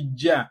mbuli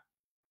ekijja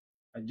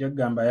ajja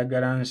kugamba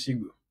ayagala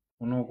nsigo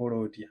onookola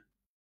otya?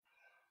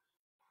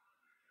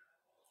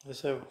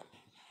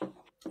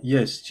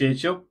 Yes,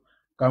 kyekyo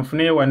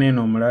kanfuneyo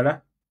waneeno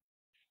omulala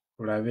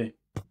tulabe.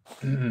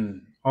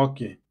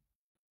 Okay.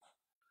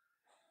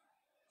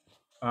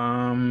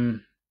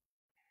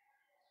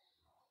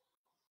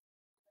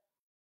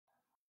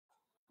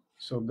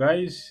 So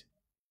guys,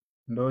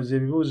 ndowooza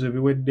ebibuuzo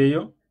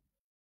biweddeyo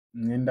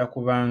ngenda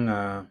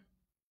kubanga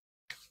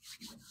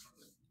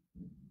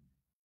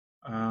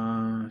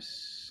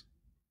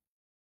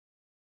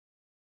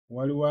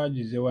waliwo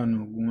agize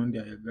wano ogundi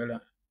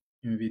ayagala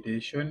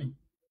invitation.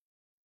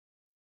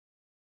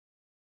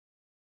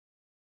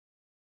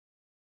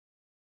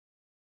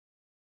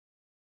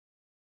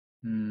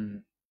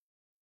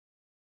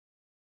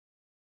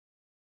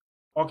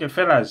 Okay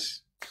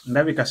fellas,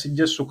 ndabika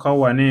sijja ssukawo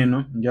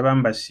waneeno njaba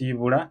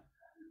mbasiibula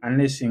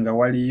unless nga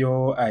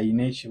waliyo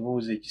ayina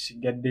ekibuuzo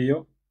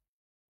ekisigaddeyo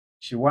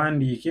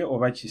kiwandiike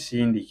oba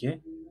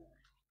kisindike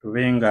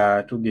tube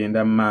nga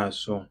tugenda mu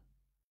maaso.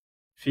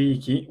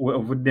 Fiiki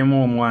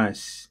ovuddemu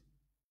omwasi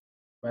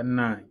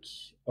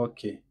bannange.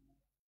 Okay,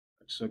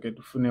 tusooke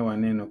tufune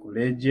waneeno ku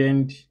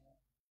legend.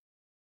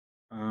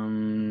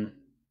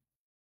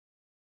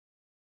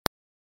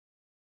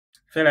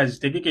 Fellas,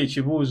 tegeka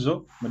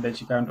ekibuuzo mu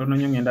ddakiika ntono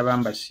nnyo ngenda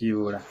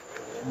bambasiibula.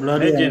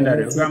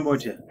 Legendary ogamba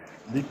otya?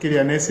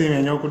 Dikkirya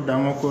neesiimye nnyo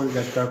okuddamu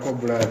okugattako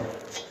Brad.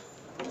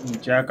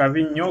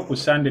 Kyakabi nnyo ku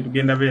Sunday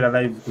tugenda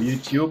beera live ku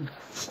YouTube.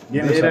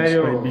 Genda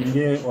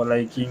subscribinge o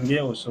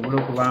likinge osobole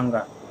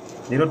okubanga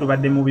leero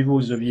tubadde mu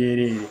bibuuzo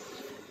byereere.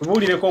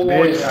 Tubuulireko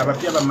wooli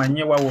abapya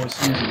bamanye wa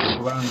woosinzire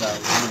kubanga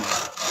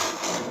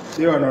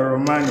si wano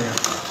Romania.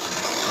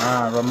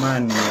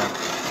 Romania.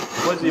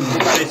 Kozi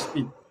Bucharest.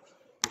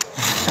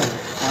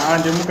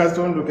 Ndi mu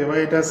katundu ke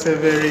bayita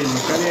Severin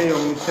kali eyo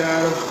mu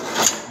kyalo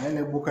naye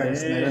ne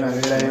Bucharest nayo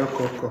nabeerayo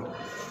koko.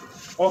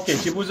 Okay,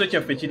 kibuuzo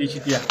kyaffe kiri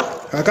kitya?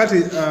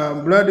 Kakati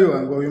Brad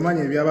wange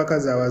obimanyi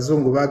eby'abakazi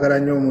abazungu baagala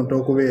nnyo omuntu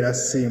okubeera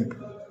simple.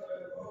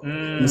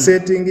 Mu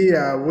settingi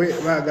yaabwe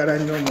baagala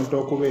nnyo omuntu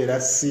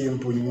okubeera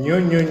simple nnyo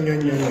nnyo nnyo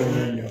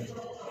nnyo.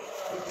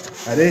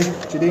 Ale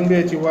kiringa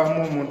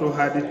ekiwaamu omuntu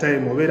hard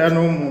time obeera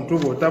n'omuntu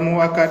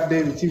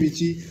bw'otamuwakadde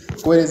biki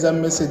kuweereza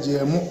message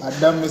emu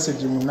adda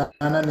message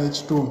 8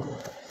 n'ekitundu.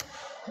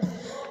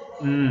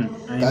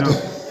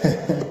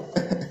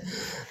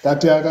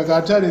 Kati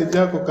akakatale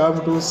ejjako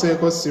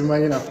kamutuuseeko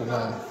simanyi na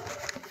kumaana.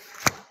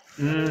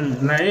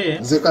 Naye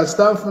nze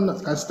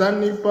kasita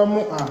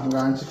nippamu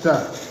nga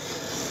nkita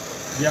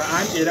ya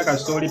anti era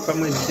kasita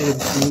olippamu ebiseera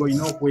ebisinga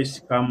olina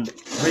okwesikamu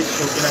oba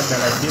ekisookera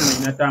ddala gye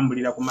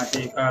inatambulira ku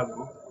mateeka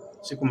ago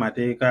si ku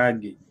mateeka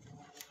ge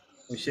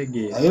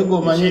oshegeera.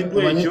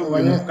 Ekintu ekyo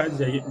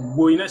omukazi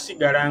gw'olina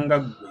sigala nga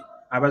ggwe.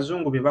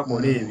 Abazungu be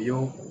bakola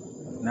ebyo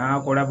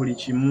n'akola buli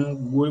kimu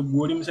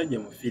gw'oli musajja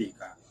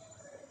mufirika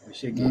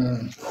oshegeera.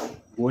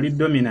 Gw'oli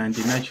dominant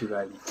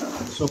naturally.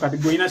 So kati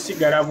gw'olina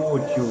sigala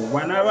bw'otyo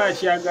bw'anaaba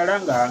akyagala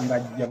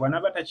ng'ajja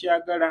bw'anaaba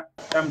takyagala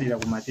tambulira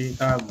ku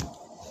mateeka ago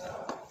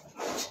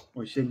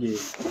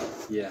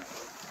oshegeera.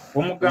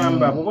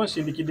 Omugamba bw'oba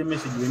onsindikidde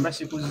message bwe mba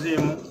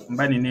sikuzzeemu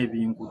mba nina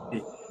ebinkudde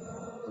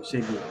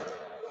oshegeera.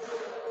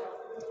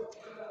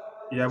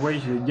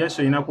 Yabwe just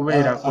olina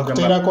kubeera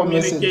kugamba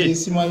communicate.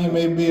 Simanyi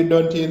maybe you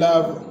don't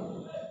love.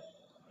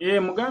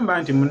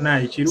 Mugamba nti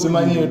munnaye kirungi.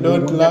 Simanyi you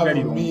don't love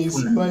me.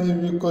 Simanyi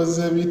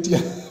bikoze bitya.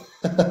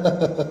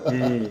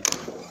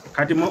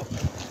 Kati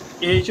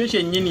ekyo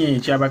kyennyini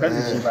ekyo abakazi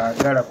kye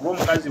baagala kuba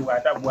omukazi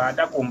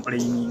bw'ata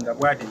complaininga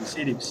bw'ati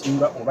ebiseera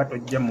ebisinga oba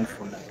tojja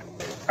mufuna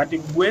kati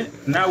gwe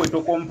naawe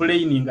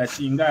tocomplaininga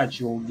singa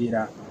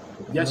akyogera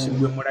jasi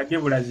gwe mulage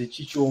bulazi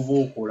ki ky'oba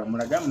okola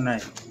mulagamu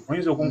naye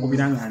oyinza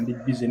okunkubira nga ndi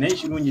bize naye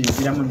ekirungi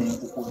nziramu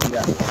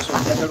nenkukubira so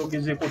njagala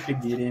ogezeeko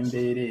otegeera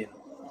embeera eno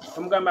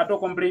tomugamba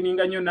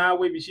tocomplaininga nnyo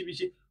naawe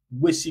biki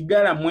gwe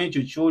sigala mu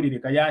ekyo ky'oli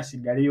leka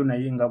yaasigaleyo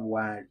naye nga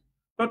bw'ali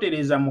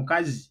totereza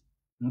mukazi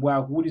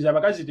mbwakuwuliza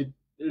abakazi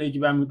leki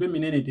ba mitwe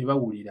minene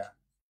tebawulira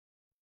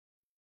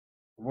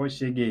oba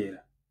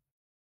osegeera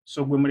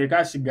so gwe muleka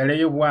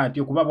asigaleyo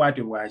bw'atyo kuba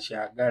bw'atyo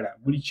bw'akyagala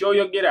buli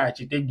ky'oyogera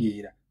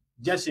akitegeera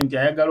just nti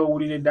ayagala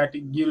owulire that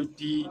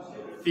guilty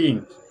thing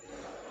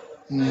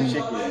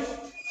osegeera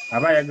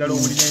aba ayagala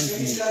owulire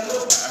nti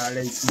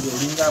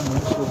olinga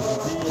mwisi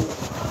obubi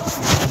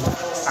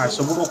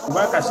asobola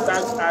okuba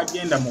kasita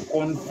agenda mu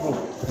control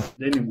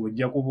then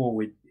gw'ojja kuba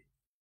owedde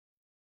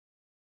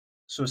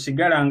so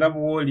sigala nga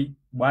bw'oli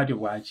bw'atyo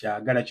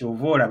bw'akyagala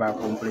ky'ova olaba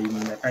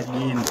akomplaininga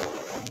tagenda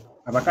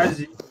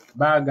abakazi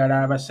baagala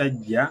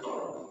abasajja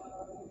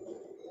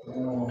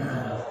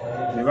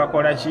be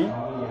bakola ki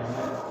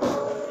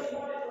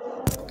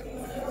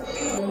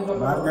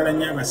baagala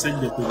nnyo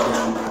abasajja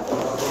kugamba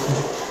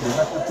be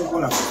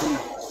batasobola kufuna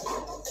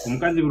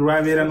omukazi bwe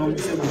lwabeera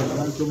n'omusajja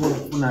batasobola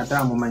okufuna ate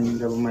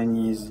amumanyiza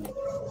bumanyiizi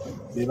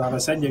beba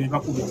abasajja be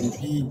bakuba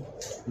empi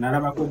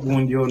nalabako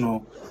gundi ono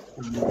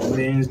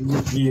omulenzi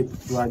ye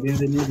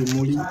twagenze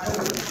n'ebimuli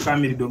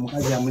kamiridde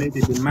omukazi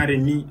amuleetedde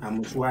maremi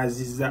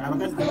amuswazizza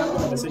abakazi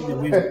tebaagala abasajja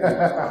bwe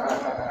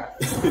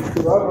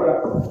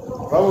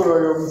babula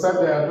oyo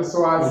omusajja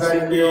yatuswaza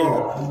nnyo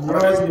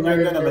abakazi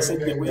tebaagala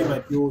abasajja bwe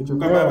batyo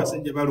kyokka ba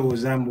abasajja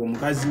balowooza mbu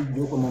omukazi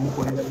gyokoma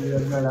omukolera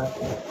byeyagala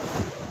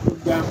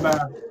tugamba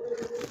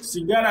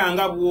sigala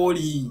nga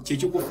bw'oli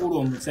kyekikufuula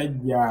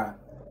omusajja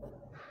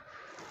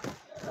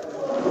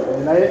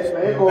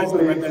naye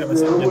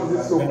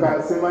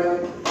kompleksisuka simanyi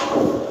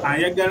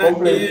ayagala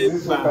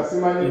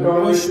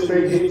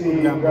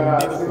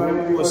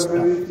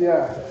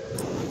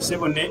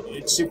sebo ne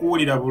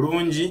sikuwulira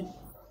bulungi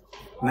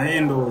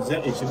naye ndowooza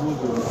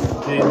ekibuuzo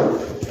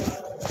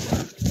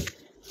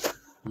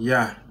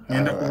ya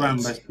ngenda kuba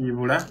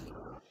mbasiibula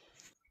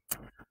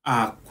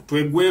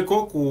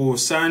twegweko ku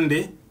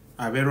Sande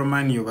abe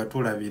Romania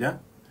batulabira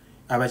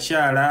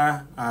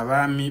abakyala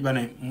abaami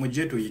bana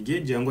mujje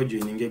tuyige jango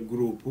joininge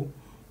group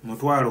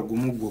mutwalo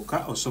gumu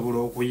gwokka osobola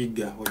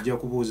okuyiga ojja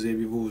kubuuza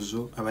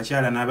ebibuuzo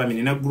abakyala n'abaami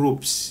nina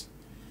groups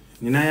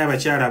ninayo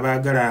abakyala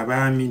abaagala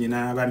abaami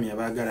nina abaami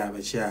abaagala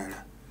abakyala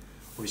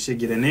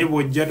osegera naye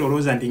bw'ojja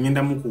tolooza nti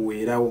ngenda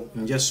mukuweerawo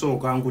nja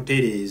sooka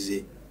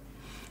nkutereeze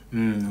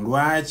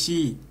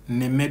lwaki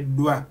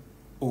nemeddwa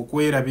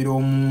okwerabira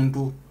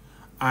omuntu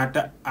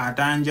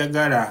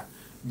atanjagala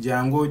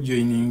jango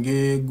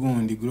joininge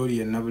gundi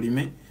Gloria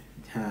Nabulime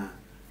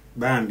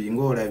bambi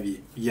ng'olabye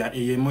ya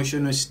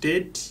emotional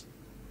state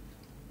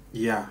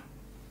ya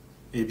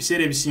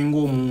ebiseera ebisinga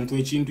omuntu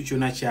ekintu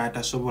kyonna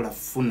kyatasobola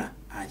funa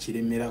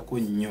akiremerako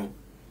nnyo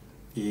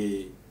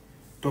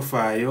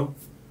tofaayo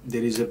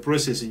there is a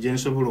process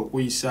gyensobola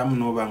okuyisaamu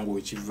n'oba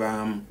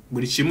ng'okivaamu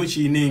buli kimu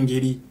kirina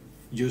engeri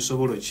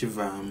gy'osobola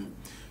okivaamu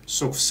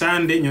so ku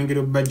Sande nyongera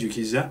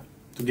obbajjukiza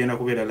tugenda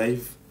kubeera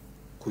live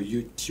ku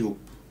YouTube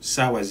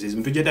sawa zizi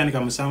mtujja tandika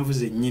 7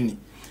 zennyini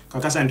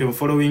kakasa nti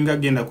following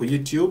agenda ku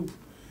YouTube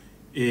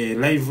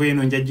live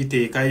eno nja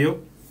giteekayo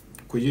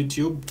ku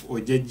YouTube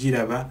ojja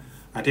giraba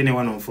ate ne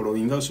wano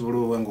following osobola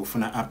wanga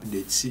ofuna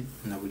updates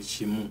na buli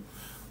kimu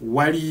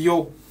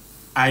waliyo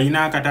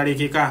ayina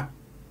akatalekeka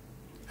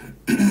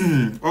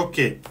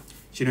okay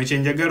kino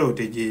kyenjagala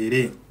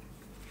otegeere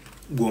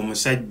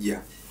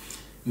gw'omusajja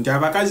nti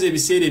abakazi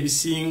ebiseera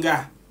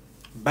ebisinga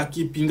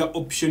bakipinga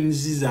options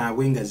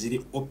zaabwe nga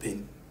ziri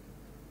open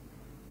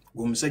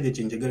gw'omusajja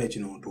kyenjagala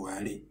kino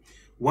otwale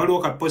waliwo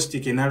ka posti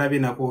ke nalabye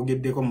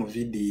nakwogeddeko mu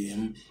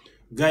VDM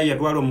gayi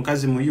yatwala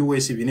omukazi mu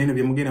US binene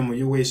bye mugenda mu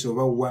US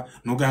oba wa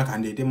nogaka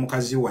ndeete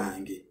mukazi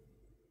wange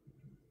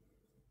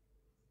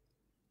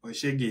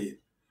oshege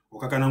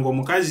okakana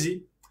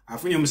ng'omukazi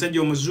afunye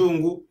omusajja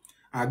omuzungu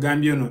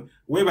agambye ono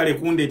webale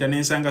kundeeta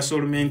n'ensanga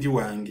soulmate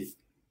wange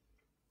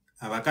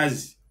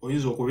abakazi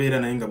oyinza okubeera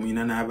naye nga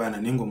mulina n'abaana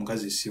naye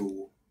ng'omukazi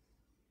siwo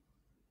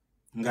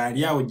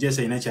ng'ali awo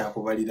jjasa alina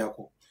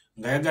kyakubalirako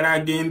ng'ayagala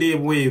agende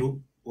ebweru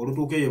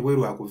olutuuka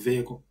ebweru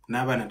akuveeko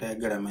n'abaana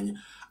tayagala manya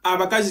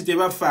abakazi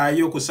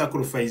tebafaayo ku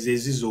sacrifice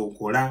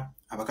ezizookola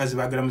abakazi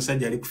baagala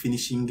musajja ali ku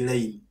finishing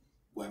line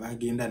bw'aba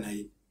agenda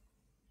naye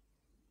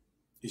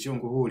ekyo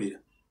nkubuulira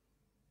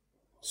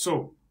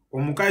so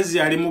omukazi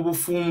ali mu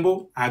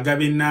bufumbo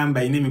agaba ennamba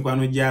ayina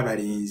emikwano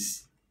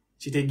gy'abalenzi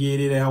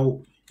kitegeererawo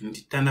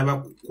nti tanaba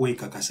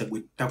kukwekakasa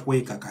gwe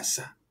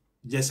takwekakasa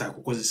jasa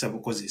akukozesa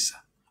bukozesa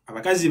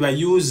abakazi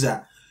bayuza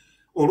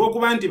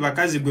olw'okuba nti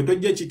bakazi gwe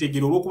tojja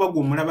kitegeera olw'okuba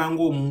gwe omulaba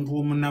ng'omuntu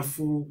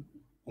omunafu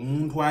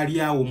omuntu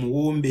ali awo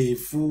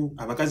muwombeefu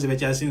abakazi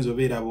bakyasinza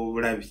obeera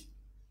ab'obulabi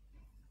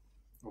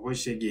oba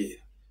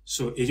okitegeera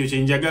so ekyo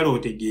kyenjagala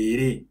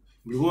otegeere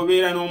buli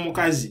bw'obeera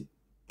n'omukazi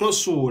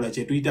tosuula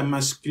kye tuyita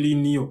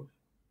masculinio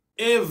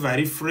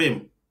every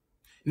frame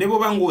nebo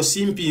bango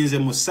osimpinze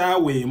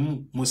musawe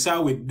emu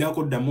musawe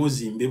ddako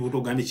damozimbe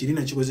butogande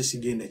kirina kikoze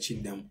sigenda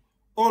kiddamu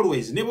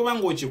always nebo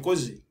bango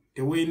okikoze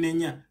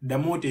tewenenya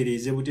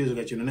damotereze butezo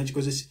kachino na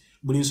kikoze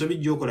buli nsobi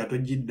gyokola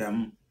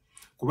tojiddamu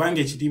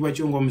kubanga ekitiibwa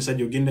kyo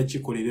ng'omusajja ogenda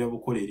kikolerera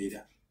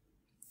bukolerera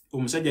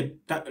omusajja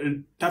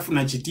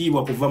tafuna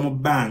kitiibwa kuva mu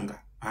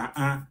bbanga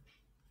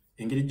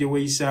engeri gye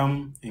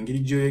weeyisaamu engeri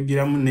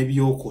gy'oyogeramu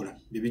n'ebyokola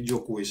bibijja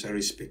okuweesa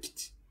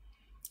respect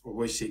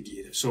oba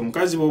okisegeera so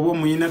omukazi bw'oba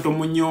omuyina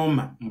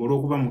tomunyooma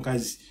olw'okuba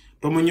mukazi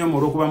tomunyooma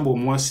olw'okuba mbu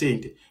omuwa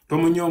ssente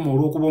tomunyooma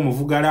olw'okuba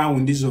omuvuga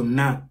laawundi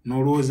zonna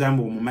n'olowooza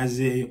mbu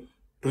omumazeeyo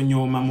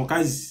tonyooma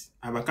mukazi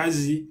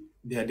abakazi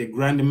they are the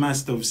grand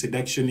master of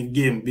seduction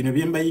game bino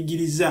bye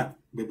mbayigiriza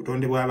bwe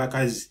butonde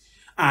bw'abakazi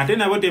ate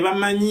nabo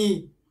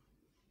tebamanyi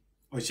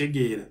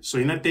okisegeera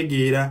so ina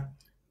tegeera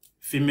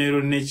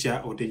female nature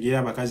otegeera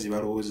abakazi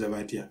balowooza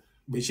batya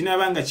bwe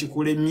kinaaba nga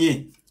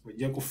kikulemye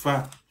ojja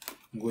kufa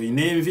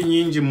ng'olina envi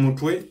nnyingi mu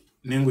mutwe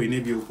naye ng'olina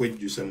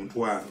ebyokwejjusa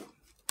mutwalo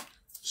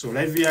so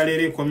live ya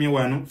leero ekomye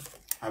wano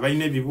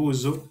abalina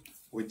ebibuuzo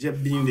ojja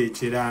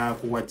bindeetera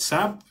ku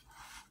whatsapp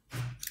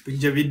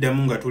tujja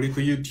biddamu nga tuli ku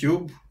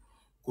YouTube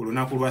ku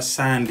lunaku lwa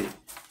Sunday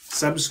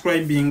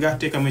subscribinga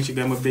teekamu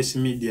ekigambo Best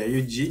Media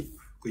UG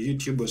ku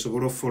YouTube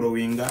osobola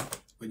ofollowinga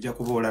ojja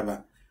kuba olaba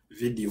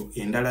video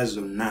endala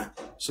zonna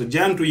so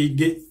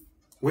jantuyige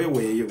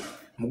weweeyo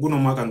muguno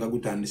mwaka nga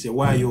gutandise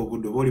waayo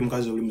obudde oba oli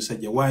mukazi oli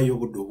musajja waayo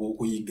obudde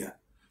obw'okuyiga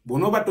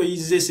bw'onooba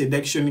toyize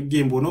seduction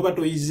game bw'onooba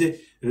toyize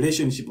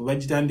relationship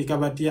bagitandika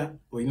batya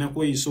olina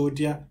kweyisa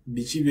otya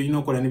biki byolina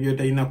okukola ne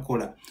byotalina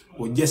kukola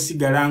ojja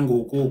sigala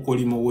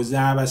ng'okookolima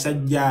owoza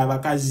abasajja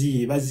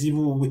abakazi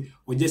bazibu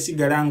ojja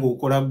sigala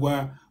ng'okola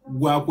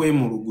gwa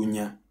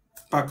kwemulugunya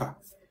paka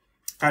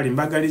kale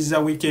mbagaliza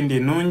weekend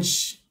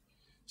enungi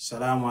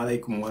salamu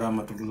alaikum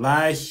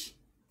warahmatullahi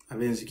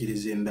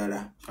abenzikiriza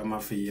endala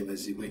kamafe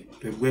yebazibwe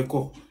twegweko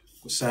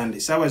ku Sunday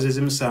sawa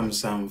zeze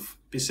musanvu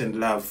peace and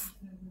love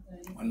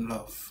one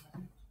love